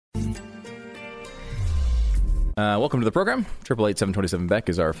Welcome to the program. 888-727-BECK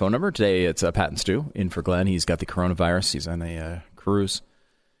is our phone number. Today it's Pat and Stu in for Glenn. He's got the coronavirus. He's on a cruise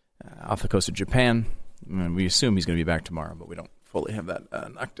off the coast of Japan. And we assume he's going to be back tomorrow, but we don't fully have that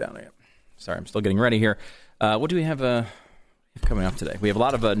knocked down yet. Sorry, I'm still getting ready here. What do we have coming up today? We have a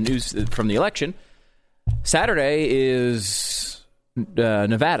lot of news from the election. Saturday is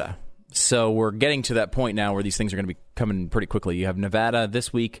Nevada. So we're getting to that point now where these things are going to be coming pretty quickly. You have Nevada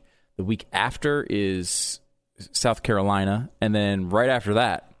this week. The week after is South Carolina. And then right after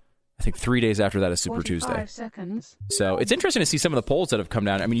that, I think 3 days after that is Super Tuesday. Seconds. So it's interesting to see some of the polls that have come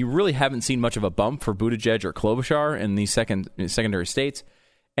down. I mean, you really haven't seen much of a bump for Buttigieg or Klobuchar in these secondary states.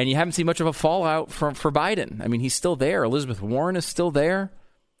 And you haven't seen much of a fallout for Biden. I mean, he's still there. Elizabeth Warren is still there.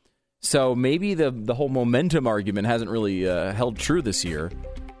 So maybe the whole momentum argument hasn't really held true this year.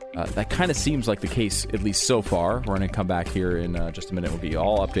 That kind of seems like the case, at least so far. We're going to come back here in just a minute. We'll be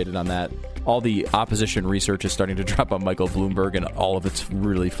all updated on that. All the opposition research is starting to drop on Michael Bloomberg, and all of it's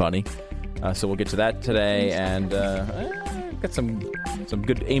really funny. So we'll get to that today, and got some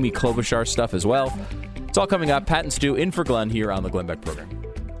good Amy Klobuchar stuff as well. It's all coming up. Pat and Stu in for Glenn here on the Glenn Beck program.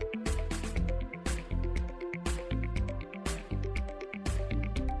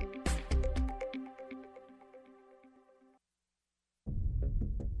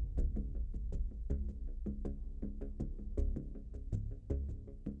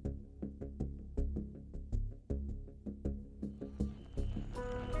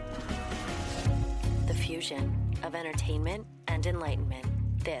 Of entertainment and enlightenment.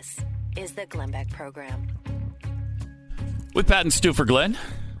 This is the Glenn Beck program. With Pat and Stu for Glenn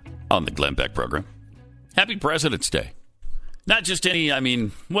on the Glenn Beck program. Happy President's Day. Not just any,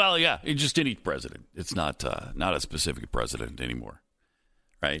 just any president. It's not a specific president anymore,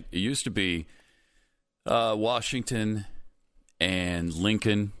 right? It used to be Washington and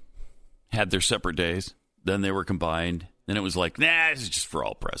Lincoln had their separate days. Then they were combined. Then it was like, this is just for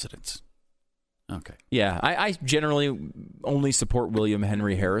all presidents. Okay. Yeah, I generally only support William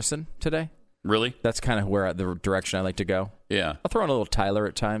Henry Harrison today. Really? That's kind of where the direction I like to go. Yeah. I'll throw in a little Tyler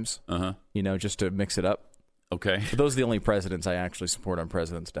at times, just to mix it up. Okay. But those are the only presidents I actually support on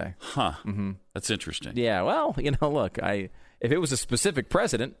President's Day. Huh. Mm-hmm. That's interesting. Yeah, well, look, if it was a specific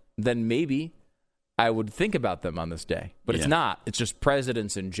president, then maybe I would think about them on this day. But it's not. It's just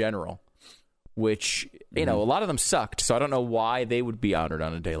presidents in general, which, a lot of them sucked. So I don't know why they would be honored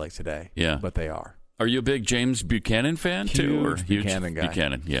on a day like today. Yeah. But they are. Are you a big James Buchanan fan, too? Huge Buchanan guy.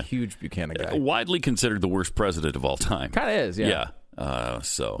 Buchanan, yeah. Huge Buchanan guy. Widely considered the worst president of all time. Kind of is, yeah. Yeah.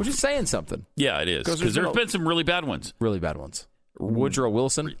 Which is saying something. Yeah, it is. Because there's been some really bad ones. Really bad ones. Woodrow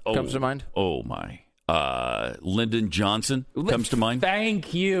Wilson comes to mind. Oh, my. Lyndon Johnson comes to mind.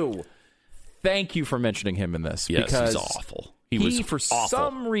 Thank you. Thank you for mentioning him in this. Yes, because he's awful. He was for awful.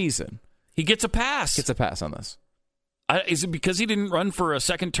 some reason... He gets a pass. Gets a pass on this. Is it because he didn't run for a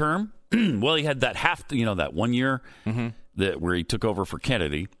second term? Well, he had that that 1 year where he took over for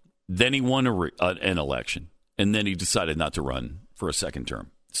Kennedy. Then he won an election, and then he decided not to run for a second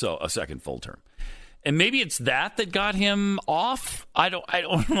term, so a second full term. And maybe it's that got him off. I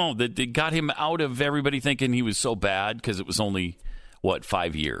don't know, that got him out of everybody thinking he was so bad because it was only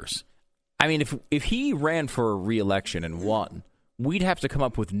 5 years. I mean, if he ran for re-election and won, we'd have to come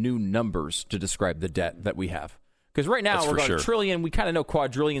up with new numbers to describe the debt that we have. Because right now we're going trillion. We kind of know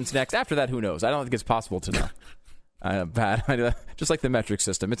quadrillions next. After that, who knows? I don't think it's possible to know. Just like the metric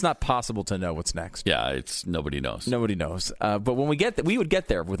system, it's not possible to know what's next. Yeah, nobody knows. Nobody knows. But when we would get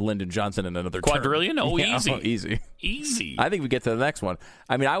there with Lyndon Johnson in another quadrillion. Term. Oh, easy, easy. I think we get to the next one.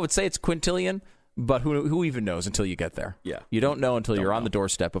 I mean, I would say it's quintillion, but who even knows until you get there? Yeah, you don't know until you're on the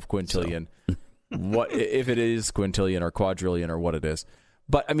doorstep of quintillion. So. What if it is quintillion or quadrillion or what it is?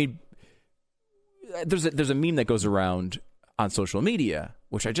 But I mean, there's a meme that goes around on social media,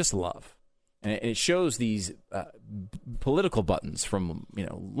 which I just love, and it shows these political buttons from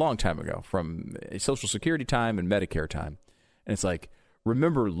a long time ago, from Social Security time and Medicare time, and it's like,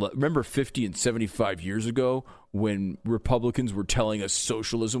 remember 50 and 75 years ago when Republicans were telling us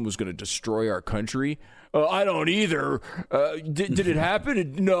socialism was going to destroy our country? I don't either. Did it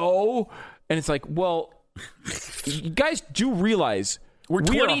happen? No. And it's like, well, you guys do realize we're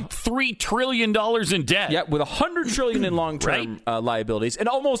 $23 trillion in debt. Yeah, with $100 trillion in long-term liabilities, and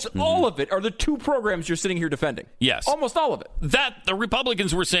almost all of it are the two programs you're sitting here defending. Yes, almost all of it. That the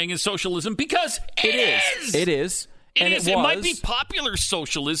Republicans were saying is socialism because it is. It is. It might be popular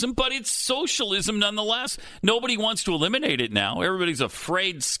socialism, but it's socialism nonetheless. Nobody wants to eliminate it now. Everybody's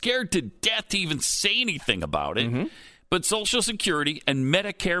afraid, scared to death to even say anything about it. Mm-hmm. But Social Security and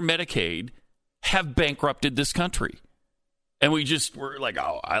Medicare, Medicaid have bankrupted this country. And we're like,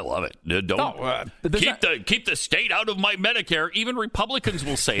 oh, I love it. Don't keep the state out of my Medicare. Even Republicans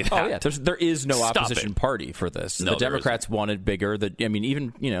will say that. Oh yeah, there is no opposition party for this. No, the Democrats want it bigger.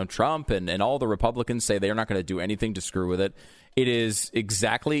 Even Trump and all the Republicans say they're not going to do anything to screw with it. It is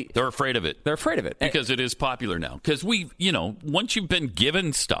exactly. They're afraid of it. They're afraid of it because it is popular now. Because once you've been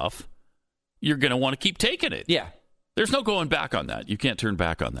given stuff, you're going to want to keep taking it. Yeah, there's no going back on that. You can't turn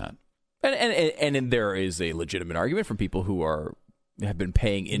back on that. And there is a legitimate argument from people who have been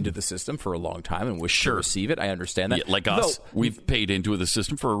paying into the system for a long time and wish to receive it. I understand that. Yeah, like us, we've paid into the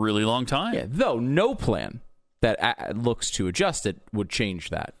system for a really long time. Yeah, though no plan that looks to adjust it would change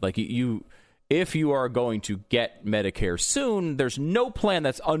that. Like if you are going to get Medicare soon, there's no plan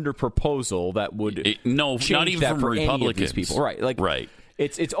that's under proposal that would change not even that from for Republicans. Any of these people. Right.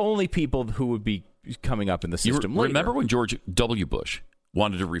 It's only people who would be coming up in the system later. Remember when George W. Bush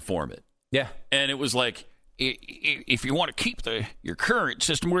wanted to reform it? Yeah. And it was like, if you want to keep your current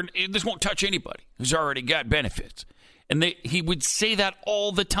system, this won't touch anybody who's already got benefits. And he would say that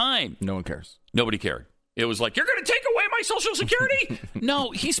all the time. No one cares. Nobody cared. It was like, you're going to take away my Social Security?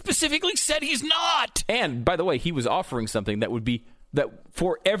 No, he specifically said he's not. And, by the way, he was offering something that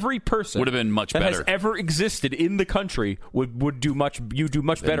for every person would have been much better. Has ever existed in the country would do much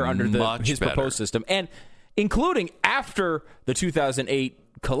better under his proposed system. And including after the 2008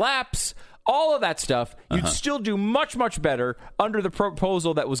 collapse, all of that stuff, you'd still do much, much better under the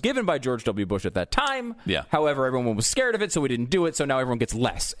proposal that was given by George W. Bush at that time. Yeah. However, everyone was scared of it, so we didn't do it, so now everyone gets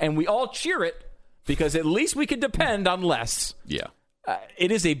less. And we all cheer it because at least we can depend on less. Yeah.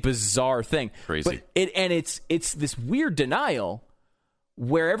 It is a bizarre thing. Crazy. But it's this weird denial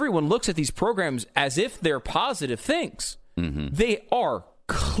where everyone looks at these programs as if they're positive things. Mm-hmm. They are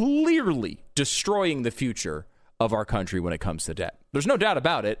clearly destroying the future of our country when it comes to debt. There's no doubt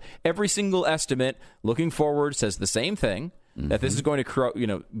about it. Every single estimate looking forward says the same thing, that this is going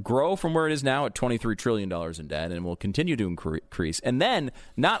to grow from where it is now at $23 trillion in debt and will continue to increase. And then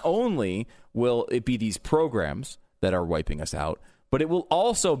not only will it be these programs that are wiping us out, but it will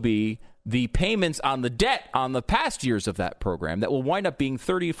also be the payments on the debt on the past years of that program that will wind up being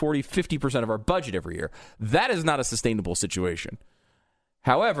 30, 40, 50% of our budget every year. That is not a sustainable situation.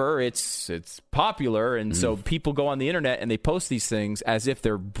 However, it's popular, and so people go on the internet and they post these things as if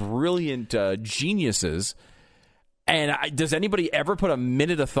they're brilliant geniuses. And does anybody ever put a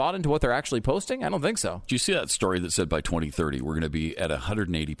minute of thought into what they're actually posting? I don't think so. Do you see that story that said by 2030 we're going to be at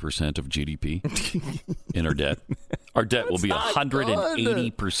 180% of GDP in our debt? Our debt will be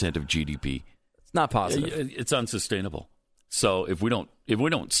 180% of GDP. It's not positive. It's unsustainable. So if we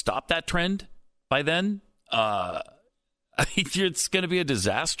don't stop that trend by then, it's going to be a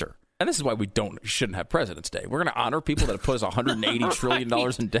disaster. And this is why we shouldn't have President's Day. We're going to honor people that have put us $180 trillion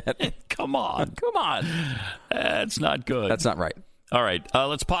in debt. Come on. That's not good. That's not right. All right.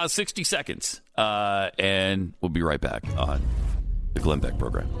 Let's pause 60 seconds, and we'll be right back on the Glenn Beck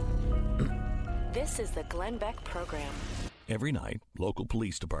Program. This is the Glenn Beck Program. Every night, local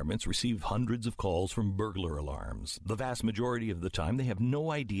police departments receive hundreds of calls from burglar alarms. The vast majority of the time, they have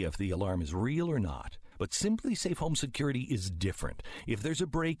no idea if the alarm is real or not. But Simply Safe Home Security is different. If there's a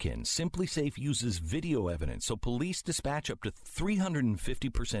break-in, Simply Safe uses video evidence, so police dispatch up to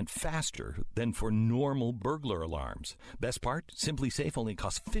 350% faster than for normal burglar alarms. Best part? Simply Safe only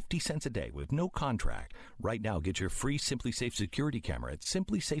costs 50 cents a day with no contract. Right now, get your free Simply Safe security camera at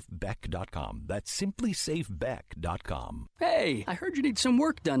simplysafebeck.com. That's simplysafebeck.com. Hey, I heard you need some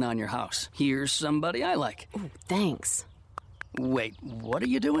work done on your house. Here's somebody I like. Ooh, thanks. Wait, what are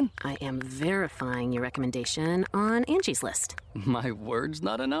you doing? I am verifying your recommendation on Angie's List. My word's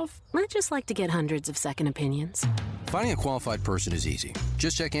not enough? I just like to get hundreds of second opinions. Finding a qualified person is easy.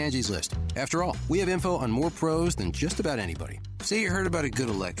 Just check Angie's List. After all, we have info on more pros than just about anybody. Say you heard about a good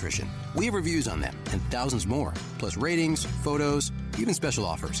electrician. We have reviews on them and thousands more, plus ratings, photos, even special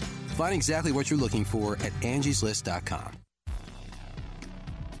offers. Find exactly what you're looking for at angieslist.com.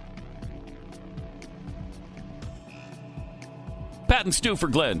 Pat and Stu for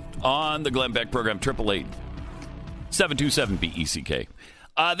Glenn on the Glenn Beck Program, 888-727-BECK.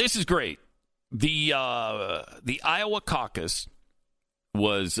 This is great. The Iowa caucus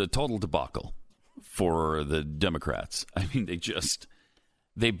was a total debacle for the Democrats. I mean,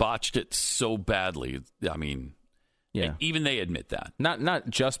 they botched it so badly. I mean, yeah, even they admit that. Not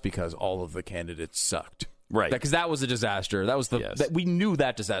just because all of the candidates sucked, right? Because that was a disaster. That was we knew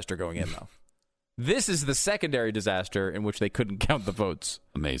that disaster going in, though. This is the secondary disaster in which they couldn't count the votes.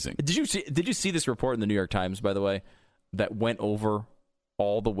 Amazing. Did you see this report in the New York Times, by the way, that went over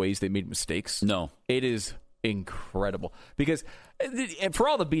all the ways they made mistakes? No. It is incredible because for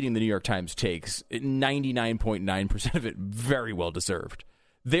all the beating the New York Times takes, 99.9% of it very well deserved.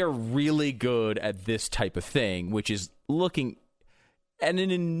 They're really good at this type of thing, which is looking at an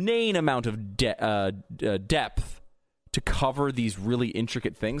inane amount of depth to cover these really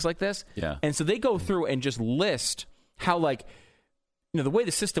intricate things like this. Yeah. And so they go through and just list how, like, the way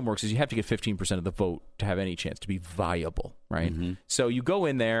the system works is you have to get 15% of the vote to have any chance to be viable, right? Mm-hmm. So you go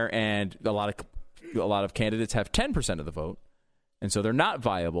in there, and a lot of candidates have 10% of the vote, and so they're not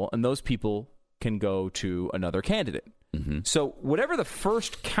viable, and those people can go to another candidate. Mm-hmm. So whatever the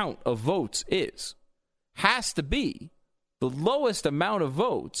first count of votes is, has to be the lowest amount of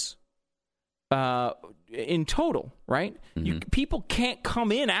votes in total, right? Mm-hmm. People can't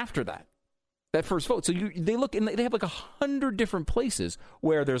come in after that first vote. So they look, and they have like 100 different places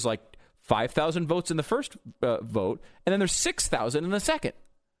where there's like 5,000 votes in the first vote, and then there's 6,000 in the second.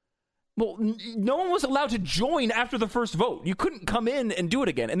 Well, no one was allowed to join after the first vote. You couldn't come in and do it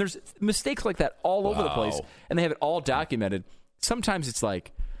again. And there's mistakes like that all over the place, and they have it all documented. Sometimes it's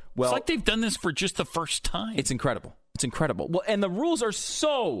like, well, it's like they've done this for just the first time. It's incredible. It's incredible. Well, and the rules are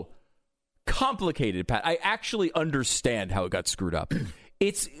so complicated, Pat. I actually understand how it got screwed up.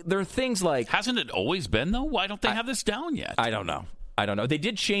 There are things like... Hasn't it always been, though? Why don't they have this down yet? I don't know. They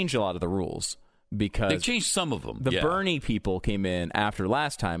did change a lot of the rules because... They changed some of them. The Bernie people came in after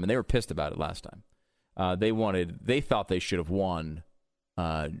last time, and they were pissed about it last time. They thought they should have won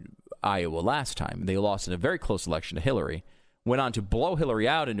Iowa last time. They lost in a very close election to Hillary. Went on to blow Hillary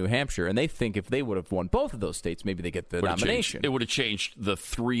out in New Hampshire, and they think if they would have won both of those states, maybe they get the nomination. It would have changed the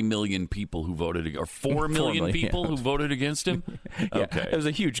 3 million people who voted, or 4 million people who voted against him. Okay, there was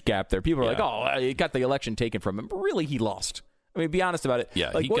a huge gap there. People are like, "Oh, he got the election taken from him." But really, he lost. I mean, be honest about it. Yeah,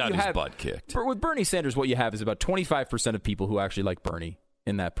 like, he got his butt kicked. With Bernie Sanders, what you have is about 25% of people who actually like Bernie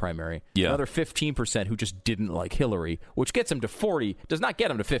in that primary. Yeah. Another 15% who just didn't like Hillary, which gets him to 40, does not get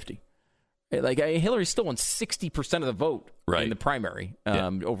him to 50. Like, Hillary still won 60% of the vote in the primary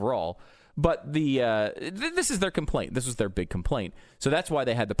overall. But this is their complaint. This was their big complaint. So that's why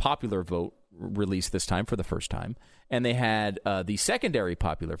they had the popular vote released this time for the first time. And they had the secondary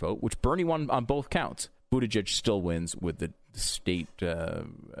popular vote, which Bernie won on both counts. Buttigieg still wins with the statewide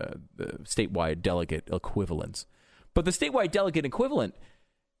delegate equivalents. But the statewide delegate equivalent,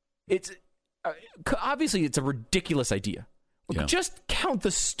 it's obviously it's a ridiculous idea. Yeah. Just count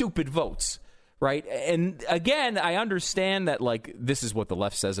the stupid votes, right? And again, I understand that, like, this is what the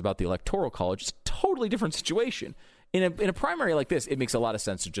left says about the Electoral College. It's a totally different situation. In a primary like this, it makes a lot of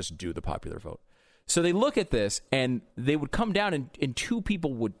sense to just do the popular vote. So they look at this, and they would come down, and two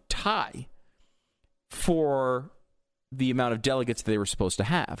people would tie for the amount of delegates they were supposed to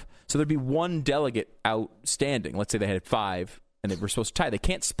have. So there'd be one delegate outstanding. Let's say they had 5, and they were supposed to tie. They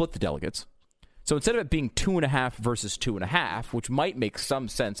can't split the delegates. So instead of it being 2.5 versus 2.5, which might make some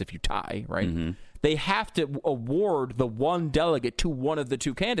sense if you tie, right? Mm-hmm. They have to award the one delegate to one of the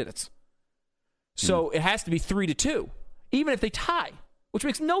two candidates. So it has to be 3-2, even if they tie, which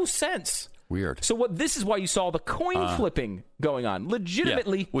makes no sense. Weird. So this is why you saw the coin flipping going on,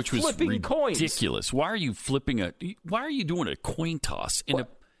 legitimately which was flipping coins. Ridiculous. Why are you Why are you doing a coin toss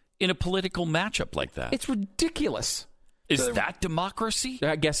in a political matchup like that? It's ridiculous. Is that democracy?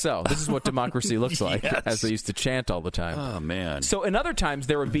 I guess so. This is what democracy looks like, yes. As they used to chant all the time. Oh, man. So in other times,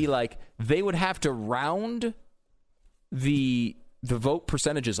 there would be like, they would have to round the vote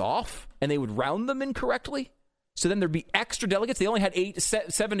percentages off, and they would round them incorrectly. So then there'd be extra delegates. They only had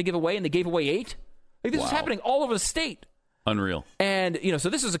 7 to give away, and they gave away 8. Like, this is happening all over the state. Unreal. And, so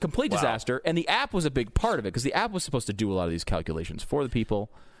this is a complete disaster, and the app was a big part of it, because the app was supposed to do a lot of these calculations for the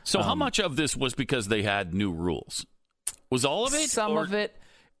people. So how much of this was because they had new rules? Was all of it? Some of it.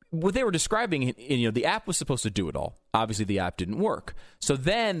 What they were describing, the app was supposed to do it all. Obviously, the app didn't work. So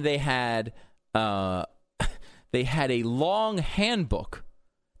then they had a long handbook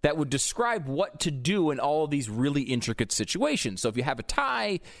that would describe what to do in all of these really intricate situations. So if you have a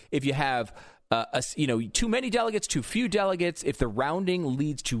tie, if you have too many delegates, too few delegates, if the rounding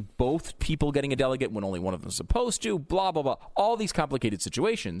leads to both people getting a delegate when only one of them is supposed to, blah, blah, blah, all these complicated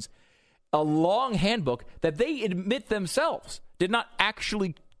situations. A long handbook that they admit themselves did not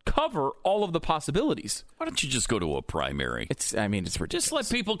actually cover all of the possibilities. Why don't you just go to a primary? It's ridiculous. Just let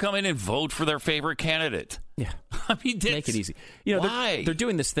people come in and vote for their favorite candidate. Yeah. Make it easy. Why? They're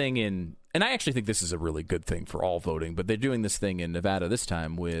doing this thing and I actually think this is a really good thing for all voting, but they're doing this thing in Nevada this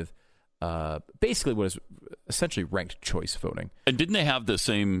time with basically what is essentially ranked choice voting. And didn't they have the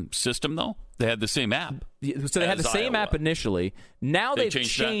same system, though? They had the same app. So they had the same app initially. Now they've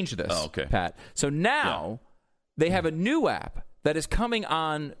changed this, Pat. So now they have a new app that is coming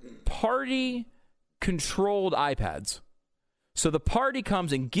on party controlled iPads. So the party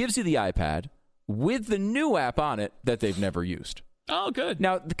comes and gives you the iPad with the new app on it that they've never used. Oh, good.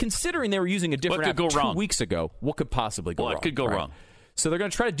 Now, considering they were using a different app 2 weeks ago, what could possibly go wrong? What could go wrong? So they're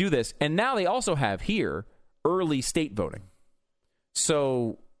going to try to do this. And now they also have here early state voting.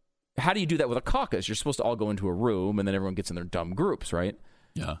 So how do you do that with a caucus? You're supposed to all go into a room, and then everyone gets in their dumb groups, right?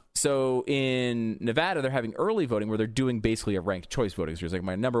 Yeah. So in Nevada, they're having early voting where they're doing basically a ranked choice voting. So it's like,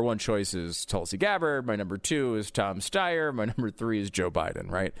 my number 1 choice is Tulsi Gabbard. My number 2 is Tom Steyer. My number 3 is Joe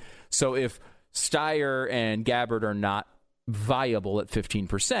Biden, right? So if Steyer and Gabbard are not viable at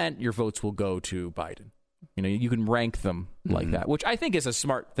 15%, your votes will go to Biden. You know, you can rank them like that, which I think is a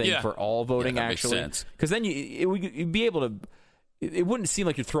smart thing for all voting, actually. Because then you'd be able to... It wouldn't seem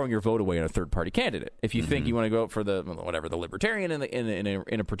like you're throwing your vote away on a third-party candidate. If you think you want to go for the libertarian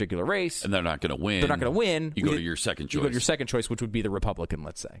in a particular race, and they're not going to win. They're not going to win. You go to your second choice. You go to your second choice, which would be the Republican,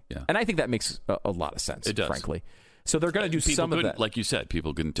 let's say. Yeah. And I think that makes a lot of sense. It does, frankly. So they're going to do some of that. Like you said,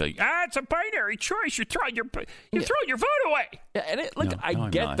 people can tell you, it's a binary choice. You're throwing your vote away. Yeah, and I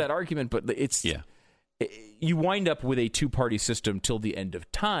get that argument, but it's you wind up with a 2-party system till the end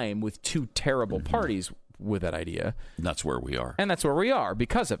of time with 2 terrible parties with that idea. And that's where we are. And that's where we are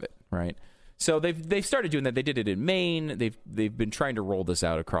because of it, right? So they've started doing that. They did it in Maine. They've been trying to roll this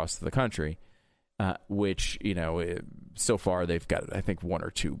out across the country, which, you know, so far they've got, I think, 1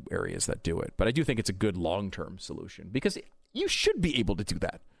 or 2 areas that do it. But I do think it's a good long-term solution because you should be able to do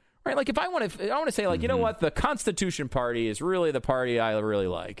that, right? Like if I want to say, like, you know what, the Constitution Party is really the party I really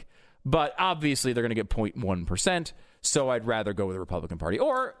like, but obviously they're going to get 0.1%. So I'd rather go with the Republican Party.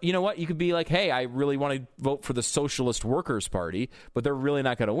 Or, you know what, you could be like, hey, I really want to vote for the Socialist Workers Party, but they're really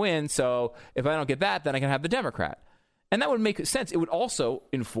not going to win. So if I don't get that, then I can have the Democrat. And that would make sense. It would also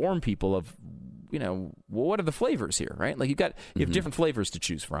inform people of, you know, well, what are the flavors here, right? Like you have different flavors to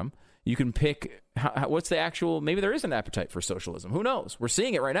choose from. You can pick what's the actual, maybe there is an appetite for socialism. Who knows? We're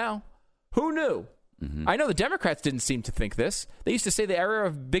seeing it right now. Who knew? I know the Democrats didn't seem to think this. They used to say the era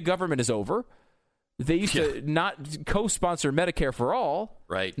of big government is over. They used to not co-sponsor Medicare for all.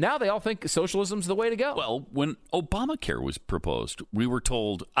 Right. Now they all think socialism's the way to go. Well, when Obamacare was proposed, we were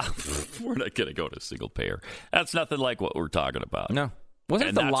told, we're not going to go to single payer. That's nothing like what we're talking about. No. Wasn't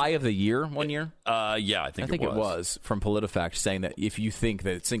it the lie of the year one year? Yeah, I think it was from PolitiFact, saying that if you think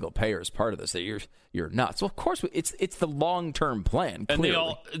that single payer is part of this, that you're nuts. Well, of course, it's the long-term plan,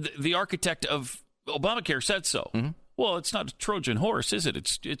 clearly. And the architect of Obamacare said so. Mm-hmm. Well, it's not a Trojan horse, is it?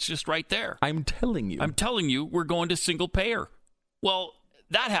 It's just right there. I'm telling you, we're going to single payer. Well,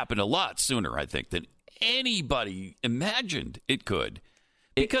 that happened a lot sooner, I think, than anybody imagined it could.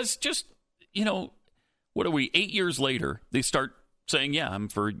 Because what are we, 8 years later, they start saying, yeah, I'm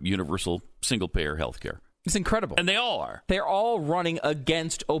for universal single payer health care. It's incredible. And they all are. They're all running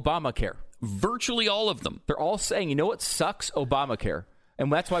against Obamacare. Virtually all of them. They're all saying, you know what sucks? Obamacare.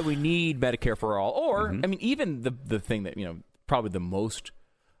 And that's why we need Medicare for all. Or, I mean, even the thing that, probably the most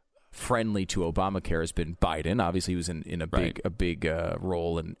friendly to Obamacare has been Biden. Obviously, he was in a big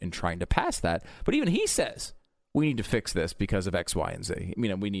role in trying to pass that. But even he says, we need to fix this because of X, Y, and Z.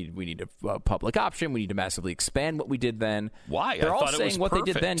 We need a public option. We need to massively expand what we did then. Why? They're all saying what they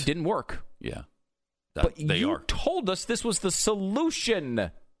did then didn't work. Yeah. But you told us this was the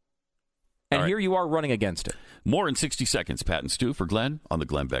solution. And here you are running against it. More in 60 seconds. Pat and Stu for Glenn on the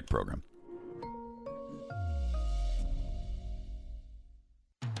Glenn Beck program.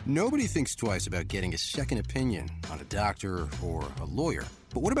 Nobody thinks twice about getting a second opinion on a doctor or a lawyer.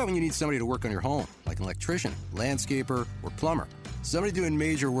 But what about when you need somebody to work on your home, like an electrician, landscaper, or plumber? Somebody doing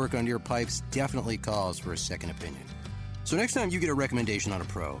major work on your pipes definitely calls for a second opinion. So next time you get a recommendation on a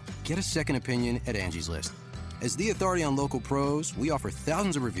pro, get a second opinion at Angie's List. As the authority on local pros, we offer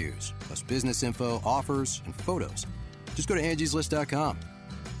thousands of reviews, plus business info, offers, and photos. Just go to angieslist.com.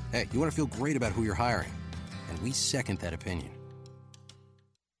 Hey, you want to feel great about who you're hiring, and we second that opinion.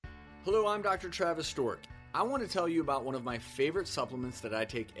 Hello, I'm Dr. Travis Stork. I want to tell you about one of my favorite supplements that I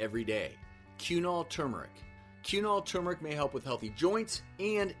take every day, Cunol Turmeric. Cunol Turmeric may help with healthy joints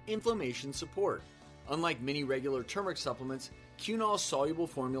and inflammation support. Unlike many regular turmeric supplements, Cunol's soluble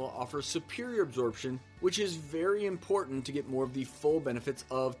formula offers superior absorption, which is very important to get more of the full benefits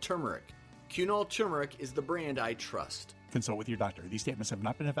of turmeric. Cunol Turmeric is the brand I trust. Consult with your doctor. These statements have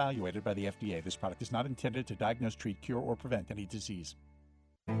not been evaluated by the FDA. This product is not intended to diagnose, treat, cure, or prevent any disease.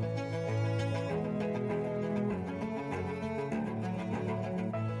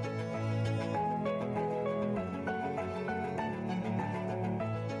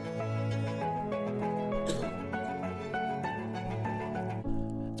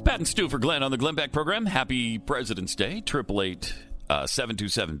 Pat and Stu for Glenn on the Glenn Beck program. Happy President's Day. 888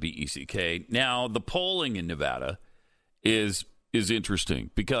 727-BECK. Now, the polling in Nevada is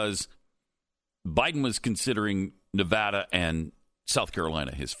interesting because Biden was considering Nevada and South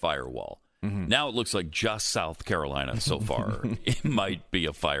Carolina his firewall. Mm-hmm. Now it looks like just South Carolina so far. It might be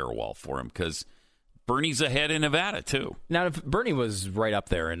a firewall for him because Bernie's ahead in Nevada, too. Now, if Bernie was right up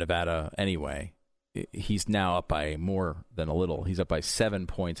there in Nevada anyway, he's now up by more than a little. He's up by 7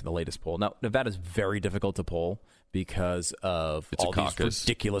 points in the latest poll. Now, Nevada's very difficult to poll because of all these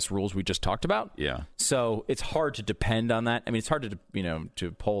ridiculous rules we just talked about. Yeah. So it's hard to depend on that. I mean, it's hard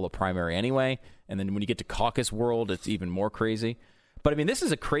to poll a primary anyway. And then when you get to caucus world, it's even more crazy. But, I mean, this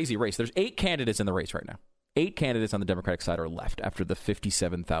is a crazy race. There's 8 candidates in the race right now. 8 candidates on the Democratic side are left after the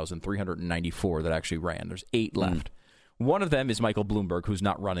 57,394 that actually ran. There's 8 left. One of them is Michael Bloomberg, who's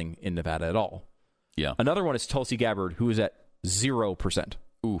not running in Nevada at all. Yeah. Another one is Tulsi Gabbard, who is at 0%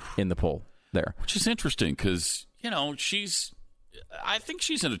 in the poll there. Which is interesting because, I think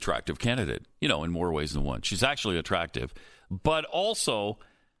she's an attractive candidate, in more ways than one. She's actually attractive. But also,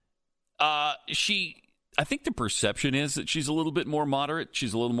 I think the perception is that she's a little bit more moderate.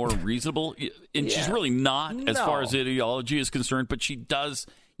 She's a little more reasonable. And she's really not as far as ideology is concerned, but you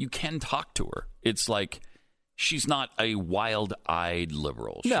can talk to her. It's like she's not a wild-eyed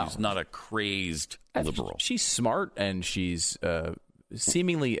liberal. No. She's not a crazed liberal. She's smart and she's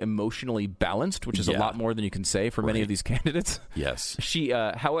seemingly emotionally balanced, which is a lot more than you can say for many of these candidates. Yes. She,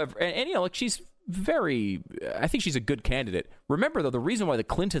 however, and she's I think she's a good candidate. Remember, though, the reason why the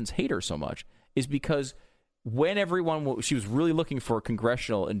Clintons hate her so much is because when she was really looking for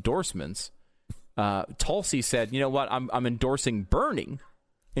congressional endorsements, Tulsi said, you know what, I'm endorsing Bernie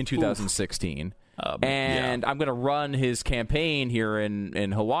in 2016, and I'm going to run his campaign here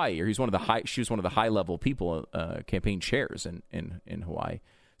in Hawaii. Or she was one of the high-level people, campaign chairs in Hawaii.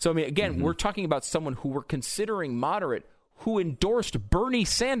 So, I mean, again, we're talking about someone who we're considering moderate, who endorsed Bernie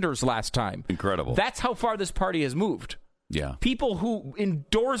Sanders last time. Incredible. That's how far this party has moved. Yeah. People who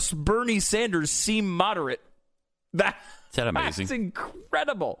endorse Bernie Sanders seem moderate. Is that amazing? That's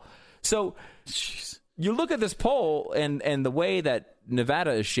incredible. So you look at this poll and the way that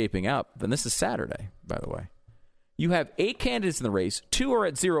Nevada is shaping up, and this is Saturday, by the way. You have 8 candidates in the race. 2 are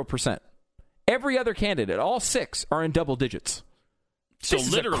at 0%. Every other candidate, all 6, are in double digits. So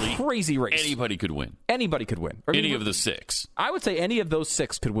this literally, is a crazy race. Anybody could win. Anybody could win. Any of the 6. I would say any of those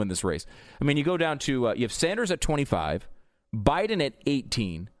 6 could win this race. I mean, you go down to, you have Sanders at 25, Biden at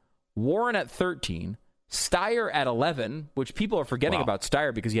 18, Warren at 13, Steyer at 11, which people are forgetting about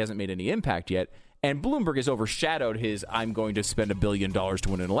Steyer because he hasn't made any impact yet, and Bloomberg has overshadowed his I'm going to spend $1 billion to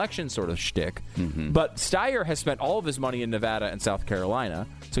win an election sort of shtick. Mm-hmm. But Steyer has spent all of his money in Nevada and South Carolina,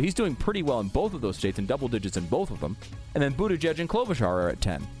 so he's doing pretty well in both of those states, in double digits in both of them. And then Buttigieg and Klobuchar are at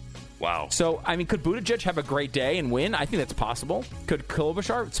 10. Wow. So, I mean, could Buttigieg have a great day and win? I think that's possible. Could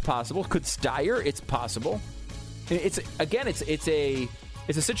Klobuchar? It's possible. Could Steyer? It's possible. It's a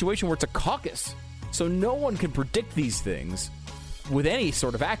situation where it's a caucus, so no one can predict these things with any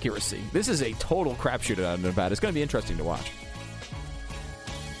sort of accuracy. This is a total crapshoot out of Nevada. It's going to be interesting to watch.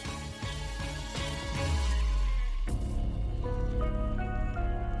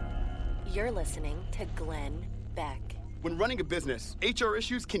 You're listening to Glenn Beck. When running a business, HR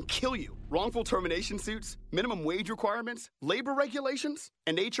issues can kill you. Wrongful termination suits, minimum wage requirements, labor regulations,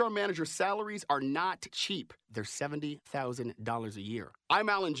 and HR manager salaries are not cheap. They're $70,000 a year. I'm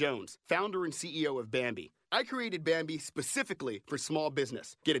Alan Jones, founder and CEO of Bambi. I created Bambi specifically for small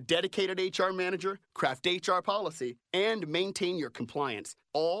business. Get a dedicated HR manager, craft HR policy, and maintain your compliance,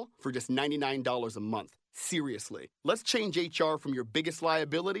 all for just $99 a month. Seriously, let's change HR from your biggest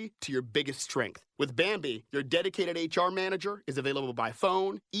liability to your biggest strength. With Bambi, your dedicated HR manager is available by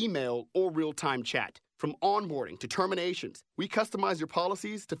phone, email, or real-time chat. From onboarding to terminations, we customize your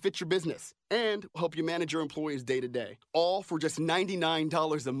policies to fit your business and help you manage your employees day to day. All for just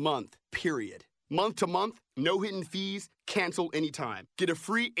 $99 a month, period. Month to month, no hidden fees, cancel anytime. Get a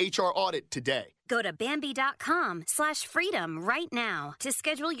free HR audit today. Go to Bambi.com/freedom right now to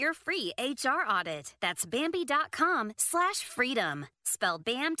schedule your free HR audit. That's Bambi.com/freedom. Spell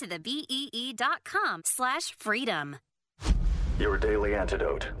BAM to the BEE.com/freedom. Your daily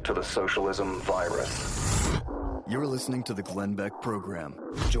antidote to the socialism virus. You're listening to the Glenn Beck Program.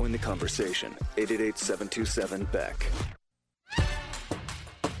 Join the conversation. 888-727-BECK.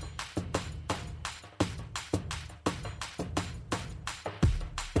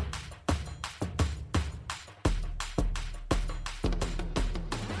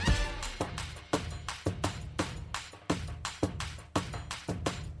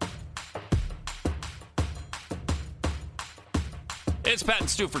 It's Pat and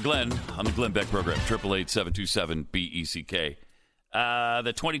Stu for Glenn on the Glenn Beck Program, 888-727-BECK.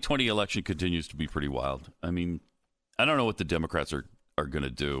 The 2020 election continues to be pretty wild. I mean, I don't know what the Democrats are going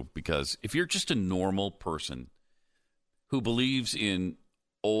to do, because if you're just a normal person who believes in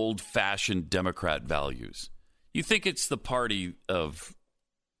old-fashioned Democrat values, you think it's the party of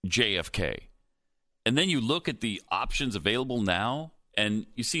JFK. And then you look at the options available now, and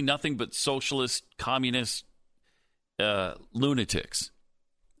you see nothing but socialist, communist lunatics.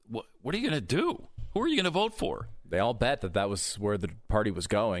 What are you going to do? Who are you going to vote for? They all bet that was where the party was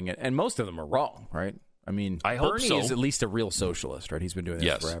going, and most of them are wrong, right? I mean, I hope Bernie so. is at least a real socialist, right? He's been doing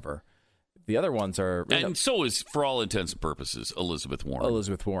this forever. The other ones are... And so is, for all intents and purposes, Elizabeth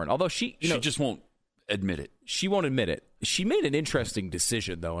Warren. Although she just won't admit it. She won't admit it. She made an interesting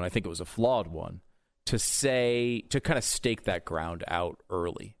decision, though, and I think it was a flawed one, to kind of stake that ground out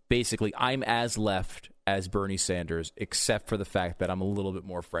early. Basically, I'm as left as Bernie Sanders, except for the fact that I'm a little bit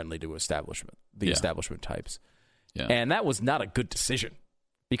more friendly to establishment types. Yeah. And that was not a good decision,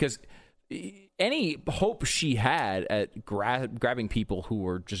 because any hope she had at grabbing people who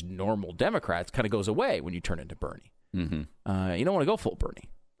were just normal Democrats kind of goes away when you turn into Bernie. Mm-hmm. You don't want to go full Bernie.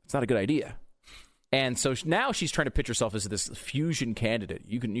 It's not a good idea. And so now she's trying to pitch herself as this fusion candidate.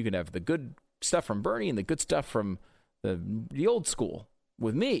 You can have the good stuff from Bernie and the good stuff from the old school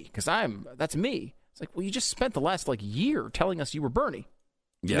with me, because that's me. It's like, well, you just spent the last year telling us you were Bernie.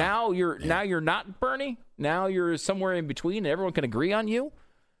 Yeah. Now you're not Bernie. Now you're somewhere in between, and everyone can agree on you.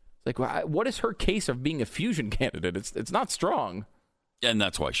 It's like, what is her case of being a fusion candidate? It's not strong. And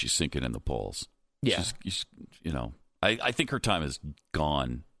that's why she's sinking in the polls. Yeah. I think her time is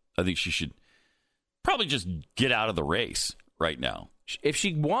gone. I think she should probably just get out of the race right now. If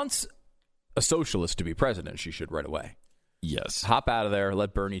she wants a socialist to be president, she should right away. Yes. Hop out of there.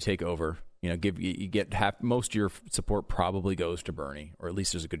 Let Bernie take over. You get most of your support probably goes to Bernie, or at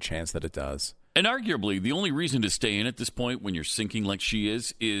least there's a good chance that it does. And arguably, the only reason to stay in at this point when you're sinking like she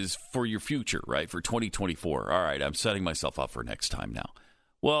is for your future, right? For 2024. All right, I'm setting myself up for next time now.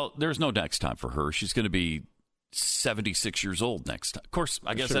 Well, there's no next time for her. She's going to be 76 years old next time. Of course,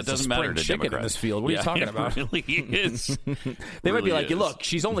 I guess that doesn't matter to Democrats. In this field. What are you talking about? It really is. They might be like, look,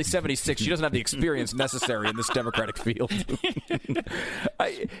 she's only 76. She doesn't have the experience necessary in this Democratic field.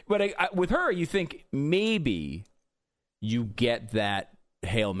 But with her, you think maybe you get that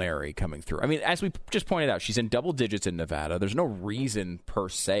Hail Mary coming through. I mean, as we just pointed out, she's in double digits in Nevada. There's no reason per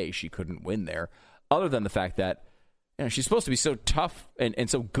se she couldn't win there, other than the fact that she's supposed to be so tough and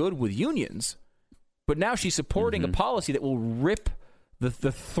so good with unions. But now she's supporting a policy that will rip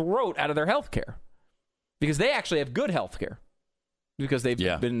the throat out of their health care, because they actually have good health care, because they've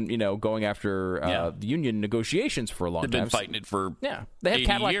been going after the union negotiations for a long time. They've been fighting it for they have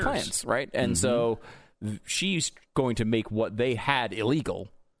Cadillac years. plans, right? And so she's going to make what they had illegal,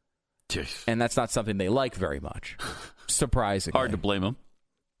 and that's not something they like very much. Surprisingly, hard to blame them.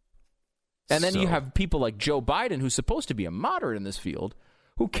 And then you have people like Joe Biden, who's supposed to be a moderate in this field,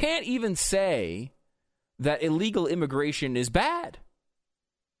 who can't even say that illegal immigration is bad.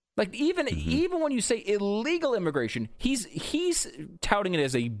 Like even when you say illegal immigration, he's touting it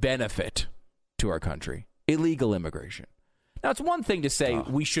as a benefit to our country. Illegal immigration. Now, it's one thing to say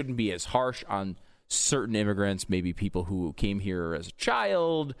we shouldn't be as harsh on certain immigrants, maybe people who came here as a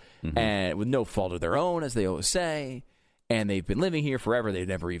child and with no fault of their own, as they always say, and they've been living here forever. They've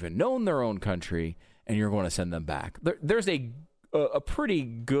never even known their own country, and you're going to send them back. There's a pretty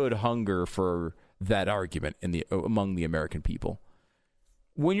good hunger for that argument among the American people.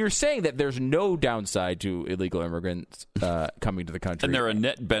 When you're saying that there's no downside to illegal immigrants coming to the country, and they're a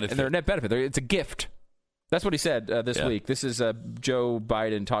net benefit, it's a gift. That's what he said this week. This is Joe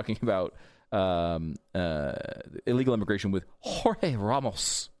Biden talking about illegal immigration with Jorge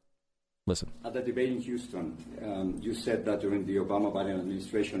Ramos. Listen. At the debate in Houston, you said that during the Obama-Biden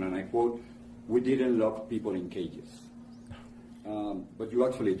administration, and I quote, "We didn't lock people in cages." But you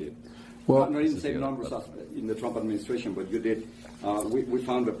actually did. Well, not in the same numbers as in the Trump administration, but you did. We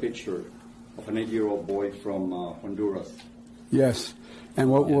found a picture of an 8-year-old boy from Honduras. Yes. And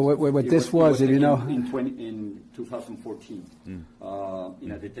what this was, in 2014,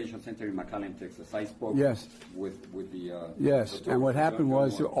 in a detention center in McAllen, Texas. I spoke with the... Yes, and what happened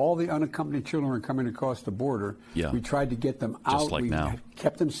was all the unaccompanied children were coming across the border. Yeah. We tried to get them out. Just like now.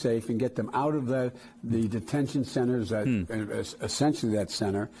 Kept them safe and get them out of the detention centers, that essentially that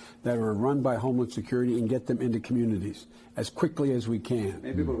center, that were run by Homeland Security, and get them into communities as quickly as we can.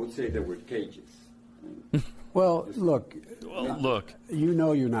 Maybe people would say they were cages. Well, look. Well, look. You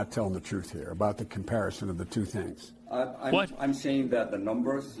know you're not telling the truth here about the comparison of the two things. I'm saying that the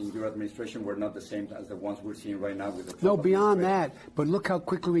numbers in your administration were not the same as the ones we're seeing right now with the Trump No, beyond that. But look how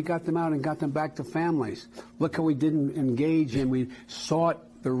quickly we got them out and got them back to families. Look how we didn't engage and we sought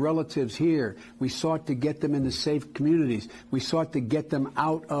the relatives here. We sought to get them into safe communities. We sought to get them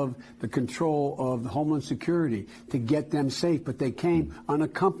out of the control of Homeland Security, to get them safe. But they came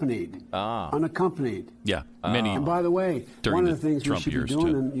unaccompanied. Unaccompanied. Yeah, many. And by the way, one of the things Trump we should be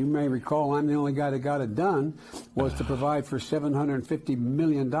doing, and you may recall I'm the only guy that got it done, was to provide for $750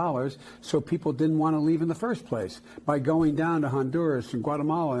 million so people didn't want to leave in the first place by going down to Honduras and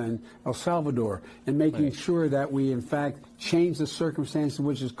Guatemala and El Salvador and making sure that we, in fact, change the circumstances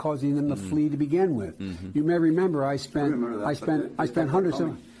which is causing them to flee to begin with. You may remember I spent hundreds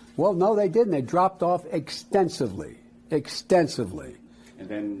of. Well, no, they didn't. They dropped off extensively. And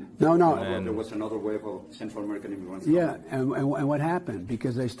then there was another wave of Central American immigrants. Yeah, and what happened?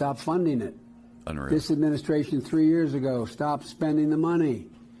 Because they stopped funding it. Unreal. This administration 3 years ago stopped spending the money.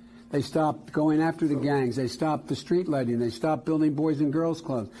 They stopped going after the gangs. They stopped the street lighting. They stopped building boys and girls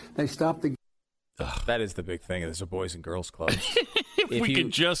clubs. They stopped the. That is the big thing. There's a boys and girls clubs. if we could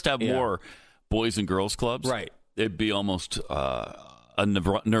just have more boys and girls clubs, right? It'd be almost a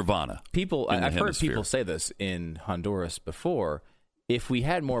nirvana. I've heard people say this in Honduras before. If we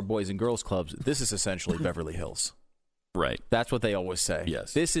had more boys and girls clubs, this is essentially Beverly Hills. Right. That's what they always say.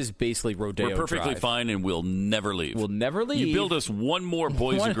 Yes. This is basically Rodeo We're perfectly Drive. fine, and we'll never leave. We'll never leave. You build us one more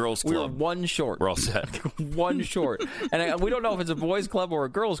boys and girls club. We're one short. We're all set. One short. And we don't know if it's a boys club or a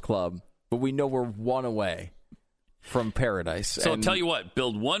girls club, but we know we're one away from paradise. So I'll tell you what,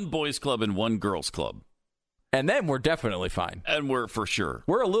 build one boys club and one girls club. And then we're definitely fine. And we're for sure.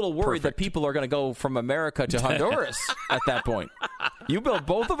 We're a little worried that people are going to go from America to Honduras at that point. You build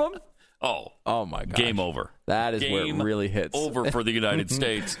both of them? Oh my God! Game over. That is where it really hits. Over for the United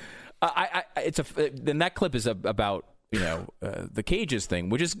States. Then that clip is about the cages thing,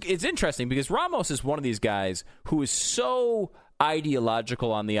 which it's interesting because Ramos is one of these guys who is so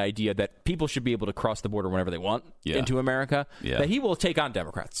ideological on the idea that people should be able to cross the border whenever they want into America, that he will take on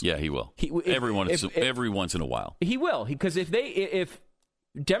Democrats. Yeah, he will. Every once in a while. He will, because if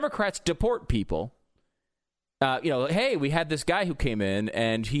Democrats deport people, hey, we had this guy who came in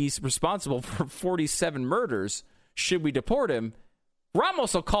and he's responsible for 47 murders. Should we deport him?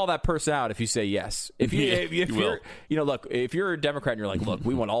 Ramos will call that person out if you say yes. If you're a Democrat and you're like, look,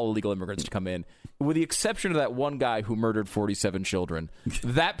 we want all illegal immigrants to come in, with the exception of that one guy who murdered 47 children,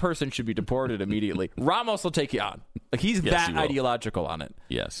 that person should be deported immediately. Ramos will take you on. Like he's that ideological on it.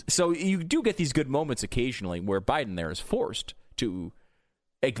 Yes. So you do get these good moments occasionally where Biden there is forced to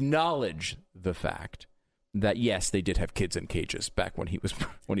acknowledge the fact that yes, they did have kids in cages back when he was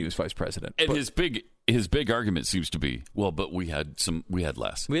vice president. And his big argument seems to be, well, but we had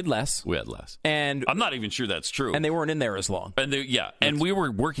less. We had less. And I'm not even sure that's true. And they weren't in there as long. And we were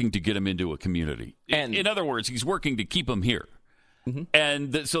working to get him into a community. And in other words, he's working to keep him here. Mm-hmm.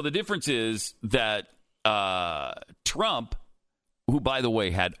 And so the difference is that Trump, who, by the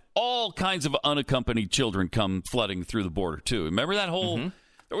way, had all kinds of unaccompanied children come flooding through the border, too. Remember that whole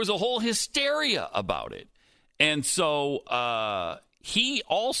there was a whole hysteria about it. And so he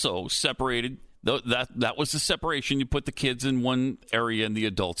also separated. That was the separation. You put the kids in one area and the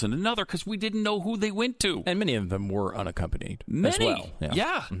adults in another because we didn't know who they went to. And many of them were unaccompanied as well.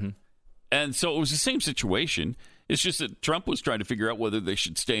 Yeah. Mm-hmm. And so it was the same situation. It's just that Trump was trying to figure out whether they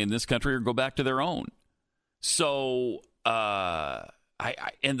should stay in this country or go back to their own. So and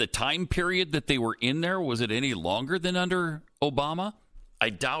the time period that they were in there, was it any longer than under Obama? I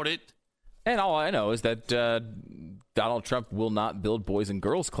doubt it. And all I know is that Donald Trump will not build boys and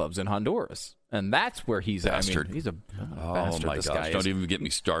girls clubs in Honduras. And that's where he's bastard. He's a bastard. Oh, my this gosh. guy is. Don't even get me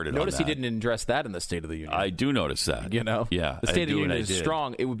started Notice on that. he didn't address that in the State of the Union. I do notice that. Yeah. The State of the Union is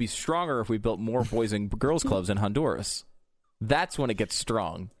strong. It would be stronger if we built more boys and girls clubs in Honduras. That's when it gets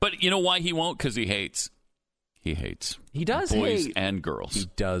strong. But you know why he won't? Because he hates. He hates. He does boys hate. and girls. He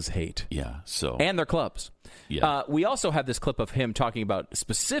does hate. Yeah. So. And their clubs. Yeah. We also have this clip of him talking about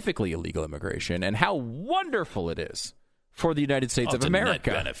specifically illegal immigration and how wonderful it is for the United States of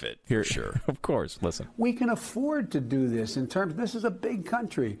America. Net benefit, for sure. Of course. Listen. We can afford to do this in terms. This is a big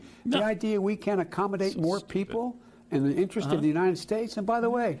country. No. The idea we can accommodate more people in the interest of the United States. And by the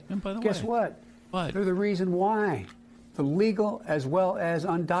way, guess what? What? They're the reason why. The legal as well as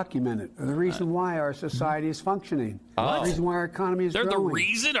undocumented. They're the reason why our society is functioning. The reason why our economy is growing. They're the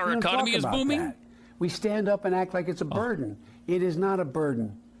reason our economy is booming? That. We stand up and act like it's a burden. It is not a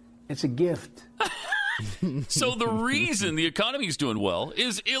burden. It's a gift. So the reason the economy is doing well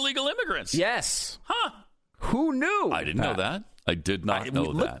is illegal immigrants. Yes. Huh. Who knew? I didn't know that. I did not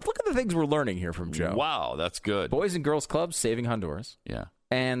know that. Look at the things we're learning here from Joe. Wow, that's good. Boys and Girls Clubs saving Honduras. Yeah.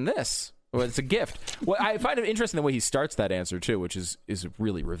 And this. Well, it's a gift. Well, I find it interesting the way he starts that answer, too, which is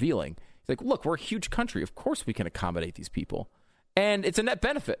really revealing. He's like, look, we're a huge country. Of course we can accommodate these people. And it's a net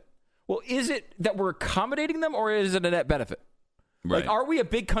benefit. Well, is it that we're accommodating them, or is it a net benefit? Right. Like, are we a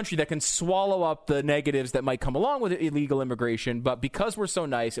big country that can swallow up the negatives that might come along with illegal immigration, but because we're so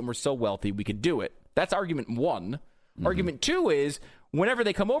nice and we're so wealthy, we can do it? That's argument one. Mm-hmm. Argument two is, whenever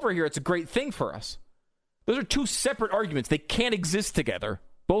they come over here, it's a great thing for us. Those are two separate arguments. They can't exist together.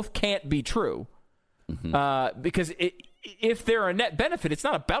 Both can't be true. Mm-hmm. Because if they're a net benefit, it's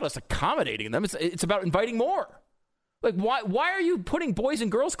not about us accommodating them. It's about inviting more. Like, why are you putting Boys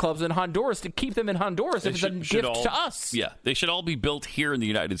and Girls Clubs in Honduras to keep them in Honduras if it's a gift to us? Yeah, they should all be built here in the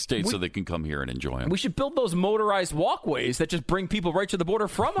United States so they can come here and enjoy them. We should build those motorized walkways that just bring people right to the border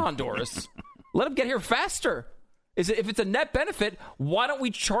from Honduras. Let them get here faster. If it's a net benefit, why don't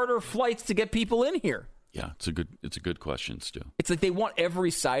we charter flights to get people in here? Yeah, it's a good question, Stu. It's like they want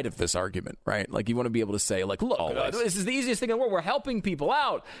every side of this argument, right? Like, you want to be able to say, like, look, this is the easiest thing in the world. We're helping people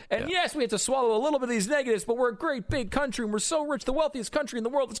out. And yes, we have to swallow a little bit of these negatives, but we're a great big country and we're so rich, the wealthiest country in the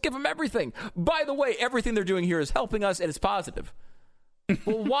world. Let's give them everything. By the way, everything they're doing here is helping us and it's positive.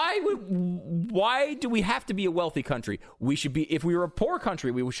 Well, why do we have to be a wealthy country? We should be, if we were a poor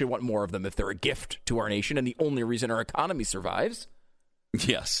country, we should want more of them if they're a gift to our nation and the only reason our economy survives.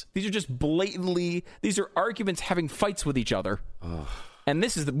 Yes. These are just blatantly, these are arguments having fights with each other. And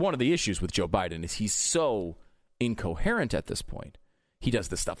this is one of the issues with Joe Biden is he's so incoherent at this point. He does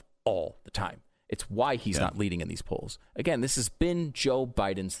this stuff all the time. It's why he's not leading in these polls. Again, this has been Joe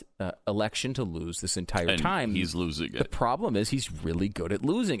Biden's election to lose this entire time. He's losing it. The problem is he's really good at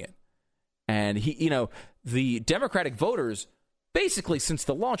losing it. And the Democratic voters basically, since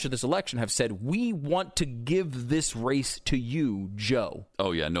the launch of this election, have said, we want to give this race to you, Joe.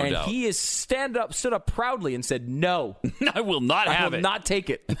 Oh, yeah, no doubt. And he has stood up proudly and said, no. I will not have it. I will not take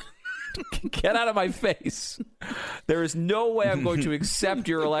it. Get out of my face. There is no way I'm going to accept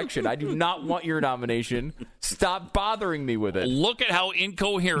your election. I do not want your nomination. Stop bothering me with it. Look at how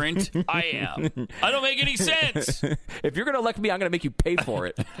incoherent I am. I don't make any sense. If you're going to elect me, I'm going to make you pay for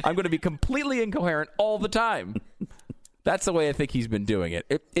it. I'm going to be completely incoherent all the time. That's the way I think he's been doing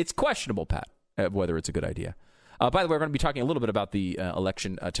it. It's questionable, Pat, whether it's a good idea. By the way, we're going to be talking a little bit about the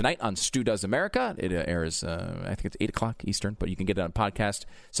election tonight on Stu Does America. It airs, I think it's 8 o'clock Eastern, but you can get it on podcast.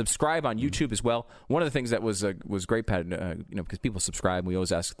 Subscribe on YouTube as well. One of the things that was great, Pat, because people subscribe, we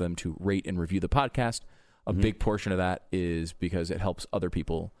always ask them to rate and review the podcast. A big portion of that is because it helps other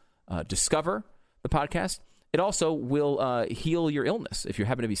people discover the podcast. It also will heal your illness. If you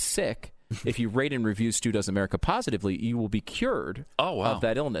happen to be sick, if you rate and review Stu Does America positively, you will be cured of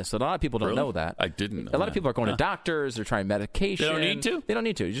that illness. So a lot of people don't know that. I didn't know A lot of people are going to doctors. They're trying medication. They don't need to? They don't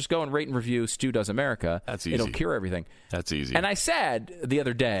need to. You just go and rate and review Stu Does America. That's easy. It'll cure everything. That's easy. And I said the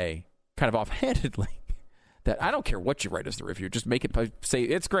other day, kind of offhandedly, that I don't care what you write as the review. Just make it say,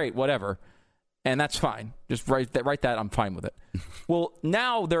 it's great, whatever. And that's fine. Just write that. I'm fine with it. Well,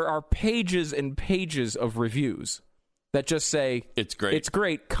 now there are pages and pages of reviews that just say it's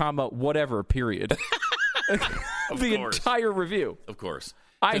great, comma, whatever, period. The entire review. Of course.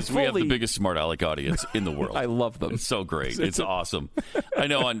 Because we have the biggest smart aleck audience in the world. I love them. It's so great. It's awesome. I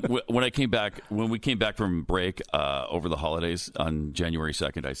know when we came back from break over the holidays on January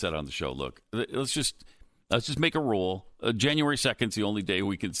 2nd, I said on the show, look, let's just make a rule. January 2nd is the only day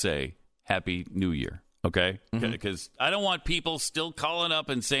we can say Happy New Year. Okay? Because I don't want people still calling up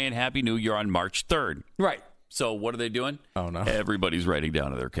and saying Happy New Year on March 3rd. Right. So what are they doing? Oh, no. Everybody's writing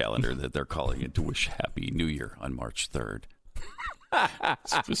down on their calendar that they're calling in to wish Happy New Year on March 3rd.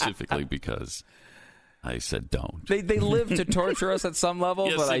 Specifically because I said don't. They live to torture us at some level,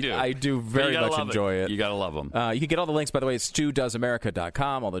 yes, but I do very much enjoy it. You got to love them. You can get all the links, by the way, at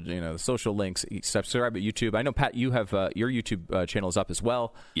StuDoesAmerica.com, all the the social links. Subscribe at YouTube. I know, Pat, you have your YouTube channel is up as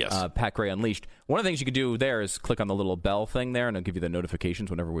well. Yes. Pat Gray Unleashed. One of the things you can do there is click on the little bell thing there, and it'll give you the notifications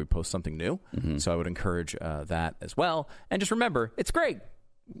whenever we post something new. So I would encourage that as well. And just remember, it's great.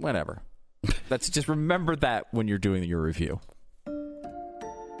 Whatever. Just remember that when you're doing your review.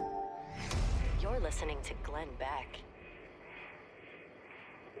 Listening to Glenn Beck.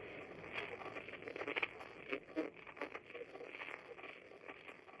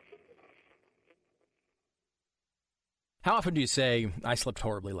 How often do you say, I slept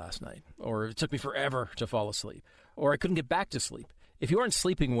horribly last night, or it took me forever to fall asleep, or I couldn't get back to sleep? If you aren't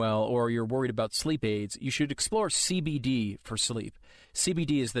sleeping well or you're worried about sleep aids, you should explore CBD for sleep.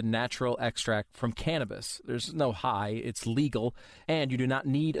 CBD is the natural extract from cannabis. There's no high, it's legal, and you do not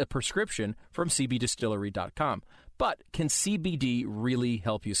need a prescription from cbdistillery.com. But can CBD really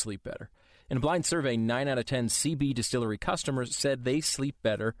help you sleep better? In a blind survey, 9 out of 10 CB Distillery customers said they sleep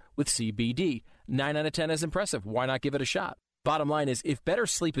better with CBD. 9 out of 10 is impressive. Why not give it a shot? Bottom line is, if better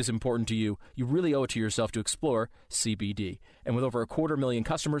sleep is important to you, you really owe it to yourself to explore CBD. And with over 250,000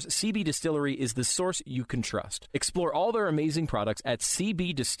 customers, CB Distillery is the source you can trust. Explore all their amazing products at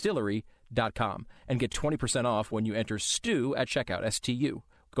cbdistillery.com and get 20% off when you enter STU at checkout, STU.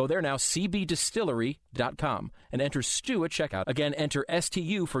 Go there now, cbdistillery.com, and enter STU at checkout. Again, enter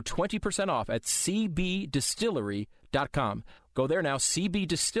STU for 20% off at cbdistillery.com. Go there now,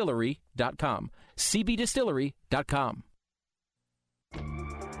 cbdistillery.com. cbdistillery.com.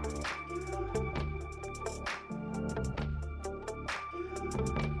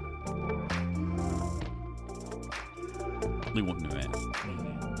 Only one man.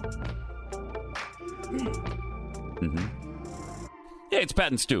 Mm-hmm. Yeah, it's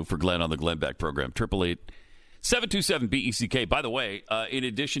Pat and Stu for Glenn on the Glenn Beck program. 888-727-BECK. By the way, in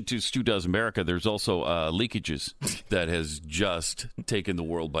addition to Stu Does America, there's also leakages that has just taken the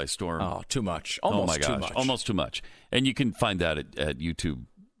world by storm. Oh, too much. Almost too much. Almost too much. And you can find that at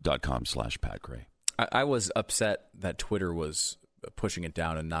youtube.com/Pat Gray. I was upset that Twitter was pushing it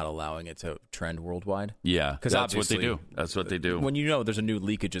down and not allowing it to trend worldwide. Yeah, because that's what they do. That's what they do. When you know there's a new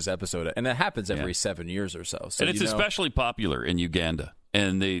leakages episode, and that happens every 7 years or so. And it's especially popular in Uganda.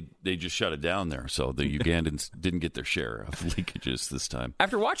 And they just shut it down there, so the Ugandans didn't get their share of leakages this time.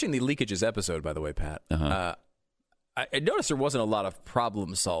 After watching the leakages episode, by the way, Pat, I noticed there wasn't a lot of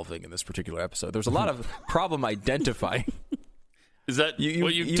problem solving in this particular episode. There was a lot of problem identifying. Is that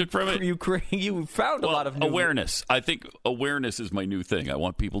what you took from it? You found a lot of new awareness. I think awareness is my new thing. I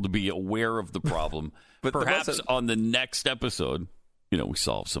want people to be aware of the problem. But perhaps on the next episode, we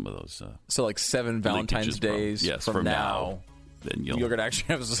solve some of those. So like 7 Valentine's Days from now. Then you're going to actually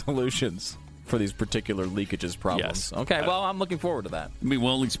have solutions for these particular leakages problems. Yes. Okay, well, I'm looking forward to that. I mean, we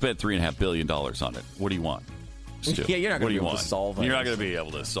only spent $3.5 billion on it. What do you want? Yeah, you're not going to be able to solve it. You're not going to be able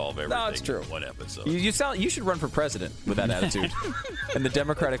to solve everything no, it's true. in one episode. You should run for president with that attitude. And the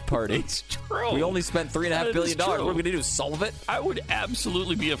Democratic Party. It's true. We only spent $3.5 billion. What are we going to do, solve it? I would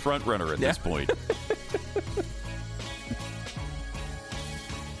absolutely be a front runner at this point.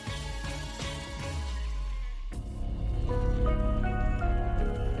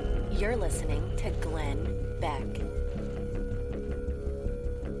 You're listening to Glenn Beck.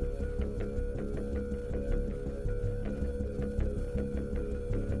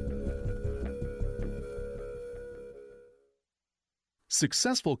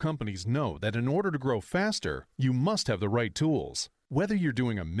 Successful companies know that in order to grow faster, you must have the right tools. Whether you're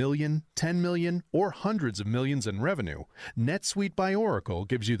doing $1 million, $10 million, or hundreds of millions in revenue, NetSuite by Oracle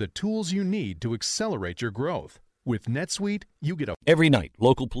gives you the tools you need to accelerate your growth. With NetSuite, you get Every night,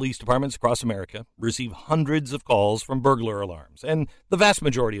 local police departments across America receive hundreds of calls from burglar alarms. And the vast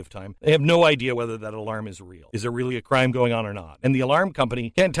majority of time, they have no idea whether that alarm is real. Is there really a crime going on or not? And the alarm company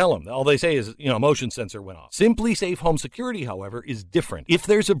can't tell them. All they say is, a motion sensor went off. Simply Safe Home Security, however, is different. If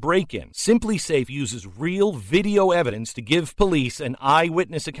there's a break-in, Simply Safe uses real video evidence to give police an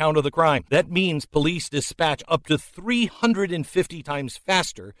eyewitness account of the crime. That means police dispatch up to 350 times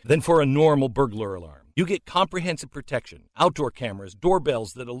faster than for a normal burglar alarm. You get comprehensive protection, outdoor cameras,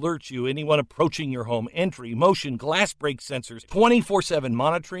 doorbells that alert you anyone approaching your home, entry, motion, glass break sensors, 24/7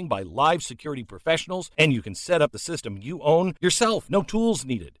 monitoring by live security professionals, and you can set up the system you own yourself. No tools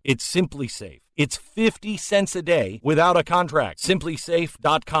needed. It's Simply Safe. It's 50 cents a day without a contract.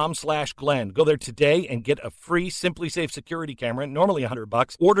 SimplySafe.com/Glenn. Go there today and get a free Simply Safe security camera, normally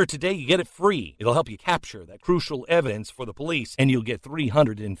 $100. Order today, you get it free. It'll help you capture that crucial evidence for the police, and you'll get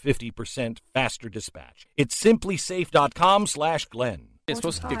 350% faster dispatch. It's SimplySafe.com/Glenn. It's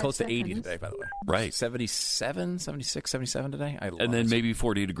supposed to get close to 80 today, by the way. Right. 77, 76, 77 today. And then maybe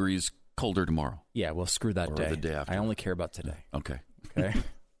 40 degrees colder tomorrow. Yeah, well, screw that day. Or the day after. I only care about today. Okay.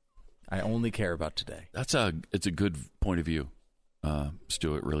 I only care about today. It's a good point of view,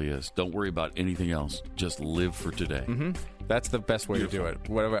 Stu. It really is. Don't worry about anything else. Just live for today. Mm-hmm. That's the best way to do it.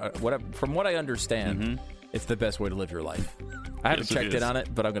 From what I understand, it's the best way to live your life. I haven't checked in on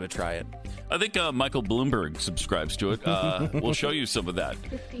it, but I'm going to try it. I think Michael Bloomberg subscribes to it. We'll show you some of that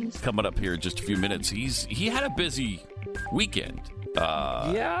coming up here in just a few minutes. He had a busy weekend.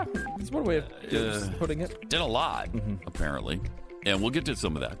 Yeah, that's one way of putting it. Did a lot, apparently. And we'll get to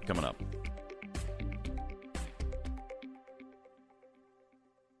some of that coming up.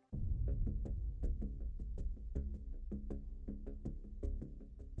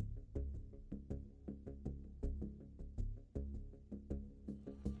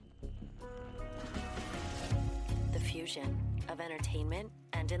 The fusion of entertainment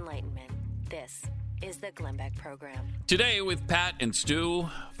and enlightenment. This is the Glenn Beck Program. Today with Pat and Stu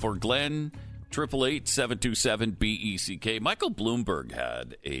for Glenn, 888-727-BECK. Michael Bloomberg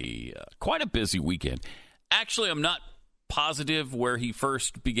had quite a busy weekend. Actually, I'm not positive where he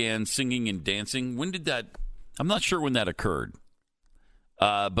first began singing and dancing. When did that? I'm not sure when that occurred.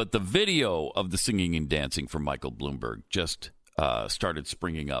 But the video of the singing and dancing from Michael Bloomberg just started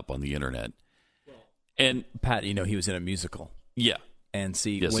springing up on the internet. And Pat, he was in a musical. Yeah. And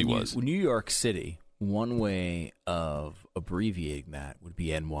see, yes, he was. New York City, one way of abbreviating that would be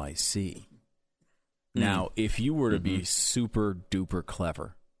NYC. Now, if you were to be super duper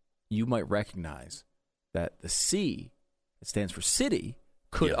clever, you might recognize that the C, that stands for city,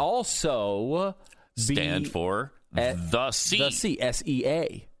 could also stand for the C. The C,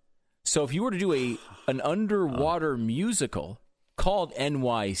 SEA. So if you were to do an underwater musical called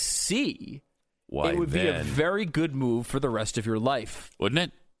NYC, it would be a very good move for the rest of your life. Wouldn't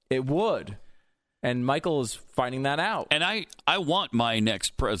it? It would. And Michael is finding that out. And I want my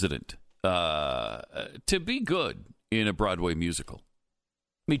next president to be good in a Broadway musical.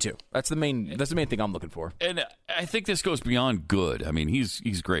 Me too. That's the main thing I'm looking for. And I think this goes beyond good. I mean,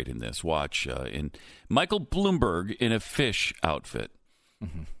 he's great in this. Watch in Michael Bloomberg in a fish outfit.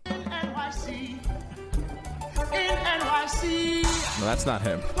 NYC. In NYC. No, that's not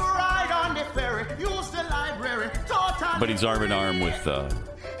him. Ride on the ferry, use the library. But he's arm in arm with, I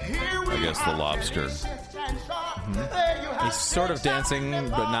guess, the lobster. He's sort of dancing,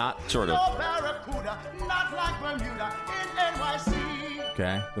 but not. Sort of.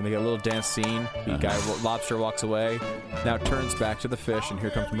 Okay, then they get a little dance scene. The lobster walks away. Now it turns back to the fish, and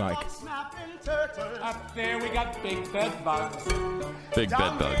here comes Mike. Up there we got big bed bugs. Big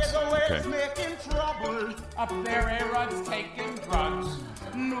bed bugs. Okay. Up there A-Rod's taking drugs.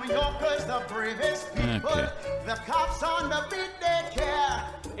 New Yorkers the bravest people. Okay. The cops on the beat they care.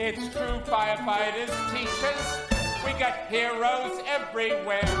 It's true, firefighters, teachers. We got heroes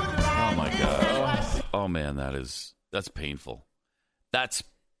everywhere. Oh my God. Oh man, that's painful. That's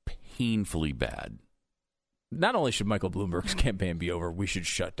painfully bad. Not only should Michael Bloomberg's campaign be over, we should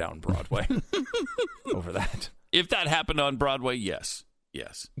shut down Broadway over that. If that happened on Broadway, yes.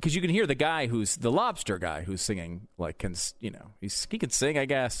 Because you can hear the lobster guy who's singing, he can sing, I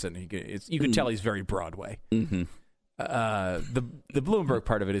guess, and you can tell he's very Broadway. Mm-hmm. The Bloomberg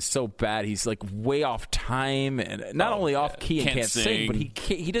part of it is so bad. He's like way off time, and not only off key and can't sing, but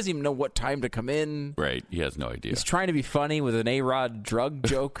he doesn't even know what time to come in. Right, he has no idea. He's trying to be funny with an A-Rod drug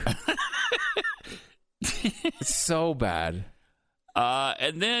joke. It's so bad.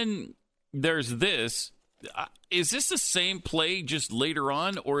 And then there's this. Is this the same play just later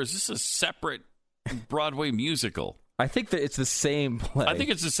on, or is this a separate Broadway musical? I think that it's the same play. I think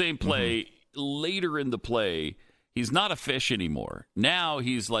it's the same play. Mm-hmm. Later in the play, he's not a fish anymore. Now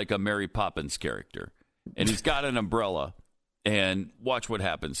he's like a Mary Poppins character, and he's got an umbrella. And watch what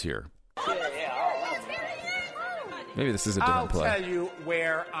happens here. Maybe this is a different play. I'll tell you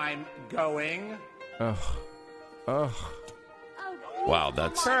where I'm going. Ugh. Wow,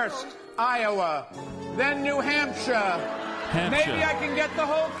 that's... First, Iowa, then New Hampshire. Maybe I can get the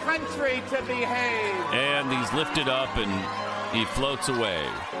whole country to behave. And he's lifted up and he floats away.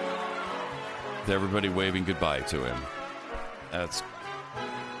 With everybody waving goodbye to him. That's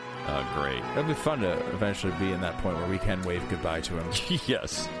great. It'll be fun to eventually be in that point where we can wave goodbye to him.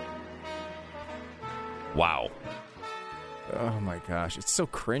 Yes. Wow. Oh, my gosh. It's so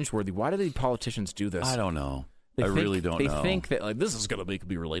cringeworthy. Why do the politicians do this? I don't know. I really don't know. They think that this is going to make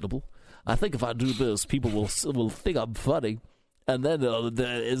me relatable. I think if I do this, people will think I'm funny, and then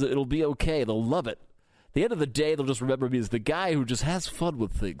it'll be okay. They'll love it. At the end of the day, they'll just remember me as the guy who just has fun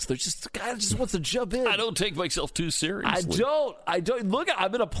with things. They're just the guy that just wants to jump in. I don't take myself too seriously. I don't. Look,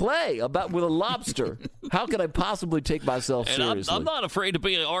 I'm in a play with a lobster. How can I possibly take myself seriously? I'm not afraid to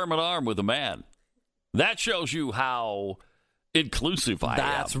be arm in arm with a man. That shows you how inclusive I am.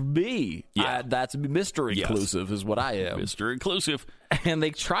 That's me. Yeah. That's Mr. Inclusive is what I am. Mr. Inclusive. And they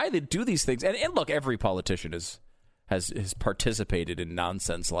try to do these things. And look, every politician has participated in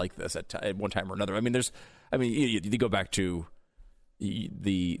nonsense like this at one time or another. You go back to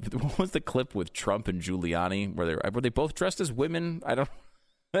what was the clip with Trump and Giuliani were they both dressed as women?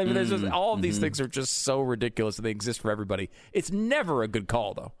 There's just, all of these things are just so ridiculous that they exist for everybody. It's never a good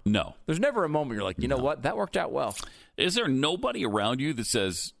call, though. No. There's never a moment you're like, you know what? That worked out well. Is there nobody around you that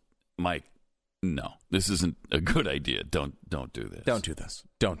says, Mike, no, this isn't a good idea. Don't do this. Don't do this.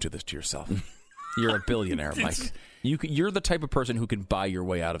 Don't do this to yourself. You're a billionaire, Mike. You're the type of person who can buy your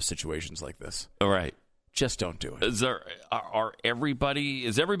way out of situations like this. All right. Just don't do it. Is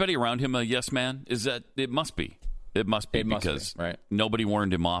everybody around him a yes man? It must be. It must be because right. Nobody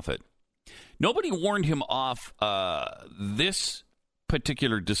warned him off it. Nobody warned him off this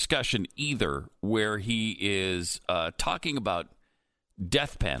particular discussion either, where he is talking about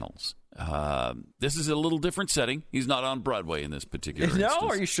death panels. This is a little different setting. He's not on Broadway in this particular instance. No,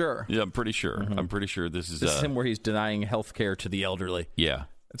 are you sure? Yeah, I'm pretty sure. I'm pretty sure this is him where he's denying health care to the elderly. Yeah.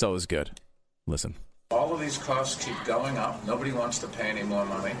 It's always good. Listen. All of these costs keep going up. Nobody wants to pay any more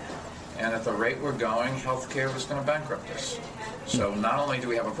money. And at the rate we're going, health care is going to bankrupt us. So not only do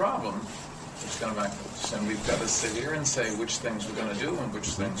we have a problem, it's going to bankrupt us. And we've got to sit here and say which things we're going to do and which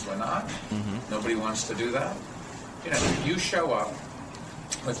things we're not. Nobody wants to do that. You know, you show up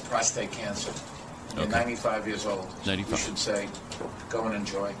with prostate cancer. You're 95 years old. 95. You should say, go and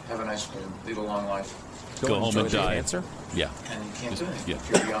enjoy. Have a nice meal. Lead a long life. Go home and die. Cancer? Yeah. And you can't do anything. Yeah. If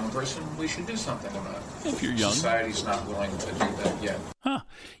you're a young person, we should do something about it. If you're young. Society's not willing to do that yet. Huh.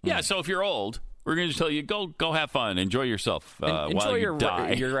 Yeah, so if you're old, we're going to tell you, go have fun. Enjoy yourself enjoy while you your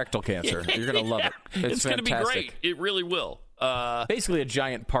die. Your rectal cancer. You're going to love it. It's going to be great. It really will. Basically a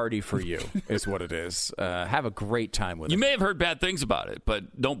giant party for you is what it is. Have a great time with it. You may have heard bad things about it,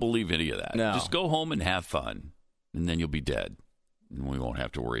 but don't believe any of that. No. Just go home and have fun, and then you'll be dead. And we won't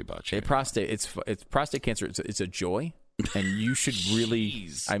have to worry about you. It's prostate cancer. It's a joy, and you should really.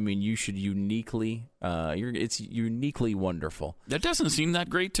 I mean, you should uniquely. It's uniquely wonderful. That doesn't seem that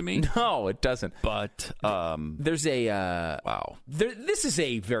great to me. No, it doesn't. But there's a wow. This is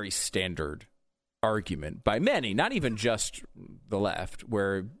a very standard argument by many, not even just the left,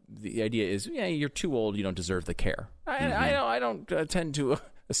 where the idea is, yeah, you're too old, you don't deserve the care. I don't tend to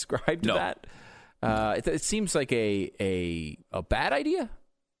ascribe to that. It seems like a bad idea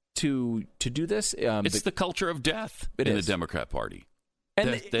to do this. It's the culture of death in the Democrat Party.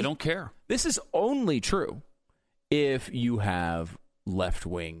 And they don't care. This is only true if you have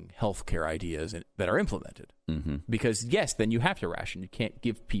left-wing healthcare ideas that are implemented. Because, yes, then you have to ration. You can't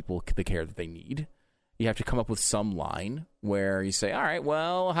give people the care that they need. You have to come up with some line where you say, all right,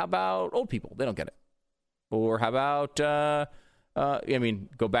 well, how about old people? They don't get it. Or how about... go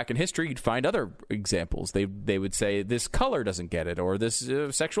back in history, you'd find other examples. They would say this color doesn't get it, or this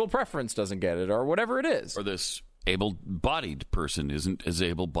sexual preference doesn't get it, or whatever it is. Or this able-bodied person isn't as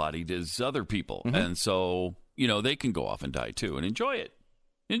able-bodied as other people. And so, they can go off and die too and enjoy it.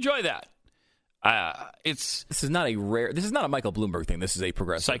 Enjoy that. This is not a Michael Bloomberg thing. This is a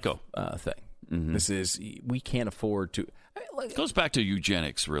progressive psycho thing. This is, we can't afford to. It goes back to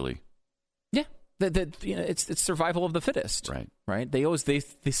eugenics, really. Yeah. It's survival of the fittest, right? They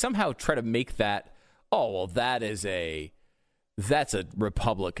somehow try to make that. Oh well, that's a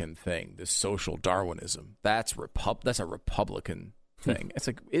Republican thing. This social Darwinism. That's a Republican thing. It's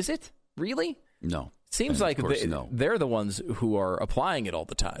like, is it really? No. Seems like they're the ones who are applying it all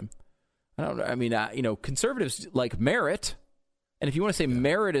the time. I don't know. I mean, conservatives like merit, and if you want to say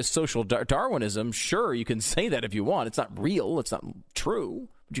merit is social Darwinism, sure, you can say that if you want. It's not real. It's not true,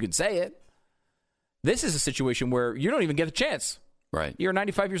 but you can say it. This is a situation where you don't even get a chance. Right. You're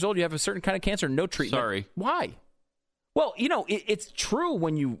 95 years old. You have a certain kind of cancer. No treatment. Sorry. Why? Well, it's true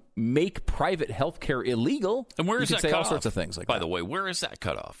when you make private health care illegal. And where is that cut off? You can say all sorts of things like that. By the way, where is that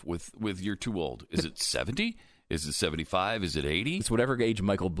cutoff with you're too old? Is it 70? Is it 75? Is it 80? It's whatever age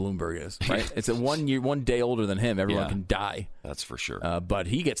Michael Bloomberg is, right? It's a 1 day older than him. Everyone can die. That's for sure. But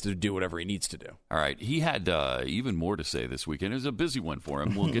he gets to do whatever he needs to do. All right. He had even more to say this weekend. It was a busy one for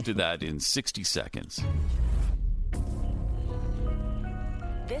him. We'll get to that in 60 seconds.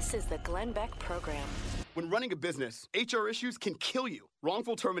 This is the Glenn Beck Program. When running a business, HR issues can kill you.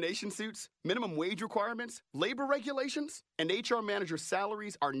 Wrongful termination suits, minimum wage requirements, labor regulations, and HR manager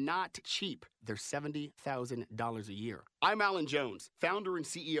salaries are not cheap. They're $70,000 a year. I'm Alan Jones, founder and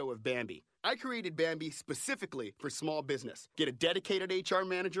CEO of Bambi. I created Bambi specifically for small business. Get a dedicated HR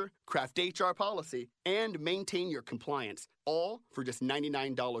manager, craft HR policy, and maintain your compliance, all for just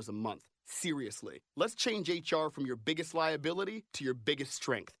 $99 a month. Seriously, let's change HR from your biggest liability to your biggest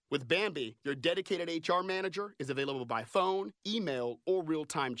strength. With Bambi, your dedicated HR manager is available by phone, email, or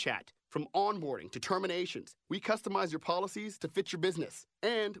real-time chat. From onboarding to terminations, we customize your policies to fit your business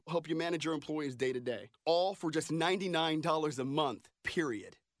and help you manage your employees day to day. All for just $99 a month,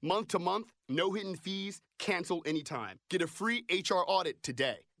 period. Month to month, no hidden fees, cancel anytime. Get a free HR audit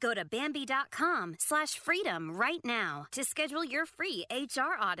today. Go to Bambi.com/freedom right now to schedule your free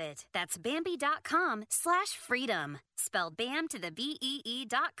HR audit. That's Bambi.com/freedom. Spelled BAM to the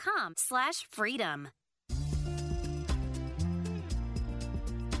BEE.com/freedom.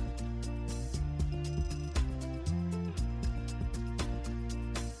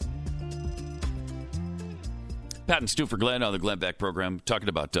 Pat and Stu for Glenn on the Glenn Beck program, talking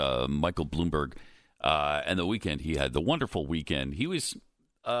about Michael Bloomberg and the weekend. He had the wonderful weekend. He was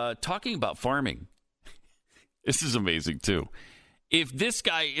talking about farming. This is amazing, too. If this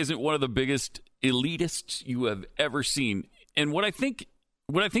guy isn't one of the biggest elitists you have ever seen, and what I think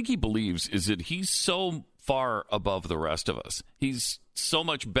he believes is that he's so far above the rest of us, he's so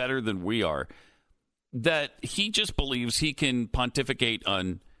much better than we are, that he just believes he can pontificate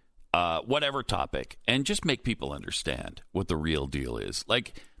on whatever topic and just make people understand what the real deal is.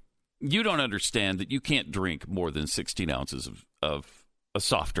 Like, you don't understand that you can't drink more than 16 ounces of a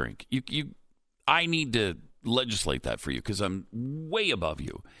soft drink. I need to legislate that for you because I'm way above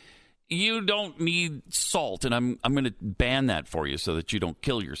you. You don't need salt, and I'm going to ban that for you so that you don't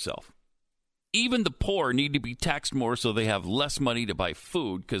kill yourself. Even the poor need to be taxed more so they have less money to buy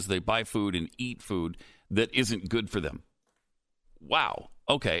food because they buy food and eat food that isn't good for them. Wow.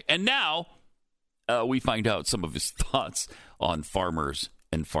 Okay. And now we find out some of his thoughts on farmers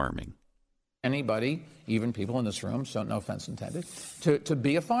and farming. Anybody, even people in this room, so no offense intended, to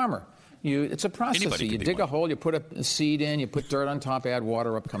be a farmer. It's a process. You dig a hole, you put a seed in, you put dirt on top, add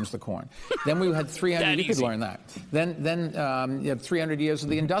water, up comes the corn. Then we had 300. You could learn that. Then you have 300 years of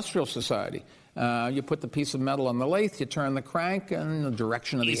the Industrial Society. You put the piece of metal on the lathe, you turn the crank in the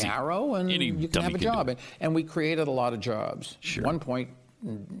direction of the arrow, and you can have a job. And we created a lot of jobs. Sure. At one point,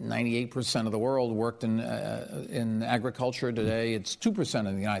 98% of the world worked in agriculture. Today, it's 2%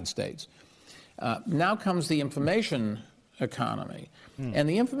 in the United States. Now comes the information economy. And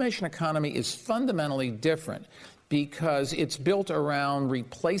the information economy is fundamentally different because it's built around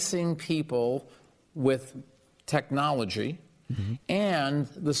replacing people with technology. And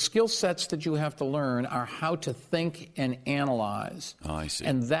the skill sets that you have to learn are how to think and analyze. Oh, I see.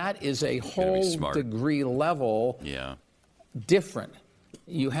 And that is a whole degree level different.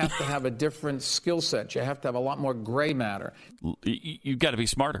 You have to have a different skill set. You have to have a lot more gray matter. You've got to be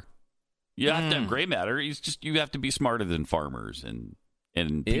smarter. You have to have gray matter. You have to be smarter than farmers and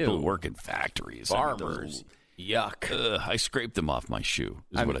people who work in factories. Farmers. Yuck. I scrape them off my shoe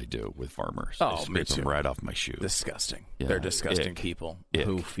is what I do with farmers. Oh, I scrape them right off my shoe. Disgusting. Yeah. They're disgusting people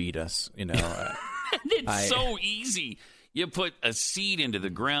who feed us. It's so easy. You put a seed into the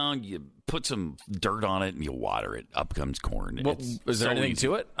ground, you put some dirt on it, and you water it. Up comes corn. Well, is there anything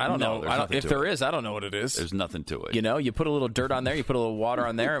to it? I don't know. If there is, I don't know what it is. There's nothing to it. You put a little dirt on there, you put a little water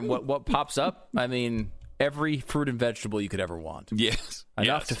on there, and what pops up? I mean, every fruit and vegetable you could ever want. Yes.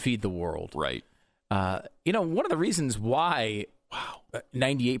 Enough to feed the world. Right. One of the reasons why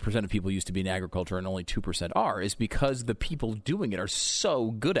 98% of people used to be in agriculture and only 2% are is because the people doing it are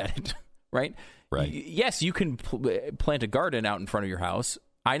so good at it, right? Right. Yes, you can plant a garden out in front of your house.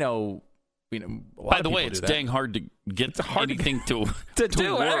 I know. By the way, it's dang hard to get anything to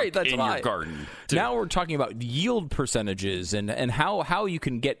do. Work right, that's in why. Your garden. Now we're talking about yield percentages and how you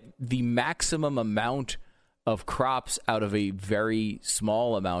can get the maximum amount of crops out of a very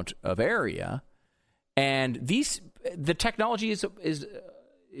small amount of area. And the technology is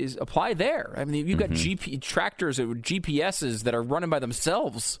applied there. I mean, you've got tractors or GPSs that are running by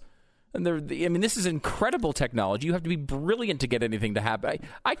themselves. And this is incredible technology. You have to be brilliant to get anything to happen.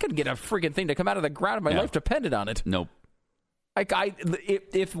 I couldn't get a friggin' thing to come out of the ground if my life depended on it. Nope.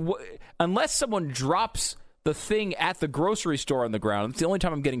 Unless someone drops the thing at the grocery store on the ground, it's the only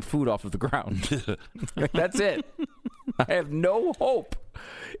time I'm getting food off of the ground. That's it. I have no hope.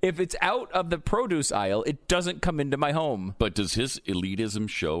 If it's out of the produce aisle, it doesn't come into my home. But does his elitism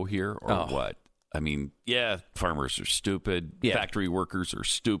show here or what? I mean, farmers are stupid. Yeah. Factory workers are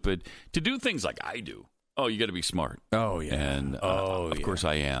stupid. To do things like I do, you got to be smart. Oh, yeah. And of course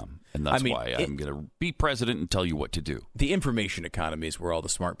I am. And that's why I'm going to be president and tell you what to do. The information economy is where all the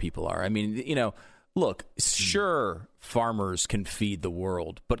smart people are. I mean, look, sure, farmers can feed the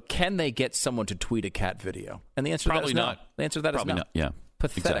world, but can they get someone to tweet a cat video? And the answer to that is no. The answer to that is no. Not. Yeah.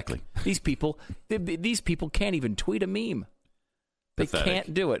 Pathetic. Exactly. These people can't even tweet a meme. They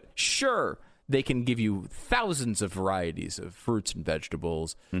can't do it. Sure, they can give you thousands of varieties of fruits and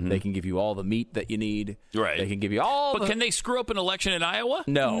vegetables. They can give you all the meat that you need. Right. They can give you all. But can they screw up an election in Iowa?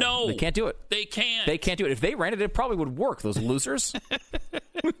 No, they can't do it. They can't. They can't do it. If they ran it, it probably would work. Those losers.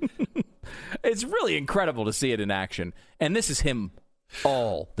 It's really incredible to see it in action, and this is him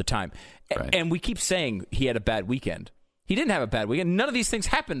all the time. Right. And we keep saying he had a bad weekend. He didn't have a bad weekend. None of these things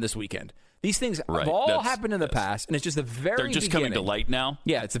happened this weekend. These things have all happened in the past, and it's just the very beginning. They're just coming to light now?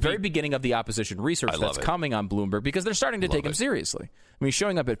 Yeah, it's the very beginning of the opposition research that's coming on Bloomberg because they're starting to take him seriously. I mean, he's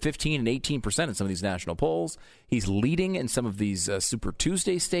showing up at 15 and 18% in some of these national polls. He's leading in some of these Super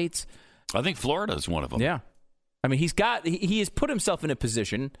Tuesday states. I think Florida is one of them. Yeah. I mean, he has put himself in a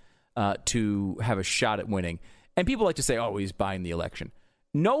position to have a shot at winning. And people like to say, he's buying the election.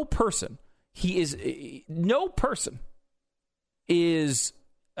 No person is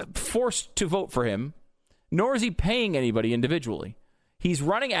forced to vote for him, nor is he paying anybody individually. He's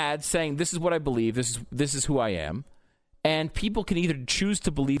running ads saying, this is what I believe, this is who I am, and people can either choose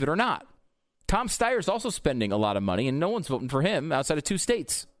to believe it or not. Tom Steyer's also spending a lot of money, and no one's voting for him outside of 2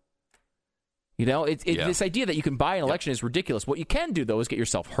 states. This idea that you can buy an election is ridiculous. What you can do, though, is get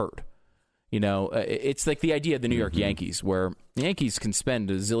yourself heard. It's like the idea of the New York Yankees, where the Yankees can spend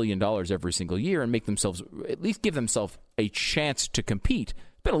 $1 zillion every single year and make themselves, at least give themselves a chance to compete.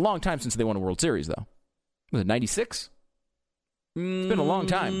 It's been a long time since they won a World Series, though. Was it 96? It's been a long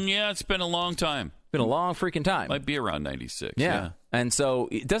time. Yeah, it's been a long time. Been a long freaking time. Might be around 96. Yeah. And so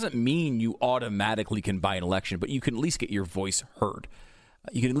it doesn't mean you automatically can buy an election, but you can at least get your voice heard.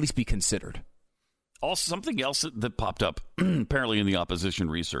 You can at least be considered. Also, something else that popped up, apparently in the opposition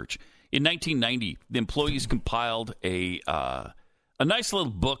research. In 1990, the employees compiled a nice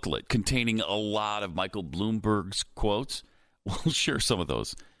little booklet containing a lot of Michael Bloomberg's quotes. We'll share some of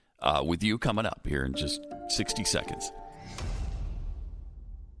those with you coming up here in just 60 seconds.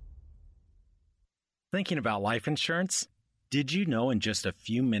 Thinking about life insurance? Did you know in just a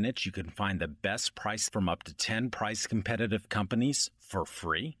few minutes you can find the best price from up to 10 price-competitive companies for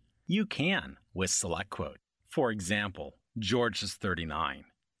free? You can with SelectQuote. For example, George is 39.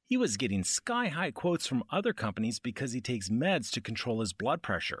 He was getting sky-high quotes from other companies because he takes meds to control his blood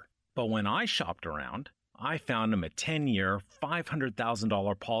pressure. But when I shopped around, I found him a 10-year,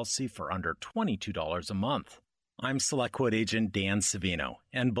 $500,000 policy for under $22 a month. I'm SelectQuote agent Dan Savino,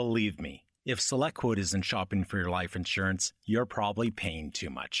 and believe me, if SelectQuote isn't shopping for your life insurance, you're probably paying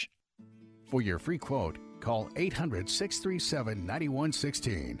too much. For your free quote, call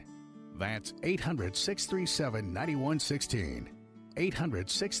 800-637-9116. That's 800-637-9116.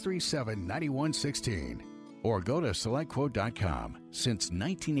 800-637-9116. Or go to SelectQuote.com. Since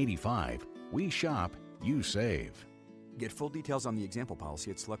 1985, we shop, you save. Get full details on the example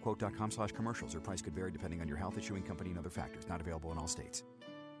policy at SelectQuote.com/commercials. Or price could vary depending on your health, issuing company, and other factors. Not available in all states.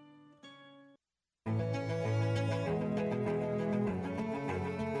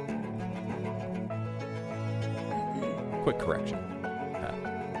 Quick correction.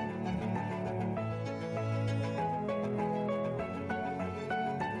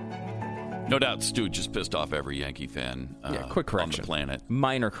 No doubt Stu just pissed off every Yankee fan quick correction. on the planet.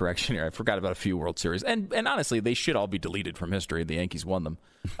 Minor correction here. I forgot about a few World Series. And honestly, they should all be deleted from history. The Yankees won them.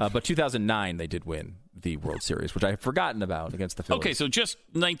 But 2009, they did win the World Series, which I had forgotten about against the Phillies. Okay, so just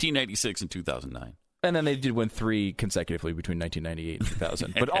 1996 and 2009. And then they did win 3 consecutively between 1998 and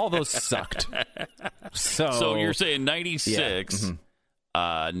 2000. But all those sucked. So you're saying 96,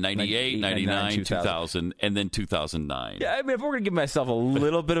 98, 99, 2000, and then 2009. Yeah, I mean, if we're going to give myself a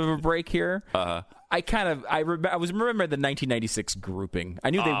little bit of a break here, I was remembering the 1996 grouping. I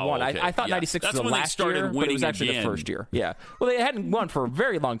knew they won. Okay. I thought 96 was the last year, but it was actually the first year. Yeah. Well, they hadn't won for a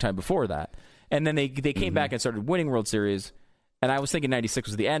very long time before that. And then they came back and started winning World Series. And I was thinking 96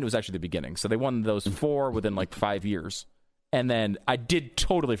 was the end. It was actually the beginning. So they won those 4 within like 5 years. And then I did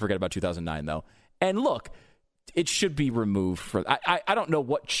totally forget about 2009, though. And look, it should be removed. I don't know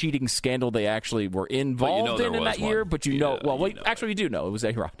what cheating scandal they actually were involved in that year, but you do know. It was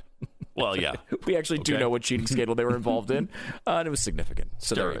A-Rod. Well, yeah. We actually do know what cheating scandal they were involved in, and it was significant.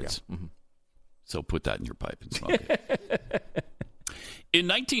 So there you go. Mm-hmm. So put that in your pipe and smoke it. In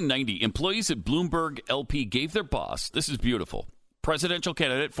 1990, employees at Bloomberg LP gave their boss, this is beautiful, presidential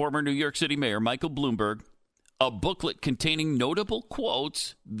candidate, former New York City Mayor Michael Bloomberg, a booklet containing notable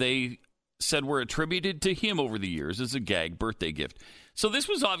quotes they said were attributed to him over the years as a gag birthday gift. So this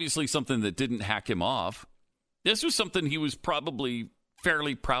was obviously something that didn't hack him off. This was something he was probably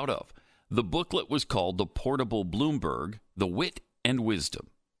fairly proud of. The booklet was called The Portable Bloomberg, The Wit and Wisdom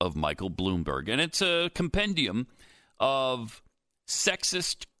of Michael Bloomberg. And it's a compendium of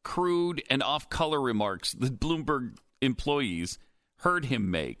sexist, crude, and off-color remarks that Bloomberg employees heard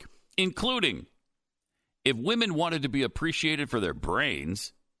him make, including, if women wanted to be appreciated for their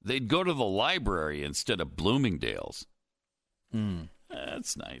brains, they'd go to the library instead of Bloomingdale's.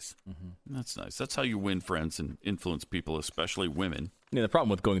 That's nice. Mm-hmm. That's nice. That's how you win friends and influence people, especially women. Yeah, the problem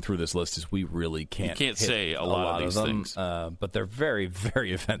with going through this list is we really can't. You can't say a lot of these things. But they're very,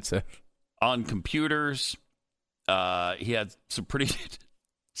 very offensive. On computers, he had some pretty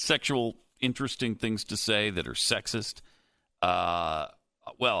sexual, interesting things to say that are sexist.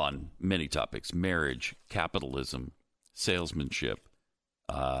 On many topics, marriage, capitalism, salesmanship,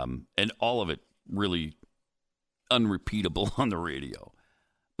 and all of it really unrepeatable on the radio.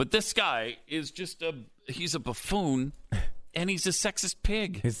 But this guy is he's a buffoon, and he's a sexist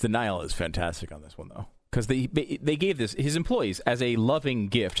pig. His denial is fantastic on this one, though. because they gave his employees as a loving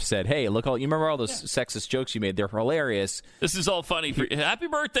gift. Said, "Hey, look, you remember all those sexist jokes you made? They're hilarious. This is all funny. Happy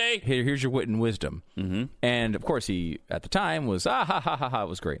birthday! Here's your wit and wisdom." Mm-hmm. And of course, he at the time was ha ha ha ha. It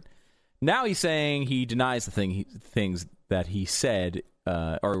was great. Now he's saying he denies the things that he said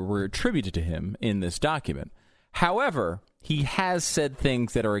or were attributed to him in this document. However, he has said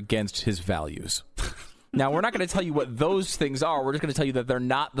things that are against his values. Now, we're not going to tell you what those things are. We're just going to tell you that they're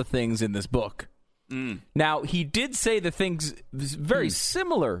not the things in this book. Now, he did say the things very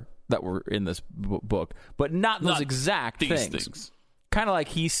similar that were in this book, but not those exact things. Kind of like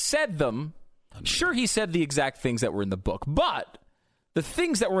he said them. Sure, he said the exact things that were in the book, but the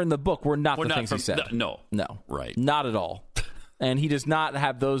things that were in the book were not things he said. No. Right. Not at all. And he does not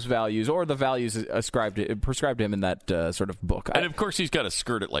have those values or the values prescribed to him in that sort of book. And of course, he's got to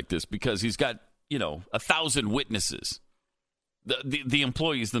skirt it like this because he's got 1,000 witnesses, the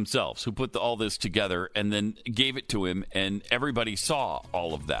employees themselves who put all this together and then gave it to him, and everybody saw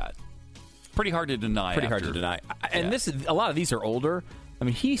all of that. Pretty hard to deny. And a lot of these are older. I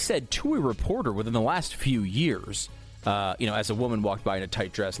mean, he said to a reporter within the last few years, as a woman walked by in a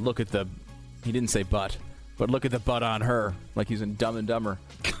tight dress, he didn't say butt. But look at the butt on her, like he's in Dumb and Dumber.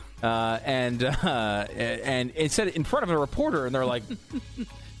 And it said it in front of a reporter, and they're like,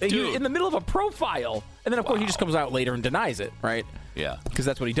 in the middle of a profile. And then, of course, he just comes out later and denies it, right? Yeah. Because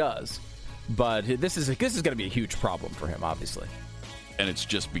that's what he does. But this is going to be a huge problem for him, obviously. And it's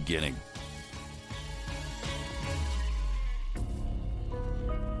just beginning.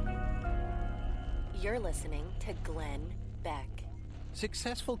 You're listening to Glenn Beck.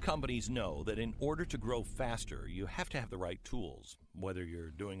 Successful companies know that in order to grow faster, you have to have the right tools. Whether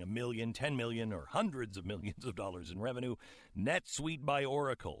you're doing $1 million, $10 million, or hundreds of millions of dollars in revenue, NetSuite by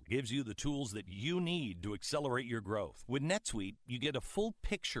Oracle gives you the tools that you need to accelerate your growth. With NetSuite, you get a full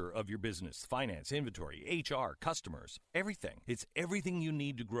picture of your business, finance, inventory, HR, customers, everything. It's everything you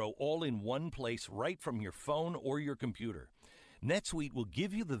need to grow all in one place right from your phone or your computer. NetSuite will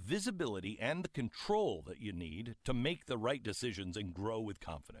give you the visibility and the control that you need to make the right decisions and grow with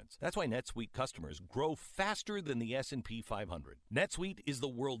confidence. That's why NetSuite customers grow faster than the S&P 500. NetSuite is the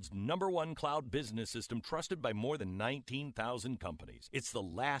world's #1 cloud business system trusted by more than 19,000 companies. It's the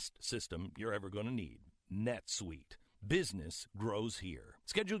last system you're ever going to need. NetSuite. Business grows here.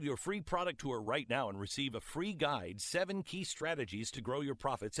 Schedule your free product tour right now and receive a free guide, 7 key strategies to grow your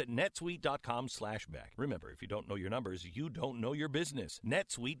profits at netsuite.com/Beck. Remember, if you don't know your numbers, you don't know your business.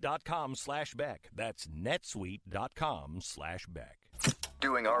 netsuite.com/Beck. That's netsuite.com/Beck.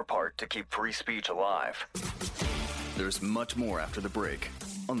 Doing our part to keep free speech alive. There's much more after the break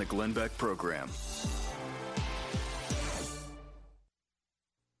on the Glenn Beck Program.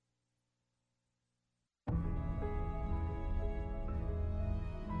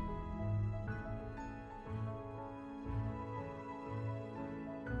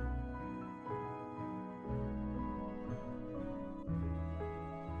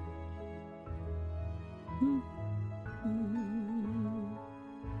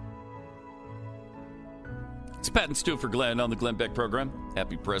 It's Pat and Stu for Glenn on the Glenn Beck Program.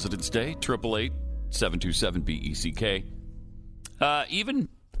 Happy President's Day. 888-727-BECK. Even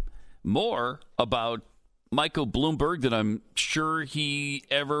more about Michael Bloomberg than I'm sure he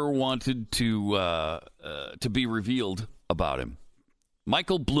ever wanted to be revealed about him.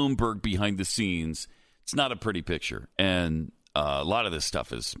 Michael Bloomberg behind the scenes. It's not a pretty picture. And a lot of this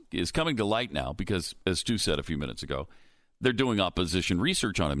stuff is coming to light now because, as Stu said a few minutes ago, they're doing opposition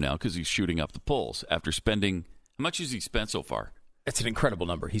research on him now because he's shooting up the polls after spending. How much has he spent so far? It's an incredible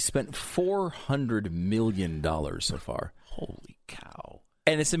number. He spent $400 million so far. Holy cow.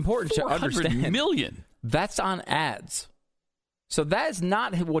 And it's important to understand. $400 million? That's on ads. So that is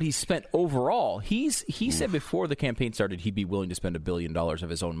not what he spent overall. He said before the campaign started he'd be willing to spend $1 billion of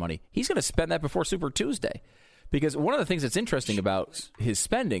his own money. He's going to spend that before Super Tuesday. Because one of the things that's interesting about his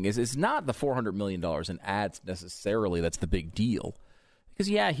spending is it's not the $400 million in ads necessarily that's the big deal. Because,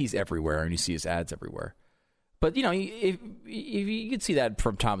 yeah, he's everywhere, and you see his ads everywhere. But, if you could see that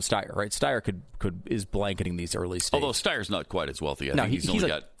from Tom Steyer, right? Steyer is blanketing these early stages. Although Steyer's not quite as wealthy. I think he's only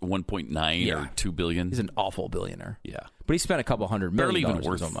got 1.9 or $2 billion. He's an awful billionaire. Yeah. But he spent a couple $100 million even of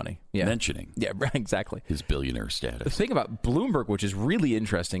his own money. Mentioning. Yeah, exactly. His billionaire status. The thing about Bloomberg, which is really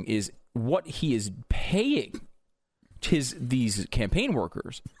interesting, is what he is paying these campaign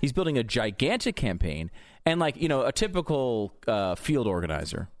workers. He's building a gigantic campaign, and a typical field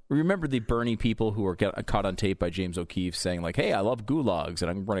organizer. Remember the Bernie people who were caught on tape by James O'Keefe saying "Hey, I love gulags, and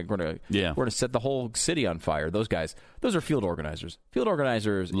I'm going to set the whole city on fire." Those guys, those are field organizers. Field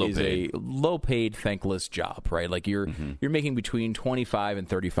organizers is a low-paid, thankless job, right? Like you're making between $25,000 and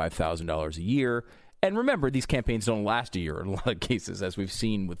 $35,000 a year, And remember, these campaigns don't last a year in a lot of cases, as we've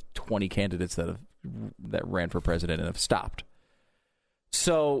seen with 20 candidates that ran for president and have stopped.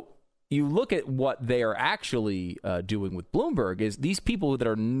 So you look at what they are actually doing with Bloomberg is these people that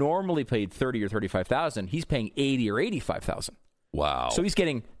are normally paid $30,000 or $35,000, he's paying $80,000 or $85,000. Wow. So he's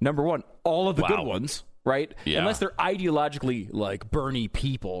getting, number one, all of the good ones, right? Yeah. Unless they're ideologically like Bernie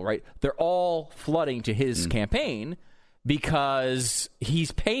people, right? They're all flooding to his campaign because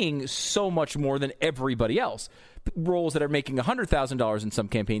he's paying so much more than everybody else. Roles that are making $100,000 in some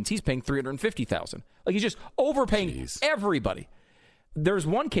campaigns, he's paying $350,000. Like he's just overpaying everybody. There's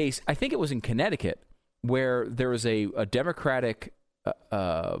one case, I think it was in Connecticut, where there was a Democratic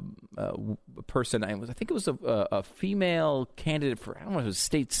person. I think it was a female candidate for, I don't know if it was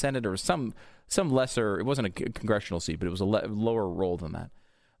state senator or some lesser. It wasn't a congressional seat, but it was a lower role than that.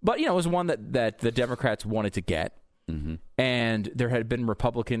 But it was one that the Democrats wanted to get, and there had been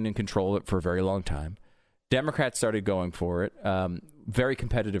Republican in control for a very long time. Democrats started going for it. Very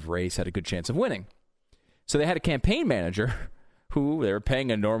competitive race, had a good chance of winning. So they had a campaign manager who they were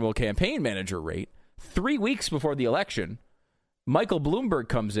paying a normal campaign manager rate. 3 weeks before the election, Michael Bloomberg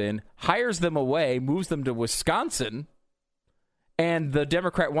comes in, hires them away, moves them to Wisconsin, and the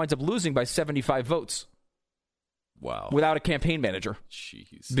Democrat winds up losing by 75 votes. Wow. Without a campaign manager.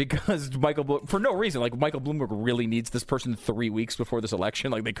 Jeez. Because for no reason, like Michael Bloomberg really needs this person 3 weeks before this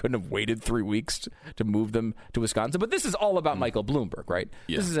election. Like they couldn't have waited 3 weeks to move them to Wisconsin. But this is all about Michael Bloomberg, right?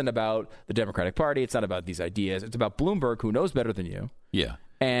 Yeah. This isn't about the Democratic Party. It's not about these ideas. It's about Bloomberg, who knows better than you. Yeah.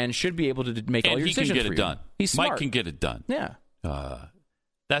 And should be able to make all your decisions for you. And he can get it done. He's smart. Mike can get it done. Yeah.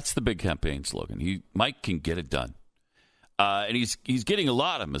 That's the big campaign slogan. Mike can get it done. And he's getting a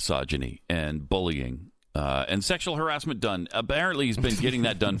lot of misogyny and bullying and sexual harassment done. Apparently, he's been getting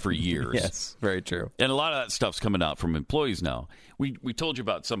that done for years. Yes, very true. And a lot of that stuff's coming out from employees now. We told you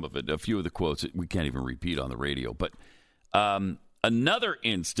about some of it, a few of the quotes that we can't even repeat on the radio. But another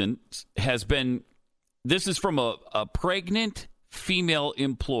instance has been, this is from a pregnant female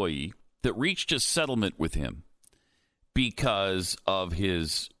employee that reached a settlement with him because of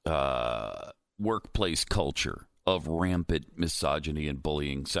his workplace culture of rampant misogyny and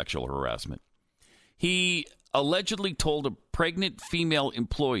bullying, sexual harassment. He allegedly told a pregnant female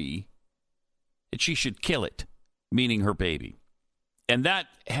employee that she should kill it, meaning her baby. And that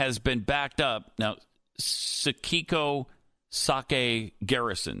has been backed up. Now, Sakiko Sake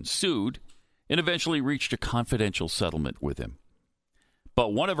Garrison sued and eventually reached a confidential settlement with him.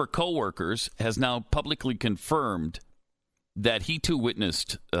 But one of her coworkers has now publicly confirmed that he too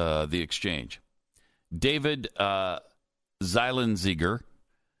witnessed the exchange. David Zeilenziger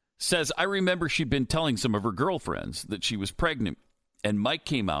says, I remember she'd been telling some of her girlfriends that she was pregnant, and Mike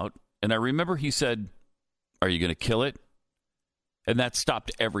came out, and I remember he said, are you going to kill it? And that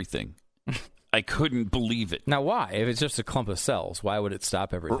stopped everything. I couldn't believe it. Now, why? If it's just a clump of cells, why would it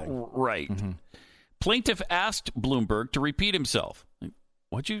stop everything? Right. Mm-hmm. Plaintiff asked Bloomberg to repeat himself.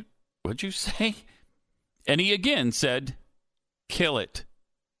 What'd you say? And he again said, kill it.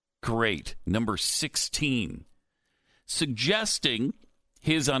 Great. Number 16. Suggesting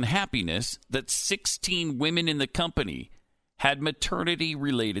his unhappiness that 16 women in the company had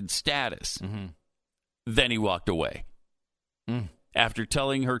maternity-related status. Mm-hmm. Then he walked away after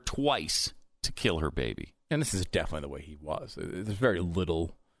telling her twice to kill her baby. And this is definitely the way he was. There's very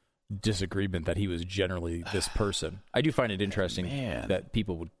little disagreement that he was generally this person. I do find it interesting that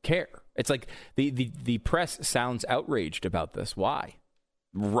people would care. It's like the press sounds outraged about this. Why?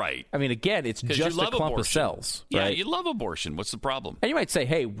 Right. I mean, again, it's just a clump of cells. Yeah, right? You love abortion. What's the problem? And you might say,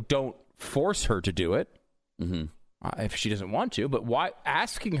 hey, don't force her to do it if she doesn't want to. But why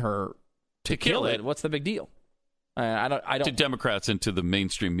asking her to kill it? What's the big deal? I don't. To Democrats and to the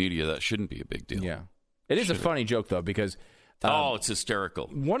mainstream media, that shouldn't be a big deal. Yeah. It is a funny joke, though, because... it's hysterical.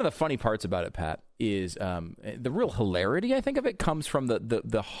 One of the funny parts about it, Pat, is the real hilarity, I think, of it comes from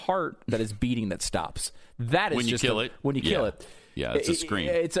the heart that is beating that stops. That is when you just kill it. When you kill it. Yeah, it's a scream.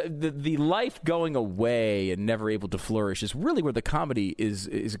 It's the life going away and never able to flourish is really where the comedy is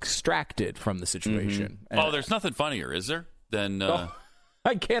extracted from the situation. Mm-hmm. There's nothing funnier, is there? Than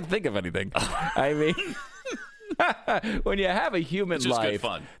I can't think of anything. I mean... when you have a human life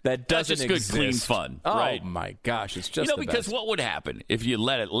that doesn't exist. That's just good, clean fun, right? Oh, my gosh. It's just because what would happen if you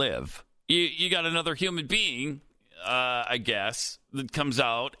let it live? You got another human being, I guess, that comes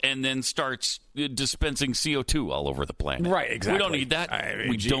out and then starts dispensing CO2 all over the planet. Right, exactly. We don't need that.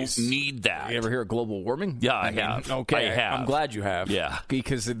 We don't need that. You ever hear of global warming? Yeah, I have. Okay, I have. I'm glad you have. Yeah.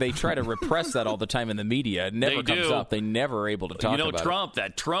 Because they try to repress that all the time in the media. It never comes up. They never are able to talk about Trump,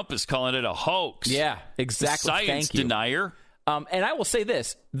 it. Trump is calling it a hoax. Yeah, exactly. Science Thank you. denier. And I will say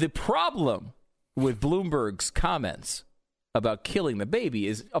this. The problem with Bloomberg's comments about killing the baby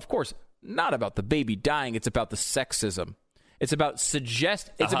is, of course, not about the baby dying. It's about the sexism. It's about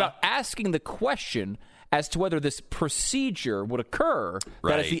It's about asking the question as to whether this procedure would occur.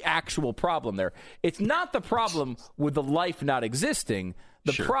 That is the actual problem there. It's not the problem with the life not existing.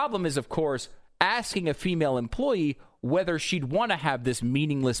 The problem is, of course, asking a female employee whether she'd want to have this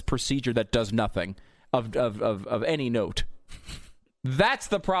meaningless procedure that does nothing of any note. That's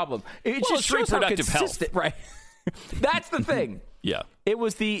the problem. It just shows how consistent, right? That's the thing. Yeah. It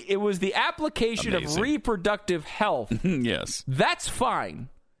was the application of reproductive health. Yes. That's fine.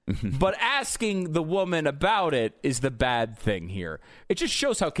 But asking the woman about it is the bad thing here. It just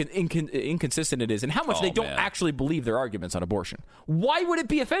shows how inconsistent it is and how much they don't actually believe their arguments on abortion. Why would it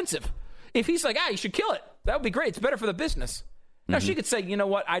be offensive? If he's like, you should kill it, that would be great. It's better for the business. Now, she could say, you know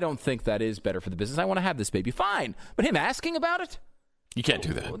what? I don't think that is better for the business. I want to have this baby. Fine. But him asking about it? You can't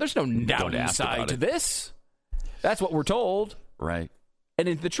do that. There's no downside to this. That's what we're told. Right.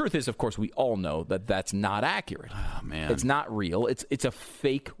 And the truth is, of course, we all know that that's not accurate. Oh, man. It's not real. It's a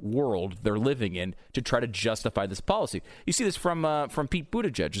fake world they're living in to try to justify this policy. You see this from Pete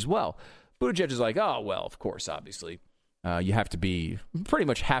Buttigieg as well. Buttigieg is like, oh, well, of course, obviously. You have to be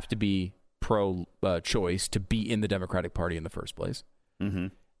pro-choice to be in the Democratic Party in the first place. Mm-hmm.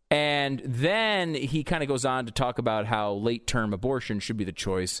 And then he kind of goes on to talk about how late-term abortion should be the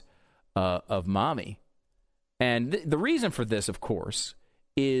choice of mommy. And the reason for this, of course,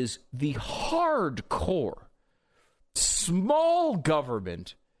 is the hardcore, small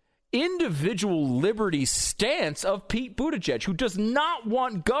government, individual liberty stance of Pete Buttigieg, who does not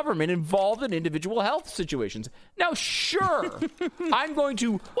want government involved in individual health situations. Now, sure, I'm going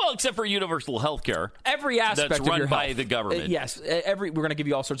to... Well, except for universal health care. Every aspect that's of run your by health. the government. Yes. We're going to give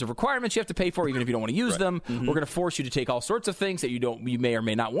you all sorts of requirements you have to pay for, even if you don't want to use them. Mm-hmm. We're going to force you to take all sorts of things that you may or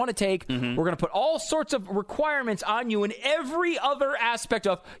may not want to take. Mm-hmm. We're going to put all sorts of requirements on you in every other aspect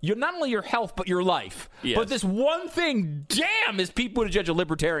of not only your health, but your life. Yes. But this one thing, damn, is Pete Buttigieg a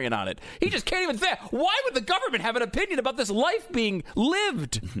libertarian on it. He just can't even say, why would the government have an opinion about this life being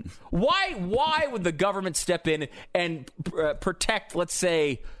lived? Why would the government step in and protect, let's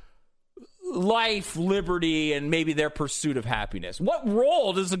say, life, liberty, and maybe their pursuit of happiness? What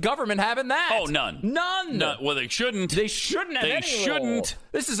role does the government have in that? Oh, none. Well, they shouldn't. They shouldn't have any role.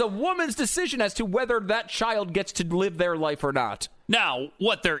 This is a woman's decision as to whether that child gets to live their life or not. Now,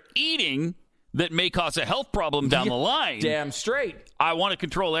 what they're eating that may cause a health problem down the line. Damn straight. I want to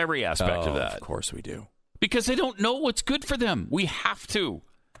control every aspect of that. Of course we do. Because they don't know what's good for them. We have to.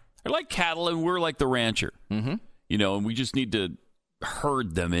 They're like cattle and we're like the rancher. Mm-hmm. And we just need to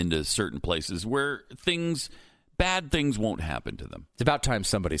herd them into certain places where bad things won't happen to them. It's about time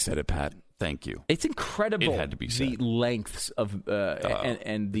somebody said it, Pat. Thank you. It's incredible. It had to be said. The lengths of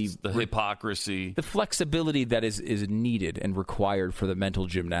and the hypocrisy, the flexibility that is needed and required for the mental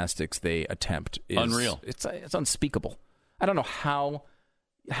gymnastics they attempt is unreal. It's unspeakable. I don't know how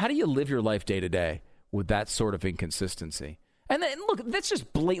do you live your life day to day with that sort of inconsistency? And then, look, that's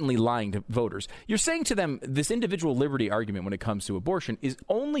just blatantly lying to voters. You're saying to them this individual liberty argument when it comes to abortion is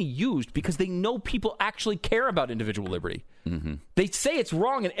only used because they know people actually care about individual liberty. Mm-hmm. They say it's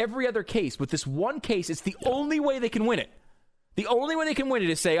wrong in every other case. With this one case, it's the only way they can win it. The only way they can win it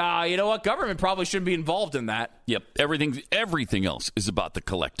is say, you know what, government probably shouldn't be involved in that. Yep, everything else is about the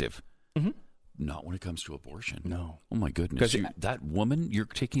collective. Mm-hmm. Not when it comes to abortion. No. Oh, my goodness. That woman, you're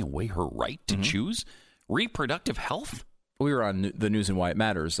taking away her right to choose reproductive health? We were on the News and Why It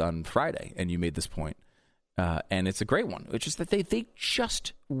Matters on Friday, and you made this point, and it's a great one, which is that they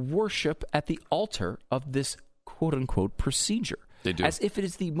just worship at the altar of this quote-unquote procedure. They do. As if it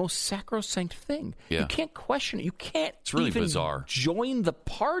is the most sacrosanct thing. Yeah. You can't question it. You can't it's really even bizarre. Join the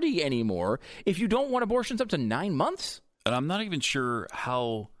party anymore if you don't want abortions up to 9 months. And I'm not even sure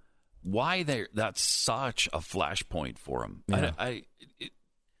why that's such a flashpoint for them. Yeah.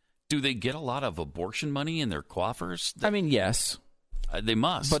 Do they get a lot of abortion money in their coffers? I mean, yes. They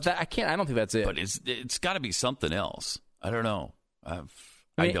must. But I don't think that's it. But it's got to be something else. I don't know.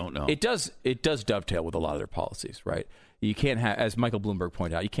 I don't know. It does dovetail with a lot of their policies, right? You can't have, as Michael Bloomberg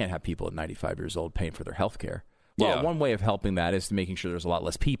pointed out, you can't have people at 95 years old paying for their health care. Well, one way of helping that is making sure there's a lot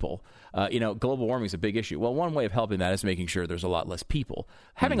less people. Global warming is a big issue. Well, one way of helping that is making sure there's a lot less people.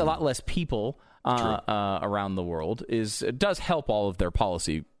 Having a lot less people around the world does help all of their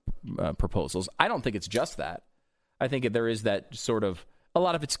policy proposals. I don't think it's just that. I think there is that sort of, a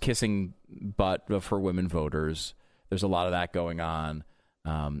lot of it's kissing butt for women voters. There's a lot of that going on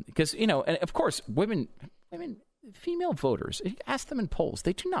because, and of course, women female voters, ask them in polls,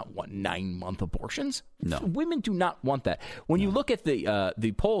 they do not want 9-month abortions. No. Women do not want that. When you look at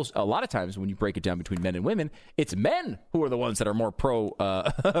the polls, a lot of times when you break it down between men and women, it's men who are the ones that are more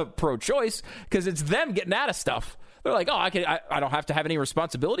pro-choice because it's them getting out of stuff. They're like, I don't have to have any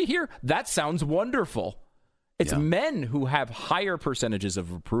responsibility here. That sounds wonderful. It's men who have higher percentages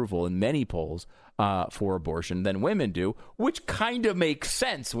of approval in many polls for abortion than women do, which kind of makes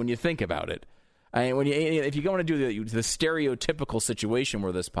sense when you think about it. I mean, if you want to do the stereotypical situation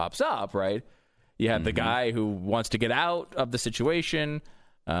where this pops up, right? You have the guy who wants to get out of the situation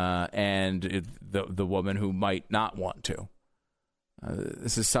and the woman who might not want to.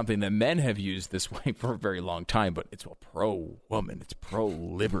 This is something that men have used this way for a very long time, but it's pro-woman. It's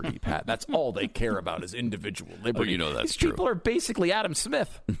pro-liberty, Pat. That's all they care about is individual liberty. Oh, you know that's These true. people are basically Adam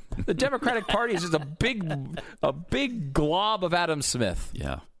Smith. The Democratic Party is just a big glob of Adam Smith.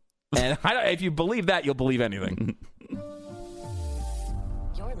 Yeah. And if you believe that, you'll believe anything.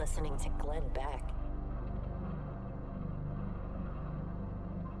 You're listening to Glenn Beck.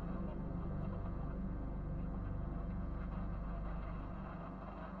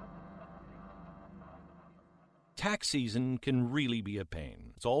 Tax season can really be a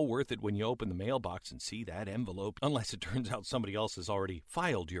pain. It's all worth it when you open the mailbox and see that envelope, unless it turns out somebody else has already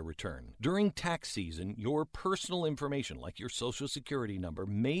filed your return. During tax season, your personal information, like your Social Security number,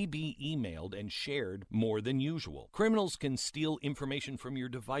 may be emailed and shared more than usual. Criminals can steal information from your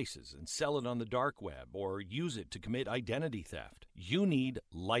devices and sell it on the dark web or use it to commit identity theft. You need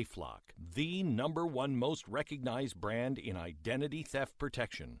LifeLock, the #1 most recognized brand in identity theft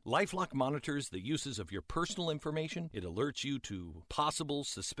protection. LifeLock monitors the uses of your personal information. It alerts you to possible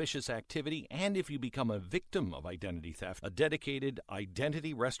suspicious activity, and if you become a victim of identity theft, a dedicated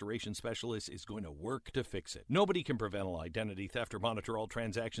identity restoration specialist is going to work to fix it. Nobody can prevent all identity theft or monitor all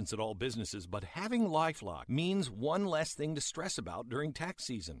transactions at all businesses, but having LifeLock means one less thing to stress about during tax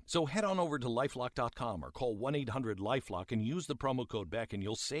season. So head on over to LifeLock.com or call 1-800-LifeLock and use the promo code BECK, and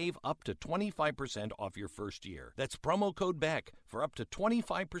you'll save up to 25% off your first year. That's promo code BECK for up to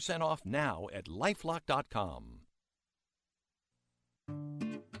 25% off now at LifeLock.com.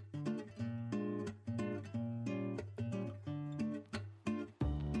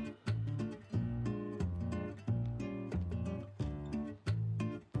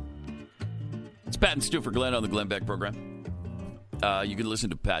 It's Pat and Stu for Glenn on the Glenn Beck program. You can listen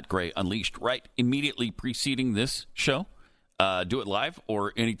to Pat Gray Unleashed right immediately preceding this show. Do it live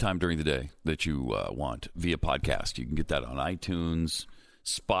or anytime during the day that you want via podcast. You can get that on iTunes,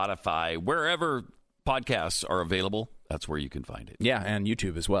 Spotify, wherever podcasts are available. That's where you can find it. Yeah, and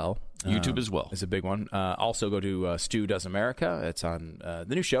YouTube as well. YouTube as well. Is a big one. Also go to Stu Does America. It's on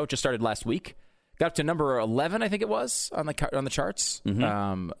the new show. Just started last week. Got up to number 11, I think it was, on the charts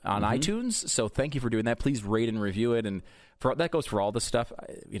on iTunes. So thank you for doing that. Please rate and review it. And that goes for all this stuff.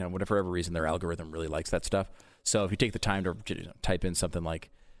 Whatever reason, their algorithm really likes that stuff. So if you take the time to type in something like,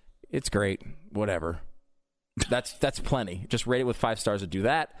 it's great, whatever, that's plenty. Just rate it with 5 stars to do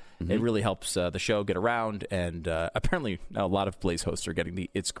that. It really helps the show get around. And apparently a lot of Blaze hosts are getting the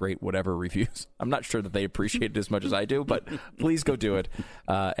it's great, whatever reviews. I'm not sure that they appreciate it as much as I do, but please go do it.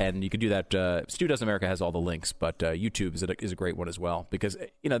 And you can do that. Stu Does America has all the links, but YouTube is a great one as well. Because,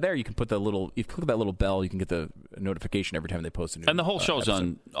 there you can put if you click that little bell, you can get the notification every time they post a new And the whole show's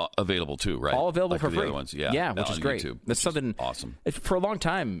episode. available too, right? All available like for the free. Other ones. Yeah, which is great. YouTube, That's something awesome. For a long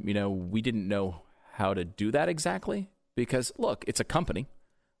time, we didn't know how to do that exactly because, look, it's a company.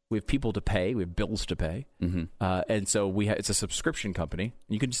 We have people to pay. We have bills to pay. And so it's a subscription company.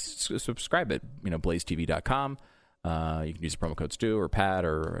 You can just subscribe at, blazetv.com. You can use the promo code Stu or Pat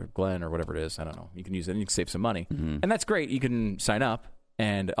or Glenn or whatever it is. I don't know. You can use it and you can save some money. And that's great. You can sign up.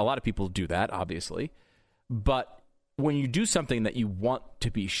 And a lot of people do that, obviously. But when you do something that you want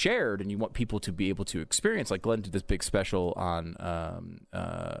to be shared and you want people to be able to experience, like Glenn did this big special on,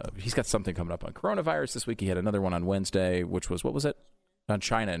 he's got something coming up on coronavirus this week. He had another one on Wednesday, which was, what was it? On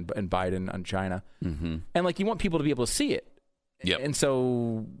China and Biden on China. And you want people to be able to see it. Yep. And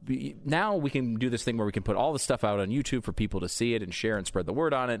so now we can do this thing where we can put all the stuff out on YouTube for people to see it and share and spread the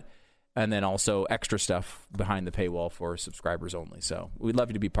word on it. And then also extra stuff behind the paywall for subscribers only. So we'd love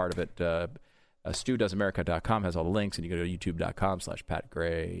you to be part of it. StuDoesAmerica.com has all the links, and you go to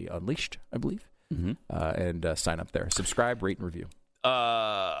youtube.com/PatGrayUnleashed, I believe, and sign up there. Subscribe, rate, and review.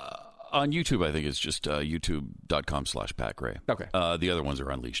 On YouTube, I think it's just youtube.com/PatGray. Okay. The other ones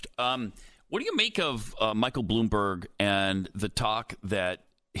are Unleashed. What do you make of Michael Bloomberg and the talk that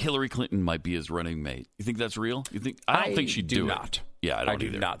Hillary Clinton might be his running mate? You think that's real? You think? I don't think she'd do not. It. Yeah, I do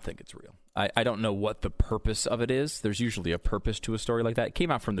either. not think it's real. I don't know what the purpose of it is. There's usually a purpose to a story like that. It came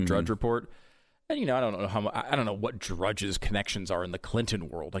out from the Drudge Report. And I don't know what Drudge's connections are in the Clinton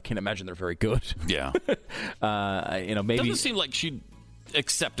world. I can't imagine they're very good. Yeah. Maybe doesn't seem like she'd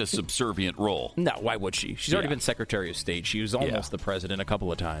accept a subservient role. No, why would she? She's already been Secretary of State. She was almost the president a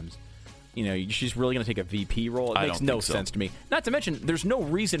couple of times. She's really going to take a VP role? It makes no sense to me. Not to mention, there's no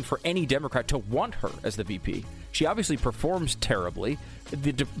reason for any Democrat to want her as the VP. She obviously performs terribly.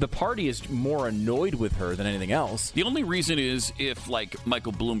 The party is more annoyed with her than anything else. The only reason is if,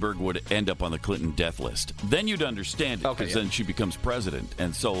 Michael Bloomberg would end up on the Clinton death list. Then you'd understand it, because then she becomes president.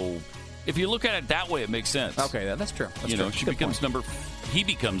 And so, if you look at it that way, it makes sense. Okay, that's true. That's true. She becomes he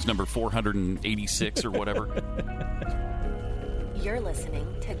becomes number 486 or whatever. You're listening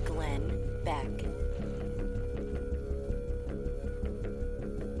to Glenn Beck.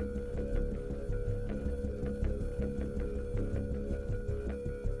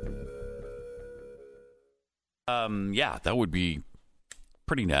 That would be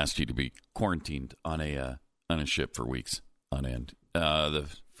pretty nasty to be quarantined on a ship for weeks on end. The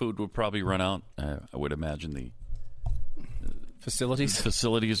food would probably run out. I would imagine the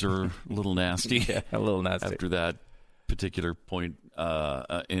facilities are a little nasty. Yeah, a little nasty after that particular point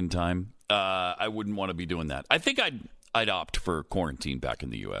in time. I wouldn't want to be doing that. I think I'd opt for quarantine back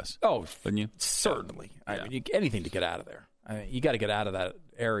in the U.S. Oh, wouldn't you? Certainly. Yeah. I mean, anything to get out of there. You got to get out of that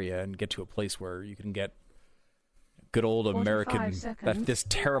area and get to a place where you can get good old American, this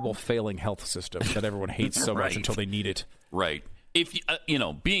terrible failing health system that everyone hates so much until they need it. Right. If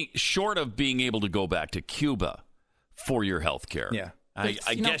being short of being able to go back to Cuba for your health care. Yeah. I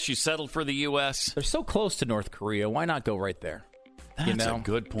guess you settled for the U.S. They're so close to North Korea. Why not go right there? That's a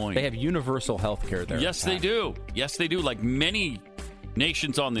good point. They have universal health care there. Yes, they do. Yes, they do. Like many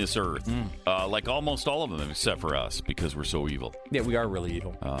nations on this earth. Like almost all of them, except for us, because we're so evil. Yeah, we are really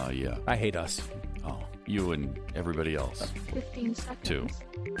evil. Yeah. I hate us. Oh, you and everybody else. 15 seconds. Too.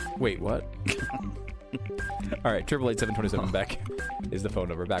 Wait, what? All right, 888-727 Beck is the phone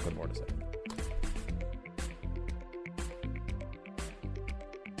number. Back with more to say.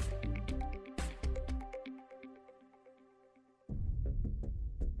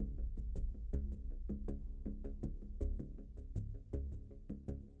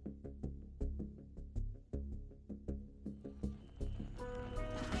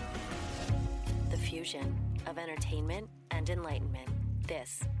 Fusion of entertainment and enlightenment.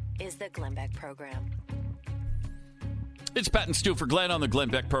 This is the Glenn Beck Program. It's Pat and Stu for Glenn on the Glenn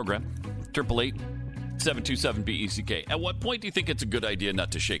Beck Program. 888-727-BECK. At what point do you think it's a good idea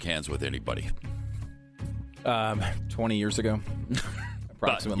not to shake hands with anybody? 20 years ago,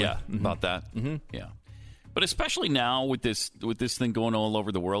 approximately. About that. Mm-hmm. Yeah, but especially now with this thing going all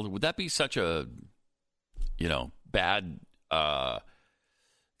over the world, would that be such a bad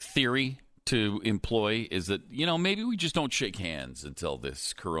theory to employ? Is that maybe we just don't shake hands until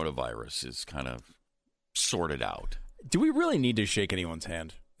this coronavirus is kind of sorted out? Do we really need to shake anyone's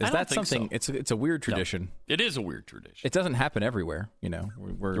hand? Is that something? So. It's a weird tradition. No, it is a weird tradition. It doesn't happen everywhere.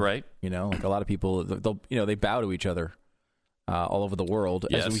 We're right. Like a lot of people, they bow to each other all over the world.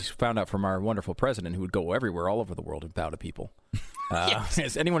 Yes. As we found out from our wonderful president, who would go everywhere, all over the world, and bow to people.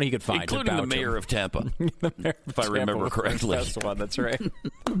 Yes. Anyone he could find, including the mayor of Tampa, if I remember correctly. That's the one. That's right.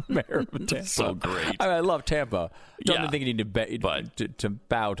 Mayor of Tampa. So great. I love Tampa. Don't think you need to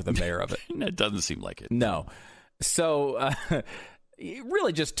bow to the mayor of it. It doesn't seem like it. No. So,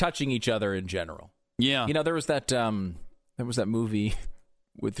 really, just touching each other in general. Yeah. There was that movie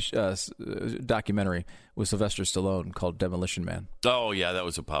with documentary with Sylvester Stallone called Demolition Man. Oh yeah, that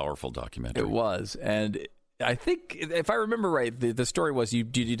was a powerful documentary. It was, and I think if I remember right, the story was you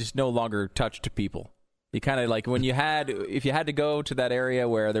just no longer touched people. You kind of like if you had to go to that area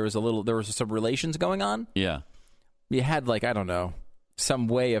where there was some relations going on. Yeah, you had some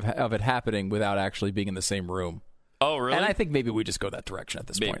way of it happening without actually being in the same room. Oh, really? And I think maybe we just go that direction at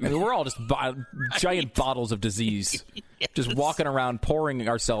this point. I mean, we're all just giant bottles of disease, just walking around, pouring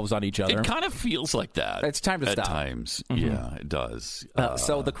ourselves on each other. It kind of feels like that. It's time to stop. At times. Mm-hmm. Yeah, it does.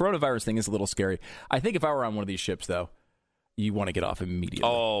 So the coronavirus thing is a little scary. I think if I were on one of these ships, though, you want to get off immediately.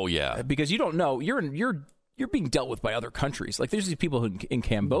 Oh, yeah. Because you don't know. You're being dealt with by other countries. Like, there's these people in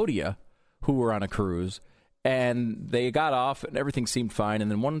Cambodia who were on a cruise, and they got off, and everything seemed fine. And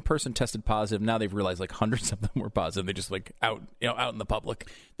then one person tested positive. Now they've realized hundreds of them were positive. They just out in the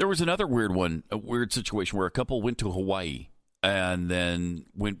public. There was another a weird situation where a couple went to Hawaii, and then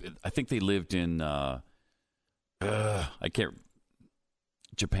I think they lived in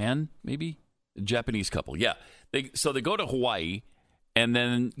Japan, maybe a Japanese couple. Yeah, so they go to Hawaii and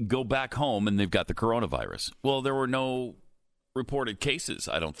then go back home, and they've got the coronavirus. Well, there were no reported cases,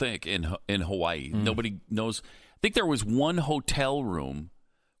 I don't think, in Hawaii. Nobody knows. I think there was one hotel room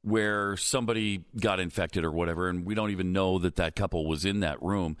where somebody got infected or whatever, and we don't even know that couple was in that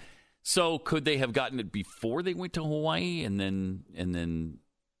room. So could they have gotten it before they went to Hawaii, and then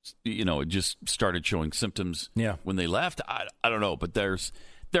it just started showing symptoms when they left? I don't know, but there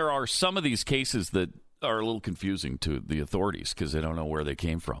are some of these cases that are a little confusing to the authorities because they don't know where they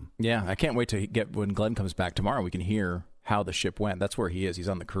came from. Yeah, I can't wait to get when Glenn comes back tomorrow. We can hear how the ship went. That's where he is. He's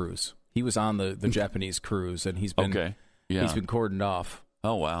on the cruise. He was on the Japanese cruise, and he's been he's been cordoned off.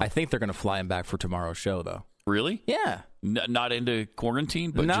 Oh, wow. I think they're going to fly him back for tomorrow's show, though. Really? Yeah. Not into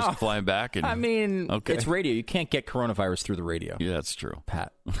quarantine, but No. just flying back? I mean, it's radio. You can't get coronavirus through the radio. Yeah, that's true.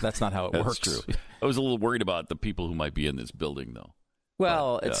 Pat, that's not how it That's works. true. I was a little worried about the people who might be in this building, though.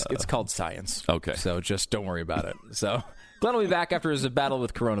 Well, it's called science. Okay. So just don't worry about it. So Glenn will be back after his battle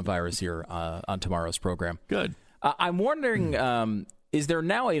with coronavirus here on tomorrow's program. Good. I'm wondering, is there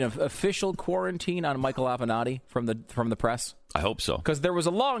now an official quarantine on Michael Avenatti from the press? I hope so. Because there was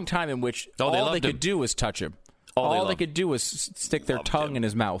a long time in which all they could do was touch him. All they could do was stick their tongue in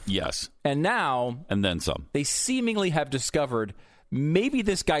his mouth. Yes. And now... And then some. They seemingly have discovered maybe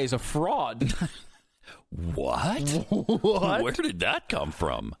this guy is a fraud. What? What? Where did that come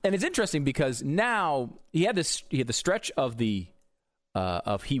from? And it's interesting because now he had the stretch of he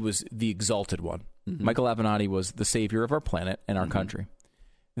was the exalted one. Mm-hmm. Michael Avenatti was the savior of our planet and our country.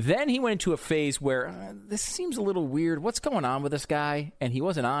 Then he went into a phase where this seems a little weird. What's going on with this guy? And he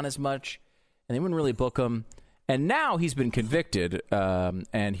wasn't on as much, and they wouldn't really book him. And now he's been convicted,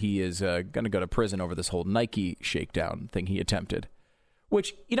 and he is going to go to prison over this whole Nike shakedown thing he attempted.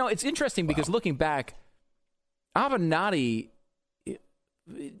 Which, it's interesting because looking back, Avenatti,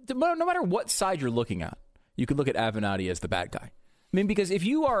 no matter what side you're looking at, you could look at Avenatti as the bad guy. I mean, because if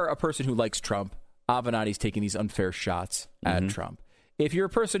you are a person who likes Trump, Avenatti's taking these unfair shots at Trump. If you're a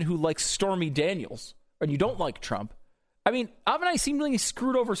person who likes Stormy Daniels and you don't like Trump, I mean, Avenatti seemingly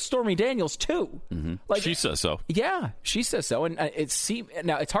screwed over Stormy Daniels too. Mm-hmm. She says so. Yeah, she says so. And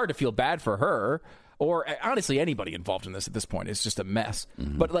now it's hard to feel bad for her or honestly anybody involved in this at this point. It's just a mess.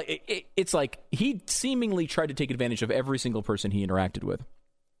 Mm-hmm. But it's like he seemingly tried to take advantage of every single person he interacted with.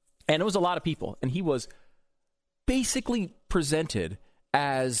 And it was a lot of people. And he was basically presented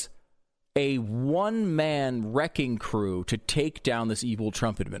as a one-man wrecking crew to take down this evil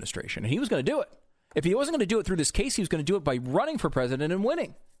Trump administration. And he was going to do it. If he wasn't going to do it through this case, he was going to do it by running for president and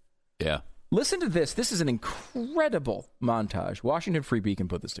winning. Yeah. Listen to this. This is an incredible montage. Washington Free Beacon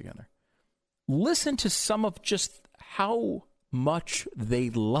put this together. Listen to some of just how much they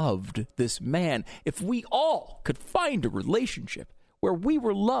loved this man. If we all could find a relationship where we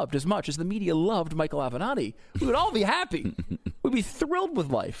were loved as much as the media loved Michael Avenatti, we would all be happy. We'd be thrilled with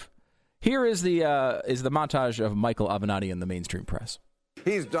life. Here is the montage of Michael Avenatti in the mainstream press.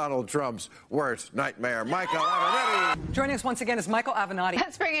 He's Donald Trump's worst nightmare. Michael Avenatti. Joining us once again is Michael Avenatti.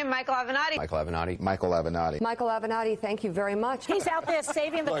 Let's bring in Michael Avenatti. Michael Avenatti. Michael Avenatti. Michael Avenatti, thank you very much. He's out there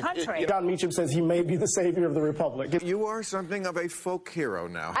saving the country. Don Meacham says he may be the savior of the republic. You are something of a folk hero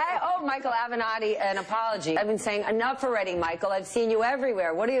now. I owe Michael Avenatti an apology. I've been saying enough already, Michael. I've seen you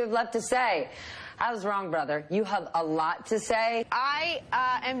everywhere. What do you have left to say? I was wrong, brother. You have a lot to say. I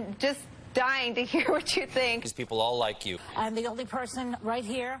am just dying to hear what you think. Because people all like you. I'm the only person right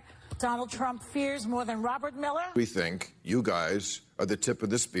here Donald Trump fears more than Robert Miller. We think you guys are the tip of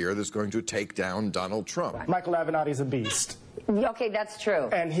the spear that's going to take down Donald Trump. Michael Avenatti's a beast. Okay, that's true.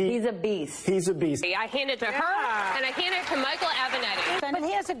 And he's a beast. He's a beast. I hand it to her, and I hand it to Michael Avenatti. But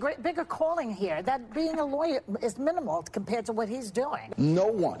he has a bigger calling here. That being a lawyer is minimal compared to what he's doing. No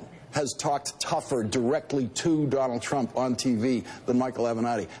one has talked tougher directly to Donald Trump on TV than Michael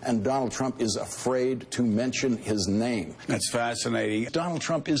Avenatti. And Donald Trump is afraid to mention his name. That's fascinating. Donald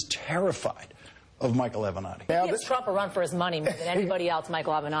Trump is terrified of Michael Avenatti. He gives Trump a run for his money more than anybody else,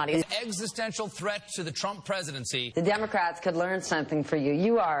 Michael Avenatti. An existential threat to the Trump presidency. The Democrats could learn something for you.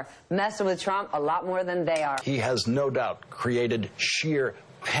 You are messing with Trump a lot more than they are. He has no doubt created sheer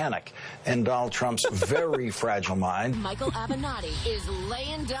panic in Donald Trump's very fragile mind. Michael Avenatti is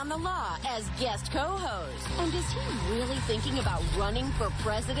laying down the law as guest co-host. And is he really thinking about running for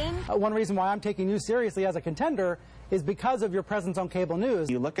president? One reason why I'm taking you seriously as a contender is because of your presence on cable news.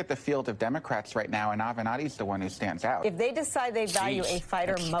 You look at the field of Democrats right now, and Avenatti's the one who stands out. If they decide they value a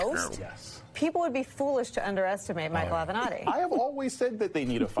fighter most, people would be foolish to underestimate Michael Avenatti. I have always said that they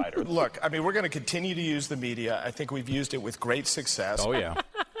need a fighter. Look, I mean, we're going to continue to use the media. I think we've used it with great success. Oh, yeah.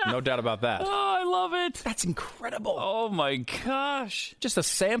 No doubt about that. Oh, I love it. That's incredible. Oh, my gosh. Just a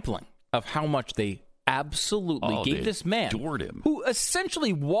sampling of how much they absolutely gave this man, adored him, who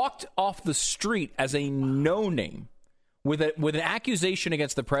essentially walked off the street as a no-name with an accusation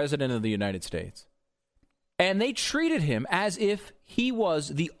against the president of the United States. And they treated him as if he was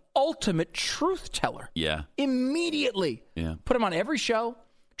the ultimate truth teller. Yeah. Immediately. Yeah. Put him on every show,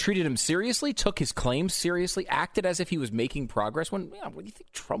 treated him seriously, took his claims seriously, acted as if he was making progress. When do you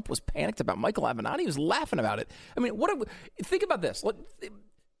think Trump was panicked about Michael Avenatti? He was laughing about it. I mean, think about this.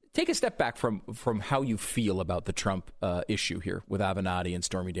 Take a step back from how you feel about the Trump issue here with Avenatti and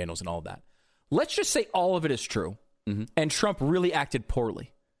Stormy Daniels and all of that. Let's just say all of it is true, and Trump really acted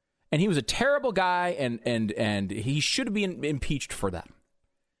poorly. And he was a terrible guy, and he should be impeached for that.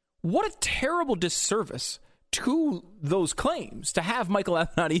 What a terrible disservice to those claims to have Michael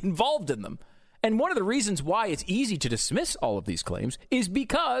Avenatti involved in them. And one of the reasons why it's easy to dismiss all of these claims is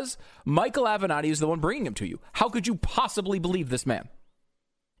because Michael Avenatti is the one bringing them to you. How could you possibly believe this man?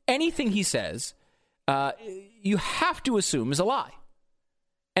 Anything he says, you have to assume is a lie.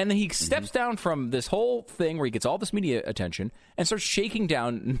 And then he steps down from this whole thing where he gets all this media attention and starts shaking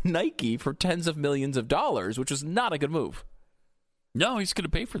down Nike for tens of millions of dollars, which is not a good move. No, he's going to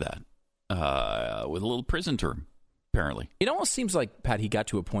pay for that with a little prison term, apparently. It almost seems like, Pat, he got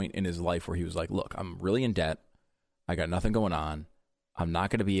to a point in his life where he was like, look, I'm really in debt. I got nothing going on. I'm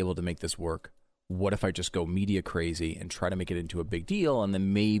not going to be able to make this work. What if I just go media crazy and try to make it into a big deal, and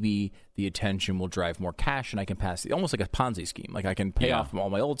then maybe the attention will drive more cash and I can pass it, almost like a Ponzi scheme. Like I can pay off all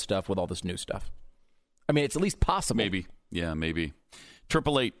my old stuff with all this new stuff. I mean, it's at least possible. Maybe. Yeah, maybe.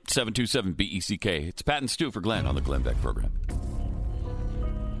 888-727-BECK. It's Pat and Stu for Glenn on the Glenn Beck program.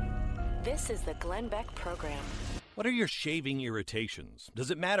 This is the Glenn Beck program. What are your shaving irritations?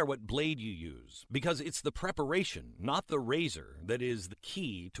 Does it matter what blade you use? Because it's the preparation, not the razor, that is the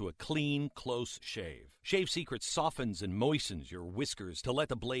key to a clean, close shave. Shave Secret softens and moistens your whiskers to let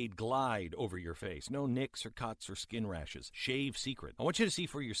the blade glide over your face. No nicks or cuts or skin rashes. Shave Secret. I want you to see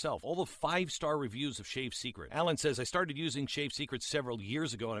for yourself all the 5-star reviews of Shave Secret. Alan says, I started using Shave Secret several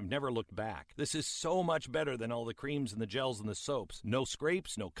years ago and I've never looked back. This is so much better than all the creams and the gels and the soaps. No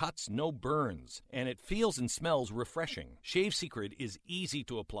scrapes, no cuts, no burns. And it feels and smells refreshing. Shave Secret is easy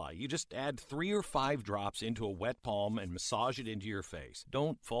to apply. You just add 3 or 5 drops into a wet palm and massage it into your face.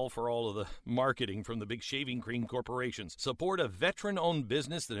 Don't fall for all of the marketing from the big shaving cream corporations. Support a veteran-owned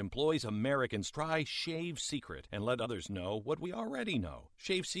business that employs Americans. Try Shave Secret and let others know what we already know.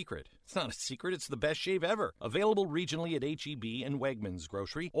 Shave Secret. It's not a secret, it's the best shave ever. Available regionally at H-E-B and Wegmans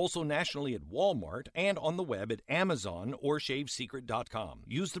Grocery, also nationally at Walmart, and on the web at Amazon or shavesecret.com.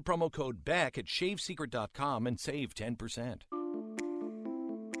 Use the promo code BECK at shavesecret.com and save 10%.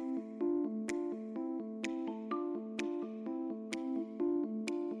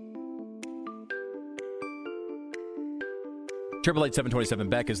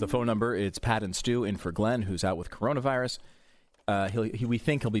 888-727-BECK is the phone number. It's Pat and Stu in for Glenn, who's out with coronavirus. We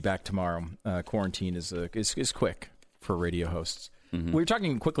think he'll be back tomorrow. Quarantine is quick for radio hosts. We were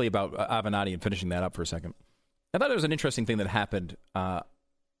talking quickly about Avenatti and finishing that up for a second. I thought there was an interesting thing that happened on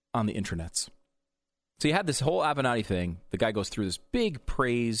the intranets. So you had this whole Avenatti thing. The guy goes through this big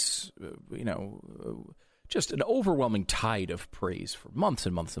praise, just an overwhelming tide of praise for months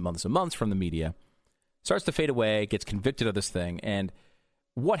and months and months and months from the media. Starts to fade away, gets convicted of this thing, and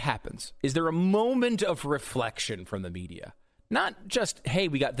what happens? Is there a moment of reflection from the media? Not just, hey,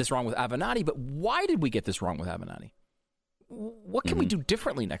 we got this wrong with Avenatti, but why did we get this wrong with Avenatti? What can we do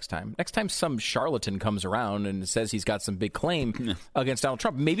differently next time? Next time some charlatan comes around and says he's got some big claim against Donald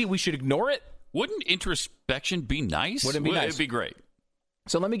Trump, maybe we should ignore it? Wouldn't introspection be nice? Wouldn't it be nice? It'd be great.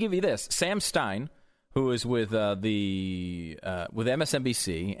 So let me give you this. Sam Stein, who is with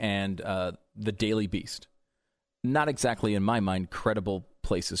MSNBC and the Daily Beast. Not exactly, in my mind, credible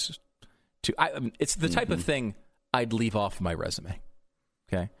places to. It's the type of thing I'd leave off my resume.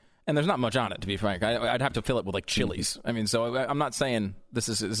 Okay, and there's not much on it, to be frank. I'd have to fill it with like chilies. I mean, so I'm not saying this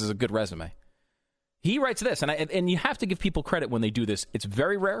is a good resume. He writes this, and you have to give people credit when they do this. It's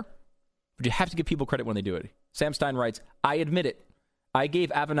very rare, but you have to give people credit when they do it. Sam Stein writes, "I admit it. I gave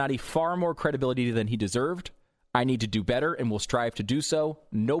Avenatti far more credibility than he deserved. I need to do better and will strive to do so.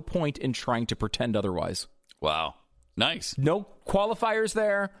 No point in trying to pretend otherwise." Wow. Nice. No qualifiers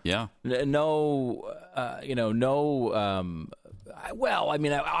there. Yeah.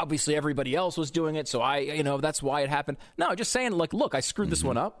 Obviously everybody else was doing it, so that's why it happened. No, just saying, like, look, I screwed this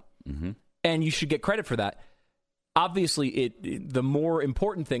one up, and you should get credit for that. Obviously, the more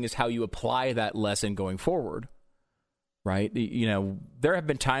important thing is how you apply that lesson going forward. Right? There have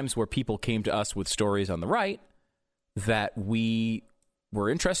been times where people came to us with stories on the right that we were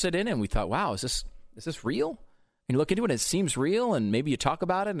interested in, and we thought, wow, is this real? And you look into it, and it seems real, and maybe you talk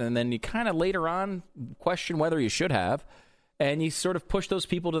about it, and then you kind of later on question whether you should have, and you sort of push those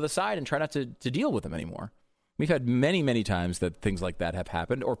people to the side and try not to deal with them anymore. We've had many, many times that things like that have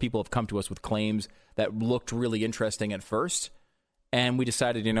happened, or people have come to us with claims that looked really interesting at first, and we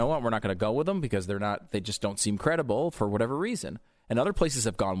decided, you know what, we're not going to go with them because they just don't seem credible for whatever reason. And other places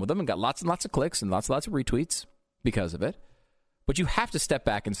have gone with them and got lots and lots of clicks and lots and lots of retweets because of it. But you have to step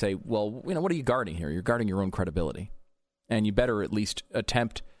back and say, well, you know, what are you guarding here? You're guarding your own credibility. And you better at least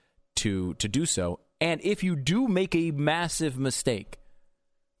attempt to do so. And if you do make a massive mistake,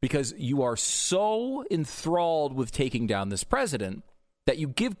 because you are so enthralled with taking down this president that you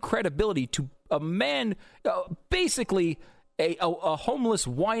give credibility to a man, basically a homeless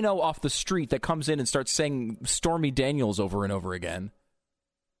wino off the street that comes in and starts saying Stormy Daniels over and over again.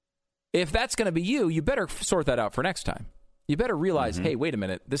 If that's going to be you, you better sort that out for next time. You better realize, hey, wait a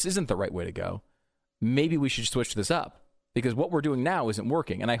minute, this isn't the right way to go. Maybe we should switch this up because what we're doing now isn't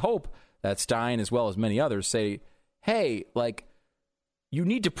working. And I hope that Stein, as well as many others, say, hey, like, you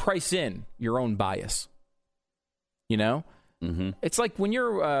need to price in your own bias. You know? It's like when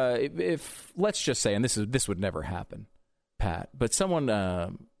you're, if let's just say, and this would never happen, Pat, but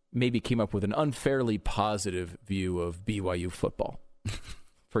someone maybe came up with an unfairly positive view of BYU football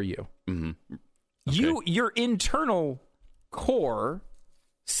for you. Okay. Your internal core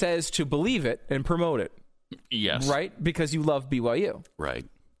says to believe it and promote it. Yes. Right? Because you love BYU. Right.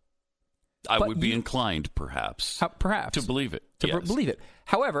 I would be inclined, perhaps to believe it. Believe it.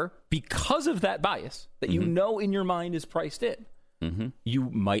 However, because of that bias that you know in your mind is priced in, you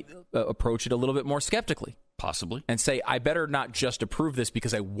might approach it a little bit more skeptically. Possibly. And say, I better not just approve this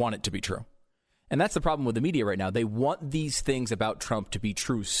because I want it to be true. And that's the problem with the media right now. They want these things about Trump to be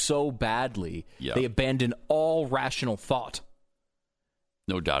true so badly, they abandon all rational thought.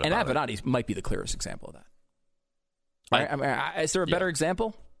 No doubt about it. And Avenatti might be the clearest example of that. Is there a better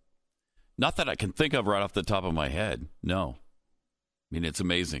example? Not that I can think of right off the top of my head. No. I mean, it's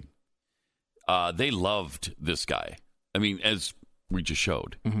amazing. They loved this guy. I mean, as we just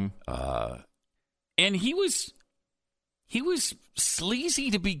showed. And he was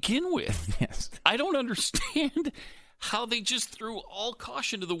sleazy to begin with. Yes. I don't understand how they just threw all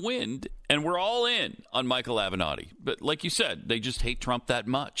caution to the wind and we're all in on Michael Avenatti. But like you said, they just hate Trump that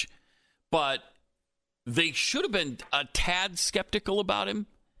much. But they should have been a tad skeptical about him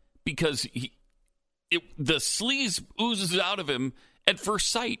because the sleaze oozes out of him at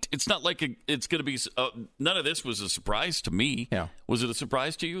first sight. It's not like it's going to be none of this was a surprise to me. Yeah. Was it a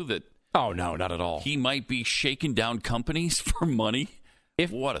surprise to you that? Oh, no, not at all. He might be shaking down companies for money.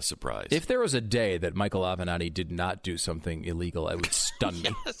 What a surprise. If there was a day that Michael Avenatti did not do something illegal, it would stun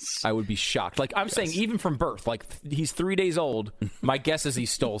me. I would be shocked. Like I'm saying, even from birth, like he's 3 days old, my guess is he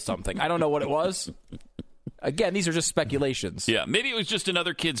stole something. I don't know what it was. Again, these are just speculations. Yeah, maybe it was just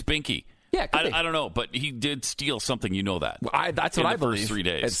another kid's binky. Yeah, I don't know, but he did steal something. You know that. Well, that's what I believe. First 3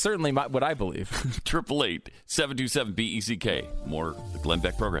 days. It's certainly what I believe. 888-727-BECK. More the Glenn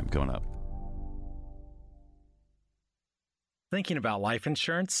Beck program coming up. Thinking about life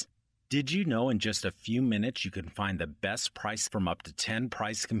insurance? Did you know in just a few minutes you can find the best price from up to 10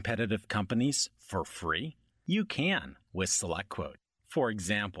 price-competitive companies for free? You can with SelectQuote. For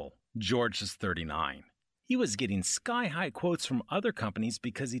example, George is 39. He was getting sky-high quotes from other companies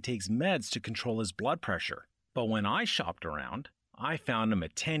because he takes meds to control his blood pressure. But when I shopped around, I found him a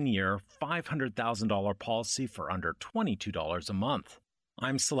 10-year, $500,000 policy for under $22 a month.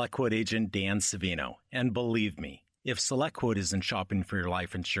 I'm SelectQuote agent Dan Savino, and believe me, if SelectQuote isn't shopping for your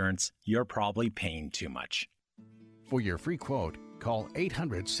life insurance, you're probably paying too much. For your free quote, call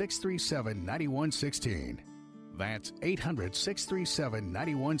 800-637-9116. That's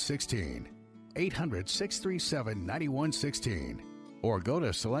 800-637-9116. 800-637-9116. Or go to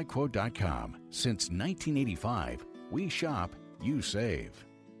SelectQuote.com. Since 1985, we shop, you save.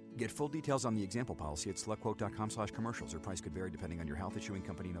 Get full details on the example policy at SelectQuote.com/commercials. Or price could vary depending on your health, issuing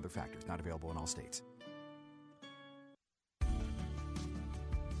company, and other factors. Not available in all states.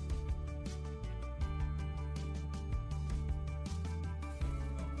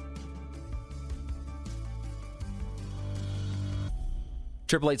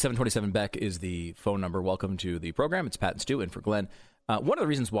 Triple 727-BECK is the phone number. Welcome to the program. It's Pat and Stu in for Glenn. One of the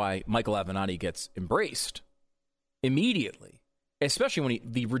reasons why Michael Avenatti gets embraced immediately, especially when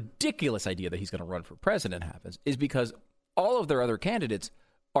the ridiculous idea that he's going to run for president happens, is because all of their other candidates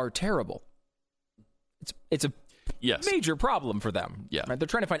are terrible. It's a major problem for them. Yeah. Right? They're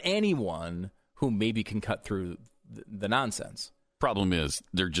trying to find anyone who maybe can cut through the nonsense. Problem is,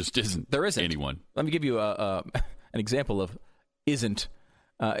 there just isn't. There isn't anyone. Let me give you an example of isn't.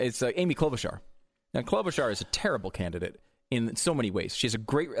 It's Amy Klobuchar. Now, Klobuchar is a terrible candidate in so many ways. She has a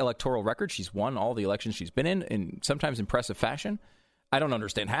great electoral record. She's won all the elections she's been in sometimes impressive fashion. I don't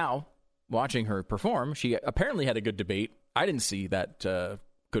understand how. watching her perform. She apparently had a good debate. I didn't see that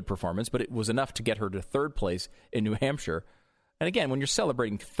good performance, but it was enough to get her to third place in New Hampshire. And again, when you're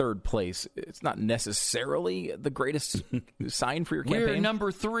celebrating third place, it's not necessarily the greatest sign for your campaign. We're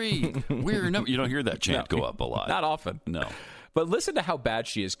number 3. You don't hear that chant go up a lot. Not often. No. But listen to how bad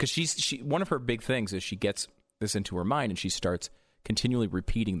she is, because she one of her big things is she gets this into her mind and she starts continually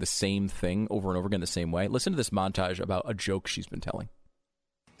repeating the same thing over and over again the same way. Listen to this montage about a joke she's been telling.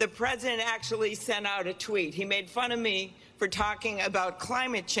 The president actually sent out a tweet. He made fun of me for talking about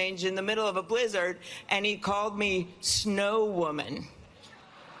climate change in the middle of a blizzard, and he called me Snow Woman.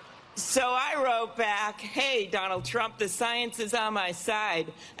 So I wrote back, hey, Donald Trump, the science is on my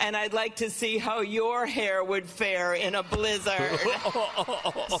side, and I'd like to see how your hair would fare in a blizzard.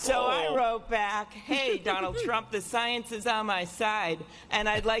 So I wrote back, hey, Donald Trump, the science is on my side, and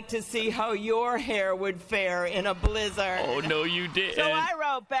I'd like to see how your hair would fare in a blizzard. Oh, no, you didn't. So I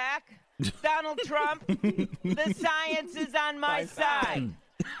wrote back, Donald Trump, the science is on my side.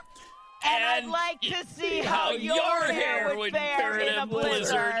 And I'd like to see how your hair would fare in a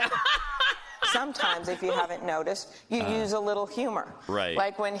blizzard. Sometimes, if you haven't noticed, you use a little humor. Right.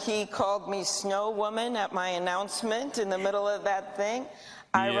 Like when he called me Snow Woman at my announcement in the middle of that thing,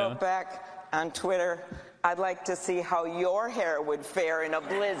 I wrote back on Twitter, I'd like to see how your hair would fare in a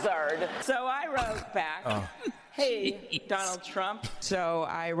blizzard. So I wrote back, hey, Donald Trump. So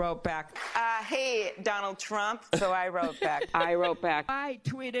I wrote back, hey, Donald Trump. So I wrote back. I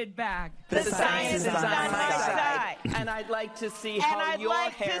tweeted back. The science is on my side. And I'd like to see how your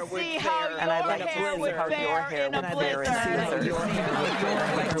hair would fare. And I'd like to see how your hair would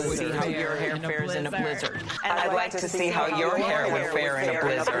fare in a blizzard. And I'd like to see how your hair would fare in a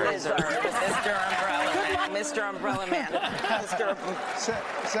blizzard. Mr. Umbrella Man.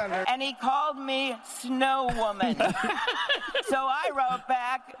 Senator. And he called me Snow Woman. So I wrote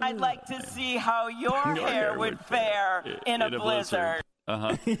back, I'd like to see how your hair would fare in a blizzard.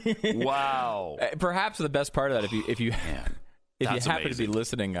 Wow. Perhaps the best part of that, if you happen amazing. to be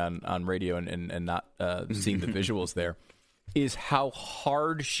listening on radio and not seeing the visuals there, is how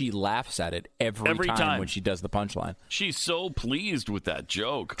hard she laughs at it every time when she does the punchline. She's so pleased with that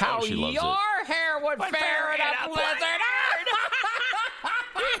joke. How she loves your it. hair would fare in a blizzard.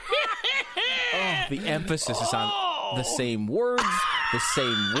 Oh, the emphasis is on the same words, the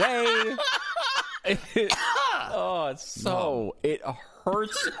same way. It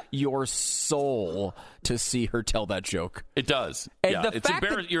hurts your soul to see her tell that joke. It does. And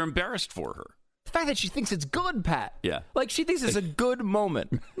you're embarrassed for her. The fact that she thinks it's good, Pat. Yeah. Like, she thinks it's a good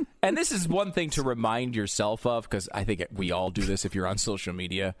moment. And this is one thing to remind yourself of, because I think we all do this if you're on social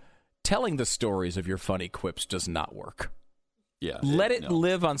media. Telling the stories of your funny quips does not work. Yeah. Let it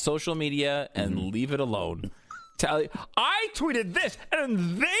live on social media and leave it alone. I tweeted this,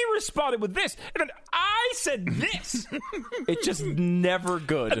 and they responded with this, and then I said this. It's just never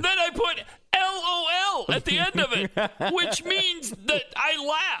good. And then I put LOL at the end of it, which means that I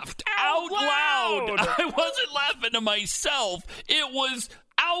laughed out loud. I wasn't laughing to myself. It was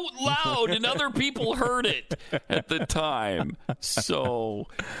out loud, and other people heard it at the time. So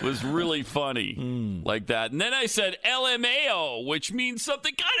it was really funny like that. And then I said LMAO, which means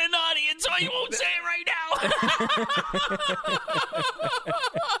something kind of naughty, and so I won't say it right now.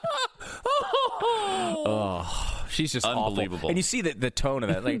 Oh, she's just unbelievable. Awful. And you see the tone of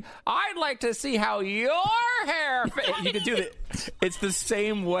that. Like, I'd like to see how your hair you can do that. It's the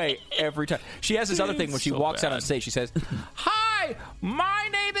same way every time. She has this other thing when she walks out on stage. She says, hi, my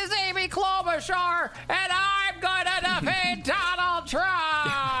name is Amy Klobuchar, and I'm going to defeat Donald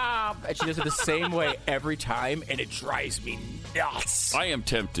Trump. And she does it the same way every time, and it drives me nuts. I am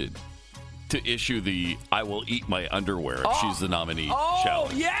tempted to issue the I will eat my underwear if she's the nominee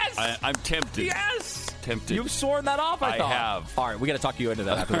challenge. Oh, yes! I'm tempted. Yes! Tempted. You've sworn that off, I thought. I have. All right, we got to talk you into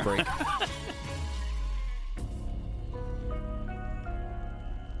that after the break.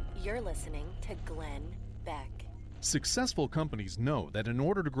 You're listening to Glenn Beck. Successful companies know that in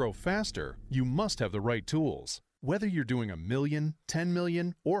order to grow faster, you must have the right tools. Whether you're doing $1 million, $10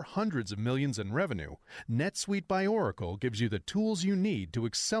 million, or hundreds of millions in revenue, NetSuite by Oracle gives you the tools you need to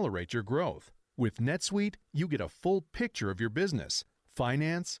accelerate your growth. With NetSuite, you get a full picture of your business: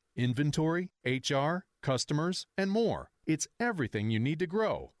 finance, inventory, HR, customers, and more. It's everything you need to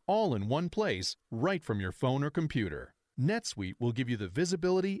grow, all in one place, right from your phone or computer. NetSuite will give you the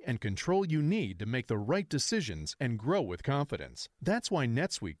visibility and control you need to make the right decisions and grow with confidence. That's why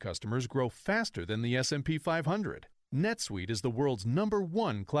NetSuite customers grow faster than the S&P 500. NetSuite is the world's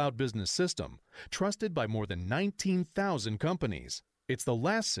 #1 cloud business system, trusted by more than 19,000 companies. It's the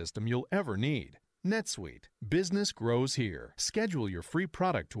last system you'll ever need. NetSuite. Business grows here. Schedule your free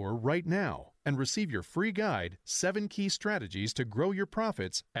product tour right now and receive your free guide, 7 Key Strategies to Grow Your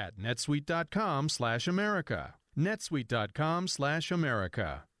Profits at netsuite.com/America.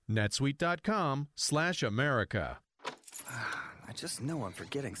 netsuite.com/America. netsuite.com/America. I just know I'm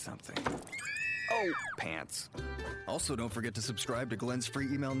forgetting something. Oh, pants. Also, don't forget to subscribe to Glenn's free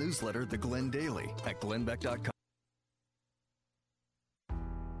email newsletter, The Glenn Daily, at glennbeck.com.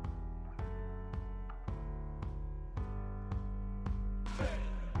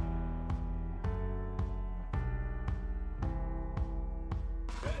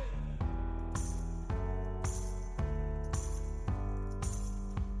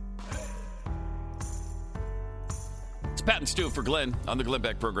 It's Pat and Stu for Glenn on the Glenn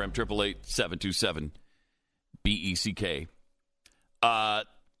Beck program, 888-727-BECK.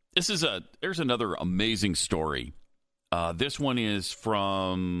 There's another amazing story. This one is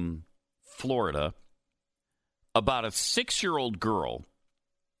from Florida about a 6-year-old girl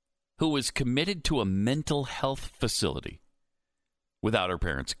who was committed to a mental health facility without her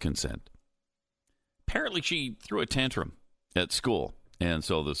parents' consent. Apparently, she threw a tantrum at school, and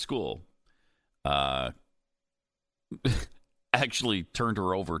so the school actually turned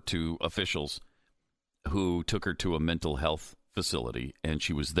her over to officials who took her to a mental health facility, and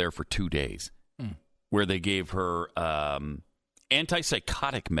she was there for 2 days, where they gave her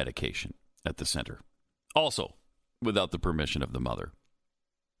antipsychotic medication at the center, also without the permission of the mother.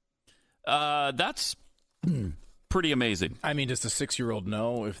 That's pretty amazing. I mean, does the 6-year-old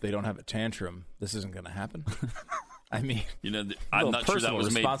know if they don't have a tantrum, this isn't going to happen? I mean, I'm not sure that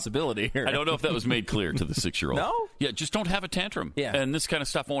was responsibility made. here. I don't know if that was made clear to the 6-year-old. No? Yeah, just don't have a tantrum. Yeah. And this kind of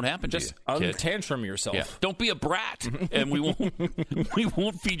stuff won't happen just to you. Just tantrum yourself. Yeah. Don't be a brat, and we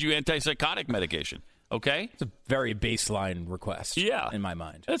won't feed you antipsychotic medication. Okay? It's a very baseline request. Yeah. In my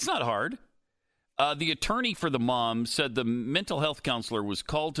mind. It's not hard. The attorney for the mom said the mental health counselor was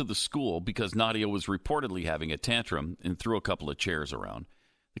called to the school because Nadia was reportedly having a tantrum and threw a couple of chairs around.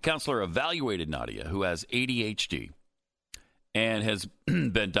 The counselor evaluated Nadia, who has ADHD, and has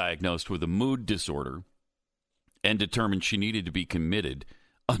been diagnosed with a mood disorder, and determined she needed to be committed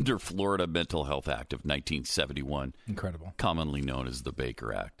under Florida Mental Health Act of 1971. Incredible. Commonly known as the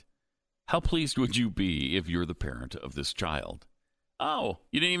Baker Act. How pleased would you be if you're the parent of this child? Oh,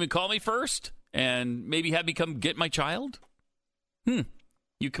 you didn't even call me first? And maybe have me come get my child?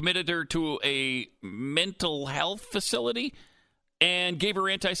 You committed her to a mental health facility and gave her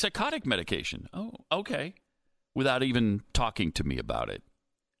antipsychotic medication. Oh, okay. Without even talking to me about it.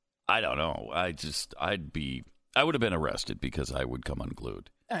 I don't know. I would have been arrested because I would come unglued.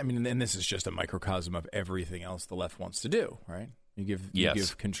 I mean, and this is just a microcosm of everything else the left wants to do, right? You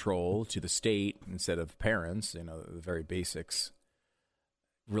give control to the state instead of parents. The very basics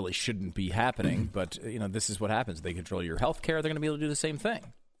really shouldn't be happening, but this is what happens. They control your health care. They're going to be able to do the same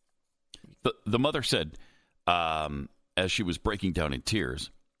thing. The mother said, as she was breaking down in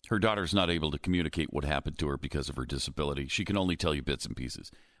tears, her daughter's not able to communicate what happened to her because of her disability. She can only tell you bits and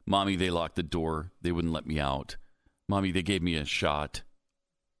pieces. Mommy, they locked the door. They wouldn't let me out. Mommy, they gave me a shot.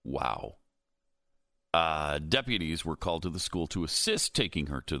 Wow. Deputies were called to the school to assist taking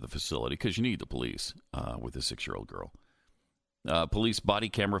her to the facility because you need the police with a 6-year-old girl. Police body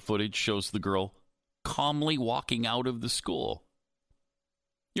camera footage shows the girl calmly walking out of the school.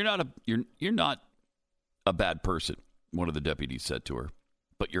 You're not a bad person, one of the deputies said to her,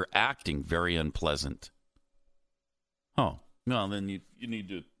 but you're acting very unpleasant. Oh, well, then you need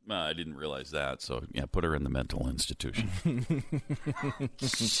to. I didn't realize that, so yeah, put her in the mental institution.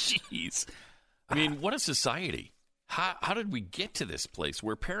 Jeez, I mean, what a society! How did we get to this place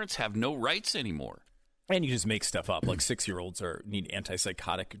where parents have no rights anymore? And you just make stuff up, like 6-year-olds need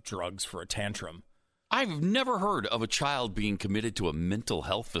antipsychotic drugs for a tantrum. I've never heard of a child being committed to a mental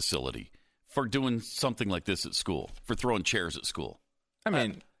health facility for doing something like this at school, for throwing chairs at school. I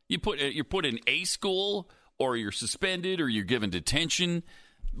mean, you're put in a school, or you're suspended, or you're given detention,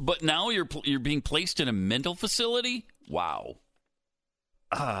 but now you're being placed in a mental facility? Wow.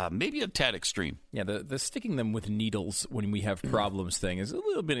 Maybe a tad extreme. Yeah, the sticking them with needles when we have problems thing is a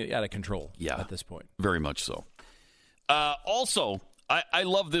little bit out of control at this point. Very much so. Also, I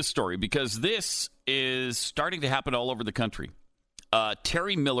love this story because this is starting to happen all over the country.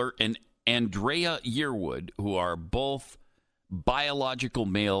 Terry Miller and Andrea Yearwood, who are both biological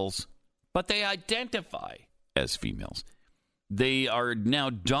males, but they identify as females. They are now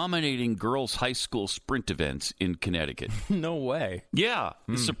dominating girls' high school sprint events in Connecticut. No way. Yeah.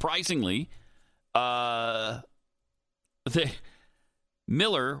 Surprisingly,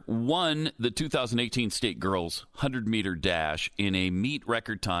 Miller won the 2018 state girls 100-meter dash in a meet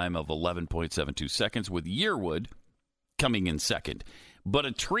record time of 11.72 seconds, with Yearwood coming in second. But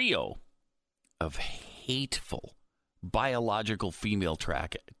a trio of hateful biological female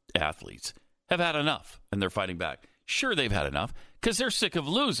track athletes have had enough, and they're fighting back. Sure, they've had enough because they're sick of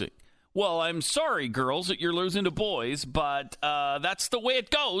losing. Well, I'm sorry, girls, that you're losing to boys, but that's the way it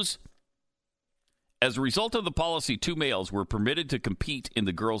goes. As a result of the policy, 2 males were permitted to compete in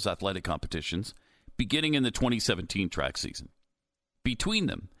the girls' athletic competitions beginning in the 2017 track season. Between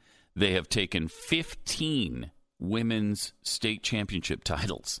them, they have taken 15 women's state championship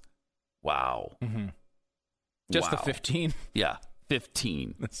titles. Wow. Mm-hmm. Just wow. the 15? Yeah,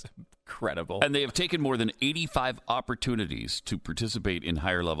 15. That's incredible. And they have taken more than 85 opportunities to participate in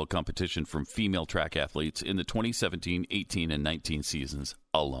higher-level competition from female track athletes in the 2017, 18, and 19 seasons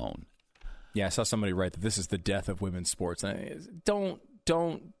alone. Yeah, I saw somebody write that this is the death of women's sports.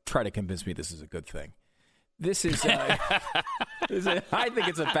 Don't try to convince me this is a good thing. This is, I think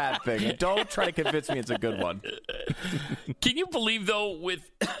it's a bad thing. Don't try to convince me it's a good one. Can you believe, though, with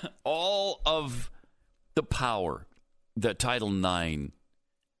all of the power that Title IX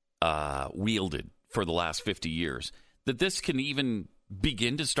wielded for the last 50 years, that this can even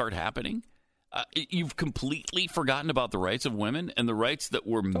begin to start happening? You've completely forgotten about the rights of women and the rights that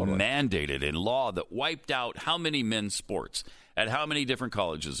were mandated in law that wiped out how many men's sports at how many different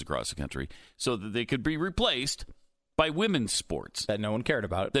colleges across the country so that they could be replaced by women's sports. That no one cared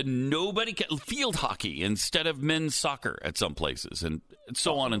about. That nobody field hockey instead of men's soccer at some places, and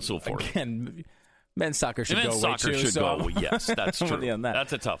so on and so forth. Again, men's soccer should men's go soccer away too. Should go. Yes, that's true. On that.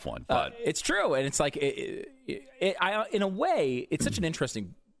 That's a tough one. But it's true, and it's like, in a way, it's such an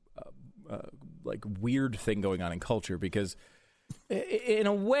interesting like weird thing going on in culture, because in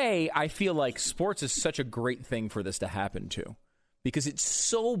a way I feel like sports is such a great thing for this to happen to, because it's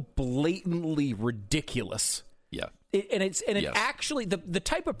so blatantly ridiculous. Yeah. It actually, the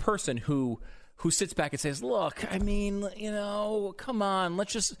type of person who sits back and says, look, I mean, come on,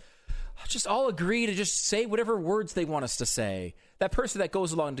 let's just all agree to just say whatever words they want us to say. That person that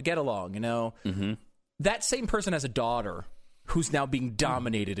goes along to get along, Mm-hmm. That same person has a daughter who's now being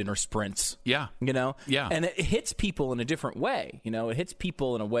dominated in her sprints. Yeah. Yeah. And it hits people in a different way. It hits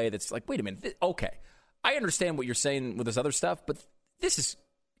people in a way that's like, wait a minute. Okay. I understand what you're saying with this other stuff, but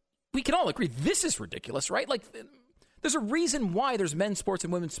we can all agree this is ridiculous, right? Like, there's a reason why there's men's sports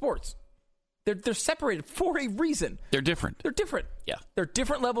and women's sports. They're separated for a reason. They're different. Yeah. They're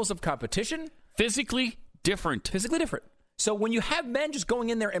different levels of competition. Physically different. So when you have men just going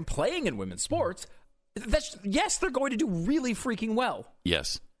in there and playing in women's sports, yes, they're going to do really freaking well.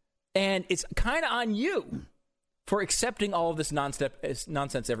 Yes. And it's kind of on you for accepting all of this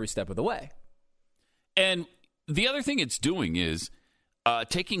nonsense every step of the way. And the other thing it's doing is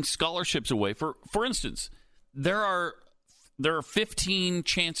taking scholarships away. For instance, there are 15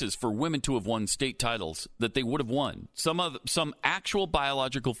 chances for women to have won state titles that they would have won. Some actual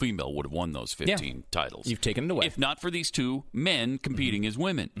biological female would have won those 15 titles. You've taken it away. If not for these 2 men competing as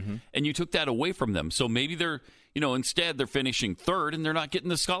women. Mm-hmm. And you took that away from them. So maybe they're, instead they're finishing third and they're not getting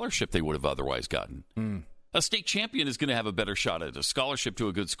the scholarship they would have otherwise gotten. Mm. A state champion is going to have a better shot at a scholarship to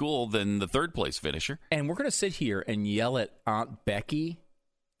a good school than the third place finisher. And we're going to sit here and yell at Aunt Becky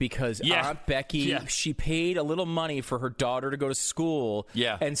because Aunt Becky, she paid a little money for her daughter to go to school.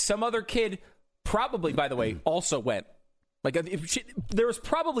 Yeah. And some other kid probably, by the way, also went. Like, there was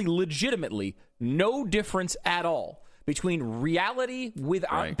probably legitimately no difference at all between reality with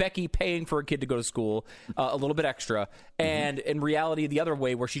Aunt Becky paying for a kid to go to school a little bit extra and in reality the other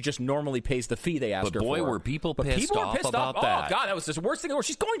way where she just normally pays the fee they ask her for. But boy, were people pissed off about that. Oh, God, that was the worst thing ever.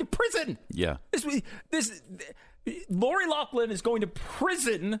 She's going to prison. Yeah. Lori Loughlin is going to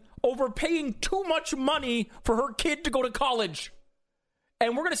prison over paying too much money for her kid to go to college.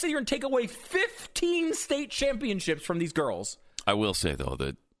 And we're going to sit here and take away 15 state championships from these girls. I will say, though,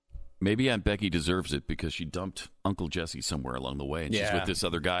 that maybe Aunt Becky deserves it because she dumped Uncle Jesse somewhere along the way, and she's with this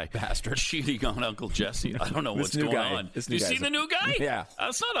other guy. Bastard. Cheating on Uncle Jesse. I don't know what's going on. You see the new guy? Yeah.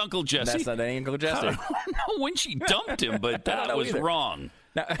 That's not Uncle Jesse. That's not any Uncle Jesse. I don't know when she dumped him, but that was wrong.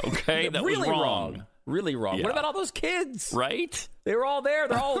 Now, okay, that really was wrong. Really wrong. Yeah. What about all those kids? Right? They were all there.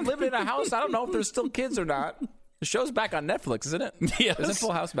 They're all living in a house. I don't know if there's still kids or not. The show's back on Netflix, isn't it? Yes. Isn't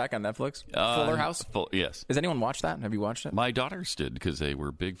Full House back on Netflix? Fuller House? Yes. Has anyone watched that? Have you watched it? My daughters did because they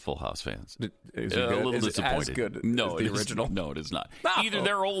were big Full House fans. Is a little is disappointed. It as good no, as the original? No, it is not. No. Either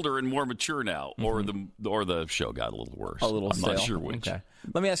they're older and more mature now, or the show got a little worse. A little stale. I'm not sure which. Okay.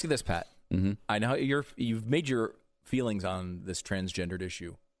 Let me ask you this, Pat. Mm-hmm. I know you've made your feelings on this transgendered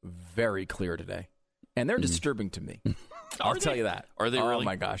issue very clear today, and they're disturbing to me. I'll tell you that. Are they oh, really?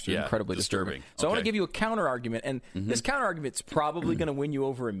 my gosh, they're incredibly disturbing. So I Okay. want to give you a counter-argument, and this counter-argument's probably going to win you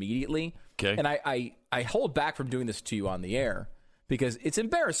over immediately. Okay. And I hold back from doing this to you on the air because it's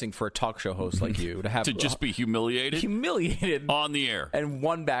embarrassing for a talk show host like you to have to just be humiliated on the air and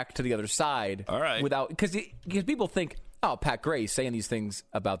won back to the other side. All right. Without because people think, oh, Pat Gray's saying these things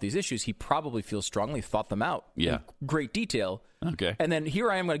about these issues. He probably feels strongly, thought them out in great detail. Okay. And then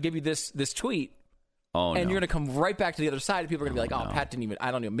here I am going to give you this tweet. Oh, and no. you're going to come right back to the other side. And people are going to be like, Pat didn't even,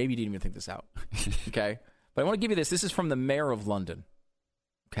 I don't know, maybe he didn't even think this out. Okay. But I want to give you this. This is from the mayor of London.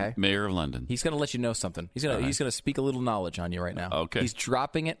 Okay. Mayor of London. He's going to let you know something. He's going to speak a little knowledge on you right now. Okay. He's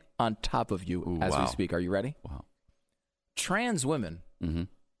dropping it on top of you as we speak. Are you ready? Wow. Trans women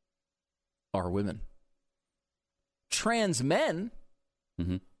are women. Trans men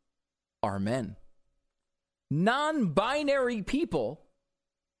are men. Non-binary people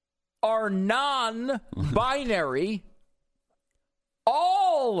are non-binary.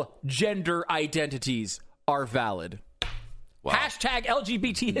 All gender identities are valid. Wow. Hashtag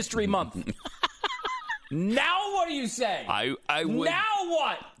LGBT History Month. Now what do you say? I would. Now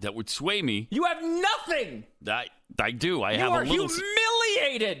what? That would sway me. You have nothing. I do. I You have are a little.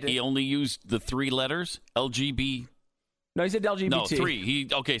 humiliated. He only used the 3 letters. LGB. No, he said LGBT. No, 3.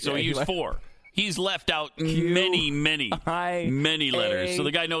 So he used left 4. He's left out Q, many letters. So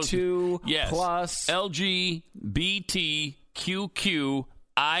the guy knows 2 yes. plus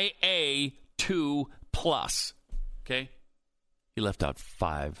LGBTQQIA 2 plus. Okay? He left out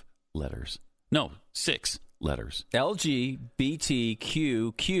 5 letters. No, 6 letters.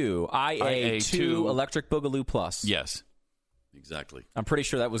 LGBTQQIA 2 Electric Boogaloo Plus. Yes. Exactly. I'm pretty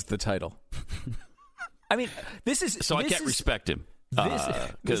sure that was the title. I mean, this is... So I can't respect him.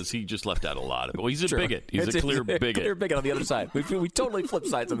 Because he just left out a lot of it. Well, he's a bigot. He's a clear bigot. Clear bigot on the other side. We totally flip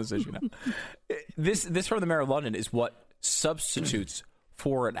sides on this issue now. This from the mayor of London is what substitutes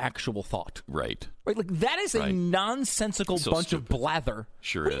for an actual thought. Right. Like that is a nonsensical bunch of blather.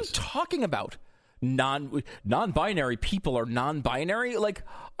 Sure what are you talking about? Non-binary people are non-binary? Like,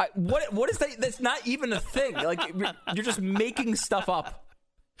 what is that? That's not even a thing. Like, you're just making stuff up.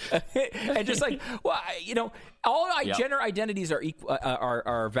 And just like, well, all gender identities are equal,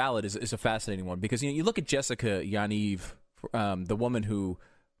 are valid is a fascinating one because you look at Jessica Yaniv, the woman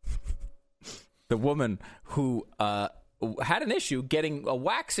who had an issue getting a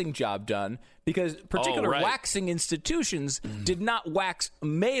waxing job done because particular waxing institutions did not wax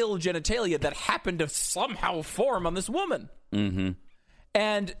male genitalia that happened to somehow form on this woman,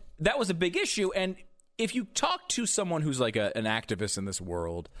 and that was a big issue. And if you talk to someone who's like an activist in this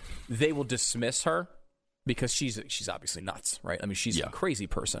world, they will dismiss her because she's obviously nuts, right? I mean, she's a crazy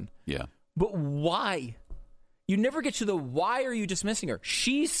person. Yeah. But why? You never get to the why are you dismissing her?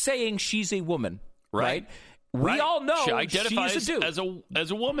 She's saying she's a woman, right? We all know she identifies she's a dude.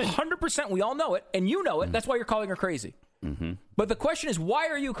 as a woman. 100%. We all know it, and you know it. That's why you're calling her crazy. But the question is, why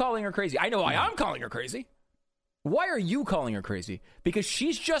are you calling her crazy? I know why I'm calling her crazy. Why are you calling her crazy? Because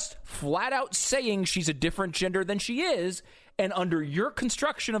she's just flat out saying she's a different gender than she is, and under your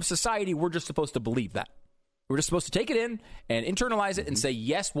construction of society, we're just supposed to believe that. We're just supposed to take it in and internalize it and say,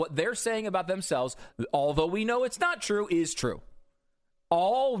 yes, what they're saying about themselves, although we know it's not true, is true.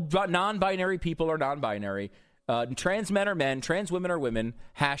 All non-binary people are non-binary. Trans men are men. Trans women are women.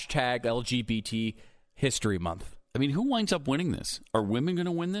 Hashtag LGBT History Month. I mean, who winds up winning this? Are women going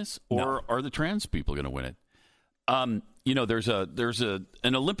to win this, or are the trans people going to win it? There's an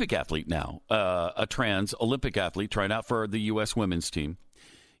Olympic athlete now, a trans Olympic athlete trying out for the U.S. women's team.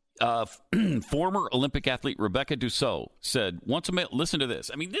 Former Olympic athlete Rebecca Dussault said, listen to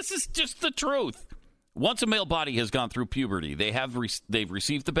this. I mean, this is just the truth. Once a male body has gone through puberty, they've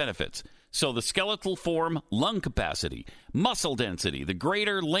received the benefits. So the skeletal form, lung capacity, muscle density, the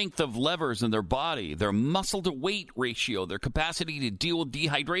greater length of levers in their body, their muscle to weight ratio, their capacity to deal with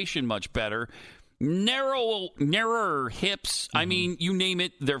dehydration much better, narrower hips. I mean, you name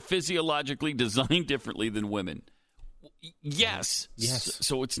it, they're physiologically designed differently than women. Yes.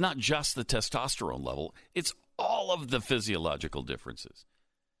 So it's not just the testosterone level. It's all of the physiological differences.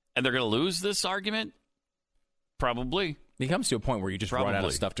 And they're going to lose this argument? Probably. It comes to a point where you just run out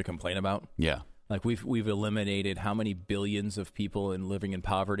of stuff to complain about. Yeah. Like we've eliminated how many billions of people living in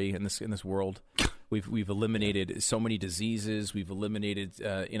poverty in this world. We've eliminated so many diseases. We've eliminated,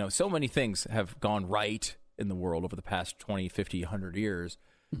 so many things have gone right in the world over the past 20, 50, 100 years.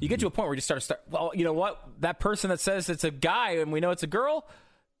 You get to a point where you just start, well, you know what? That person that says it's a guy and we know it's a girl,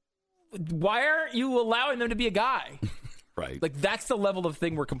 why aren't you allowing them to be a guy? Right. Like, that's the level of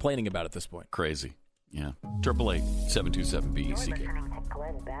thing we're complaining about at this point. Crazy. Yeah.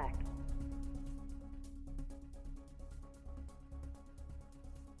 888-727-BECK.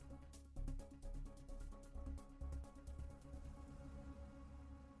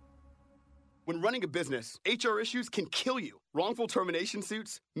 When running a business, HR issues can kill you. Wrongful termination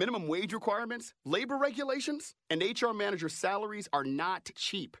suits, minimum wage requirements, labor regulations, and HR manager salaries are not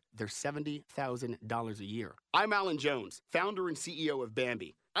cheap. They're $70,000 a year. I'm Alan Jones, founder and CEO of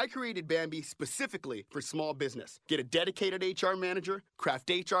Bambi. I created Bambi specifically for small business. Get a dedicated HR manager, craft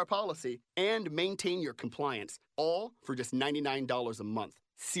HR policy, and maintain your compliance, all for just $99 a month.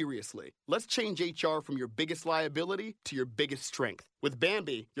 Seriously, let's change HR from your biggest liability to your biggest strength. With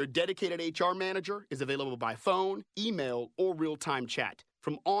Bambi, your dedicated HR manager is available by phone, email, or real-time chat.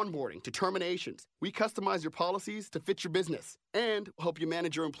 From onboarding to terminations, we customize your policies to fit your business and help you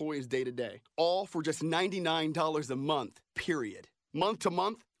manage your employees day to day. All for just $99 a month, period. Month to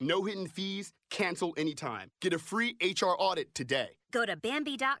month, no hidden fees, cancel anytime. Get a free HR audit today. Go to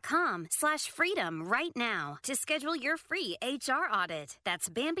Bambi.com/freedom right now to schedule your free HR audit. That's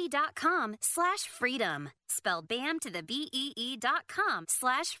Bambi.com/freedom. Spell BAM to the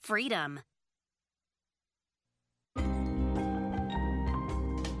BEE.com/freedom.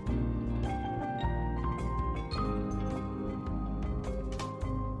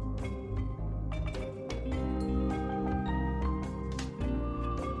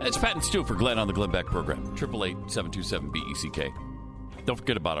 It's Pat and Stu for Glenn on the Glenn Beck program. 888-727-BECK. Don't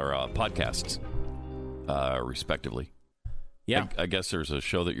forget about our podcasts, respectively. Yeah. I guess there's a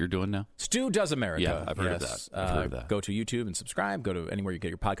show that you're doing now? Stu Does America. Yeah, I've heard of that. I've heard of that. Go to YouTube and subscribe. Go to anywhere you get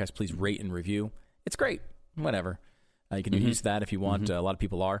your podcast. Please rate and review. It's great. Whatever. You can use that if you want. A lot of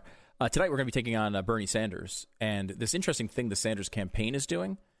people are. Tonight we're going to be taking on Bernie Sanders. And this interesting thing the Sanders campaign is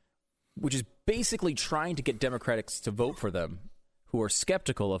doing, which is basically trying to get Democrats to vote for them who are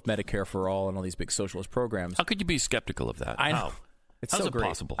skeptical of Medicare for All and all these big socialist programs. How could you be skeptical of that? I know. It's How's so it great.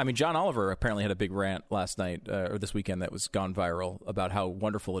 possible? I mean, John Oliver apparently had a big rant last night or this weekend that was gone viral about how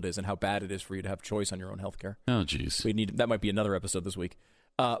wonderful it is and how bad it is for you to have choice on your own health care. Oh, jeez. That might be another episode this week.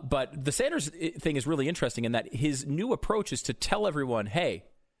 But the Sanders thing is really interesting in that his new approach is to tell everyone, hey,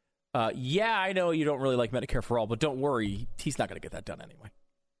 I know you don't really like Medicare for All, but don't worry, he's not going to get that done anyway.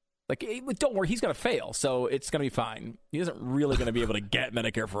 Like, don't worry, he's going to fail, so it's going to be fine. He isn't really going to be able to get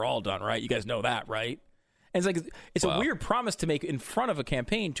Medicare for All done, right? You guys know that, right? And it's a weird promise to make in front of a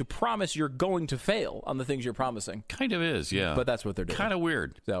campaign to promise you're going to fail on the things you're promising. Kind of is, yeah. But that's what they're doing. Kind of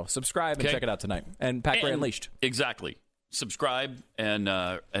weird. So subscribe and check it out tonight. And Pat Gray Unleashed. Exactly. Subscribe and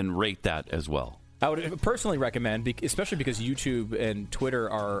rate that as well. I would personally recommend, especially because YouTube and Twitter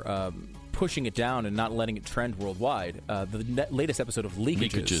are pushing it down and not letting it trend worldwide, the latest episode of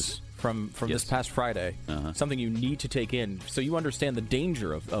Leakages. From this past Friday, something you need to take in so you understand the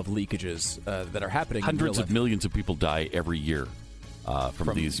danger of leakages that are happening. Hundreds of millions of people die every year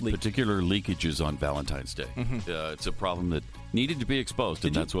from these particular leakages on Valentine's Day. It's a problem that needed to be exposed,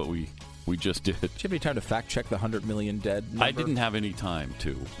 and that's what we just did. Did you have any time to fact-check the 100 million dead number? I didn't have any time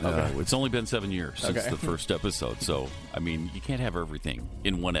to. It's only been 7 years since the first episode, so, I mean, you can't have everything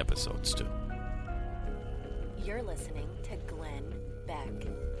in one episode, Stu. You're listening to Glenn Beck.